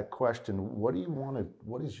asked that question, what do you want to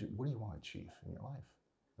achieve in your life?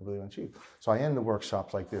 I really want to achieve. So I end the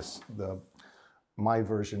workshops like this, my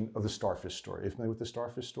version of the starfish story. Are you familiar with the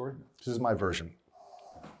starfish story? This is my version.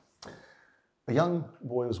 A young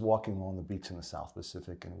boy was walking along the beach in the South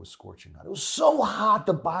Pacific, and it was scorching hot. It was so hot,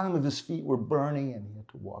 the bottom of his feet were burning, and he had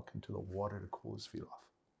to walk into the water to cool his feet off.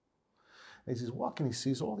 And as he's walking, he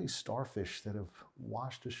sees all these starfish that have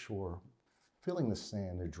washed ashore, filling the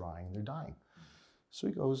sand. They're drying, they're dying. So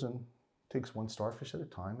he goes and takes one starfish at a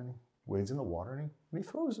time, and he wades in the water, and he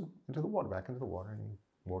throws him into the water, back into the water, and he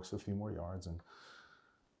walks a few more yards and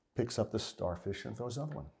picks up the starfish and throws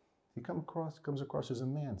another one. He comes across, there's a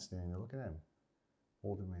man standing there. Look at him.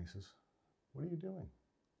 Older man. He says, what are you doing?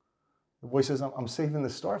 The boy says, I'm saving the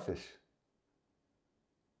starfish.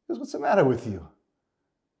 He goes, what's the matter with you?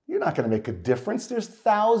 You're not going to make a difference. There's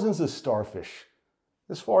thousands of starfish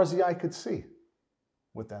as far as the eye could see.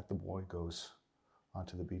 With that, the boy goes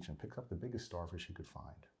onto the beach and picks up the biggest starfish he could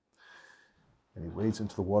find. And he wades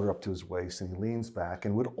into the water up to his waist, and he leans back,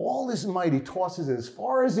 and with all his might, he tosses it as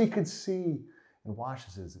far as he could see and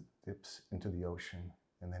watches as it dips into the ocean.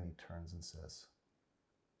 And then he turns and says,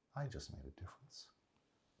 I just made a difference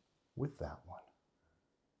with that one.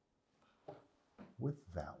 With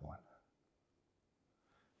that one.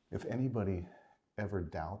 If anybody ever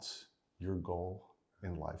doubts your goal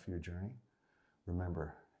in life, your journey,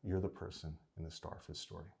 remember, you're the person in the starfish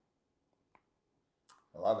story.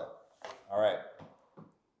 I love it. All right.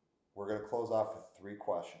 We're going to close off with 3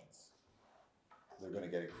 questions. They're going to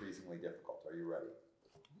get increasingly difficult. Are you ready?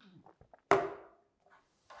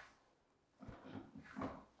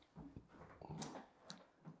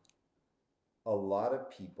 A lot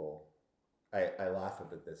of people, I laugh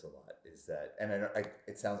at this a lot, is that, and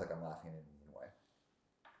it sounds like I'm laughing in a mean way.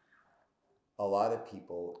 A lot of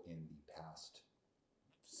people in the past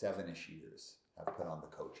 7-ish years have put on the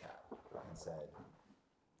coach hat and said,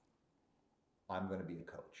 I'm going to be a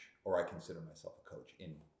coach, or I consider myself a coach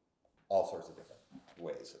in all sorts of different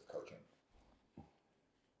ways of coaching.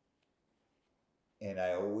 And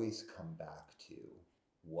I always come back to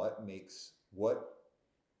what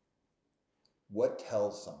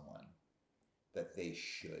tells someone that they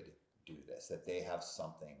should do this, that they have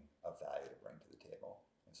something of value to bring to the table.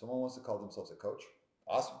 If someone wants to call themselves a coach,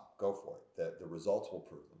 awesome, go for it. The results will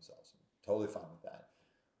prove themselves. I'm totally fine with that.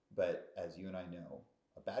 But as you and I know,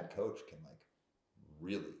 a bad coach can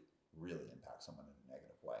really, really impact someone in a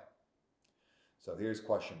negative way. So here's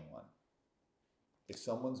question one. If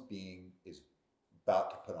someone's is about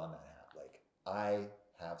to put on that hat, I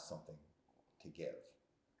have something to give,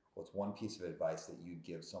 what's one piece of advice that you'd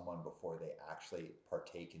give someone before they actually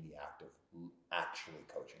partake in the act of actually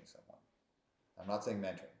coaching someone? I'm not saying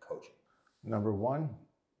mentoring, coaching. Number one,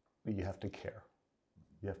 you have to care.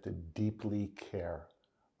 You have to deeply care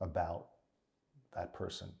about that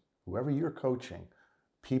person. Whoever you're coaching,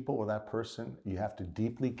 people or that person, you have to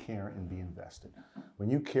deeply care and be invested. When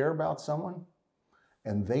you care about someone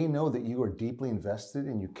and they know that you are deeply invested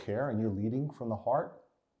and you care and you're leading from the heart,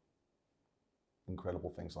 incredible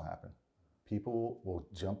things will happen. People will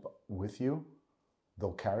jump with you,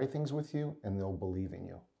 they'll carry things with you, and they'll believe in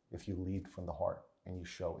you if you lead from the heart and you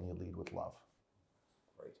show and you lead with love.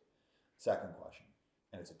 Great. Second question,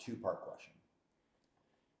 and it's a two-part question.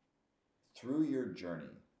 Through your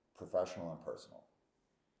journey, professional and personal,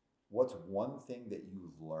 what's one thing that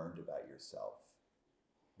you've learned about yourself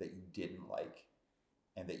that you didn't like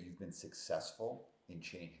and that you've been successful in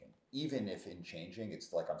changing? Even if in changing,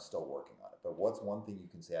 it's like I'm still working on it. But what's one thing you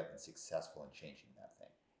can say I've been successful in changing that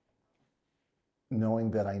thing?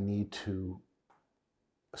 Knowing that I need to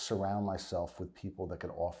surround myself with people that can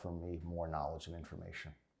offer me more knowledge and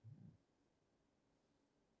information.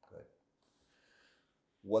 Good.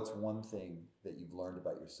 What's one thing that you've learned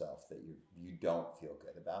about yourself that you don't feel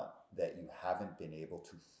good about, that you haven't been able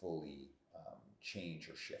to fully change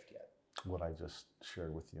or shift yet? What I just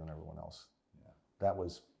shared with you and everyone else. Yeah. That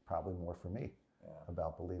was probably more for me, yeah.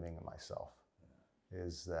 about believing in myself. Yeah.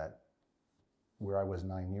 Is that where I was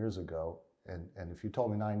 9 years ago, and if you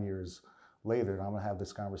told me 9 years later that I'm going to have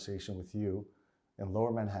this conversation with you in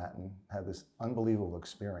Lower Manhattan, have this unbelievable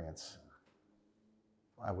experience,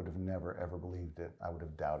 I would have never ever believed it. I would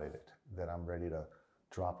have doubted it, that I'm ready to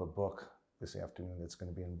drop a book this afternoon that's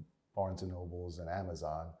going to be in Barnes & Nobles and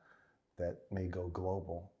Amazon that may go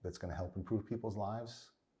global, that's going to help improve people's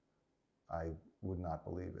lives. I would not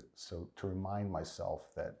believe it. So to remind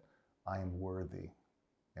myself that I am worthy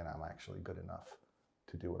and I'm actually good enough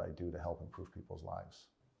to do what I do to help improve people's lives.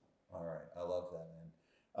 All right, I love that,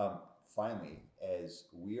 man. Finally, as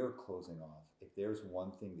we are closing off, if there's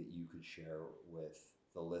one thing that you could share with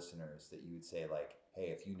the listeners that you would say, hey,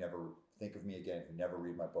 if you never think of me again, if you never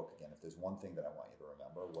read my book again, if there's one thing that I want you to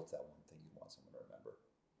remember, what's that one thing you want someone to remember?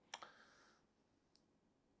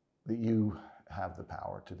 That you have the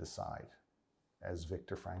power to decide, as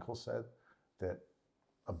Viktor Frankl said, that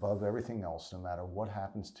above everything else, no matter what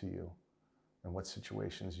happens to you and what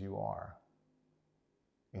situations you are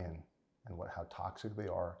in and how toxic they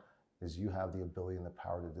are, is you have the ability and the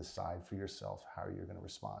power to decide for yourself how you're going to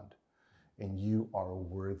respond. And you are a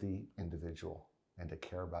worthy individual, and to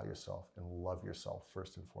care about yourself and love yourself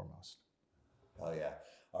first and foremost. Oh yeah.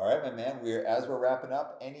 All right, my man, as we're wrapping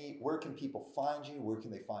up, where can people find you? Where can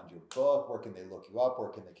they find your book? Where can they look you up? Where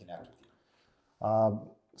can they connect with you?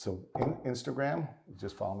 So Instagram,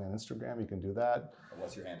 just follow me on Instagram. You can do that.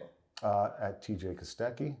 What's your handle? At TJ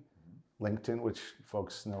Kostecky. LinkedIn, which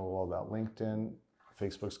folks know all about LinkedIn.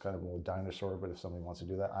 Facebook's kind of a little dinosaur, but if somebody wants to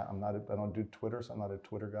do that, I don't do Twitter, so I'm not a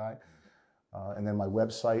Twitter guy. And then my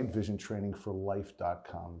website,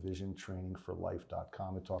 visiontrainingforlife.com,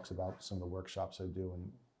 visiontrainingforlife.com. It talks about some of the workshops I do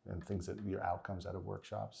and things that your outcomes out of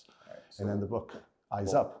workshops. All right, so and then the book,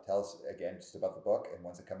 Eyes Up. Tell us again just about the book and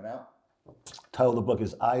when's it coming out? Title of the book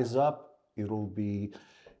is Eyes Up. It'll be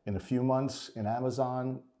in a few months in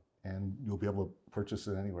Amazon, and you'll be able to purchase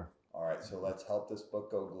it anywhere. All right, so let's help this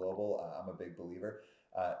book go global. I'm a big believer.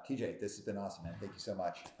 TJ, this has been awesome, man. Thank you so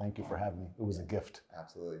much. Thank you for having me. It was a gift.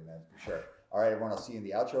 Absolutely, man, for sure. All right, everyone, I'll see you in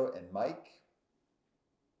the outro. And Mike,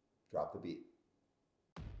 drop the beat.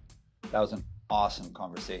 That was an awesome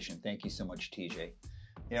conversation. Thank you so much, TJ.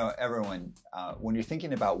 You know, everyone, when you're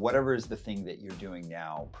thinking about whatever is the thing that you're doing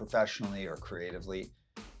now, professionally or creatively,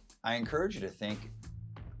 I encourage you to think,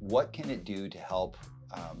 what can it do to help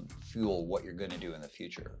fuel what you're going to do in the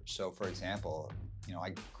future? So, for example, you know,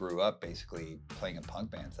 I grew up basically playing in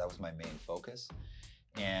punk bands. That was my main focus.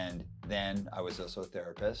 And then I was also a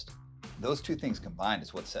therapist. Those two things combined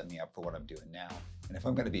is what set me up for what I'm doing now. And if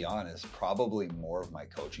I'm going to be honest, probably more of my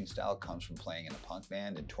coaching style comes from playing in a punk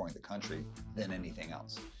band and touring the country than anything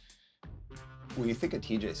else. When you think of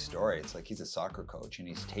TJ's story, it's like he's a soccer coach and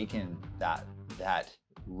he's taken that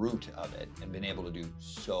root of it and been able to do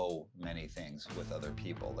so many things with other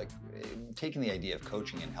people. Like taking the idea of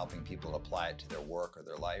coaching and helping people apply it to their work or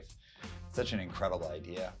their life. Such an incredible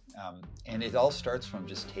idea. And it all starts from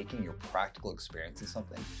just taking your practical experience in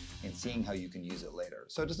something and seeing how you can use it later.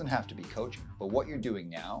 So it doesn't have to be coaching, but what you're doing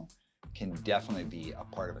now can definitely be a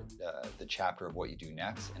part of it, the chapter of what you do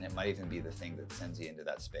next, and it might even be the thing that sends you into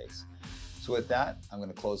that space. So with that, I'm going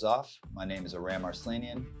to close off. My name is Aram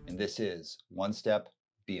Arslanian, and this is One Step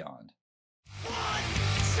Beyond. One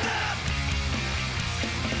step.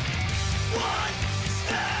 One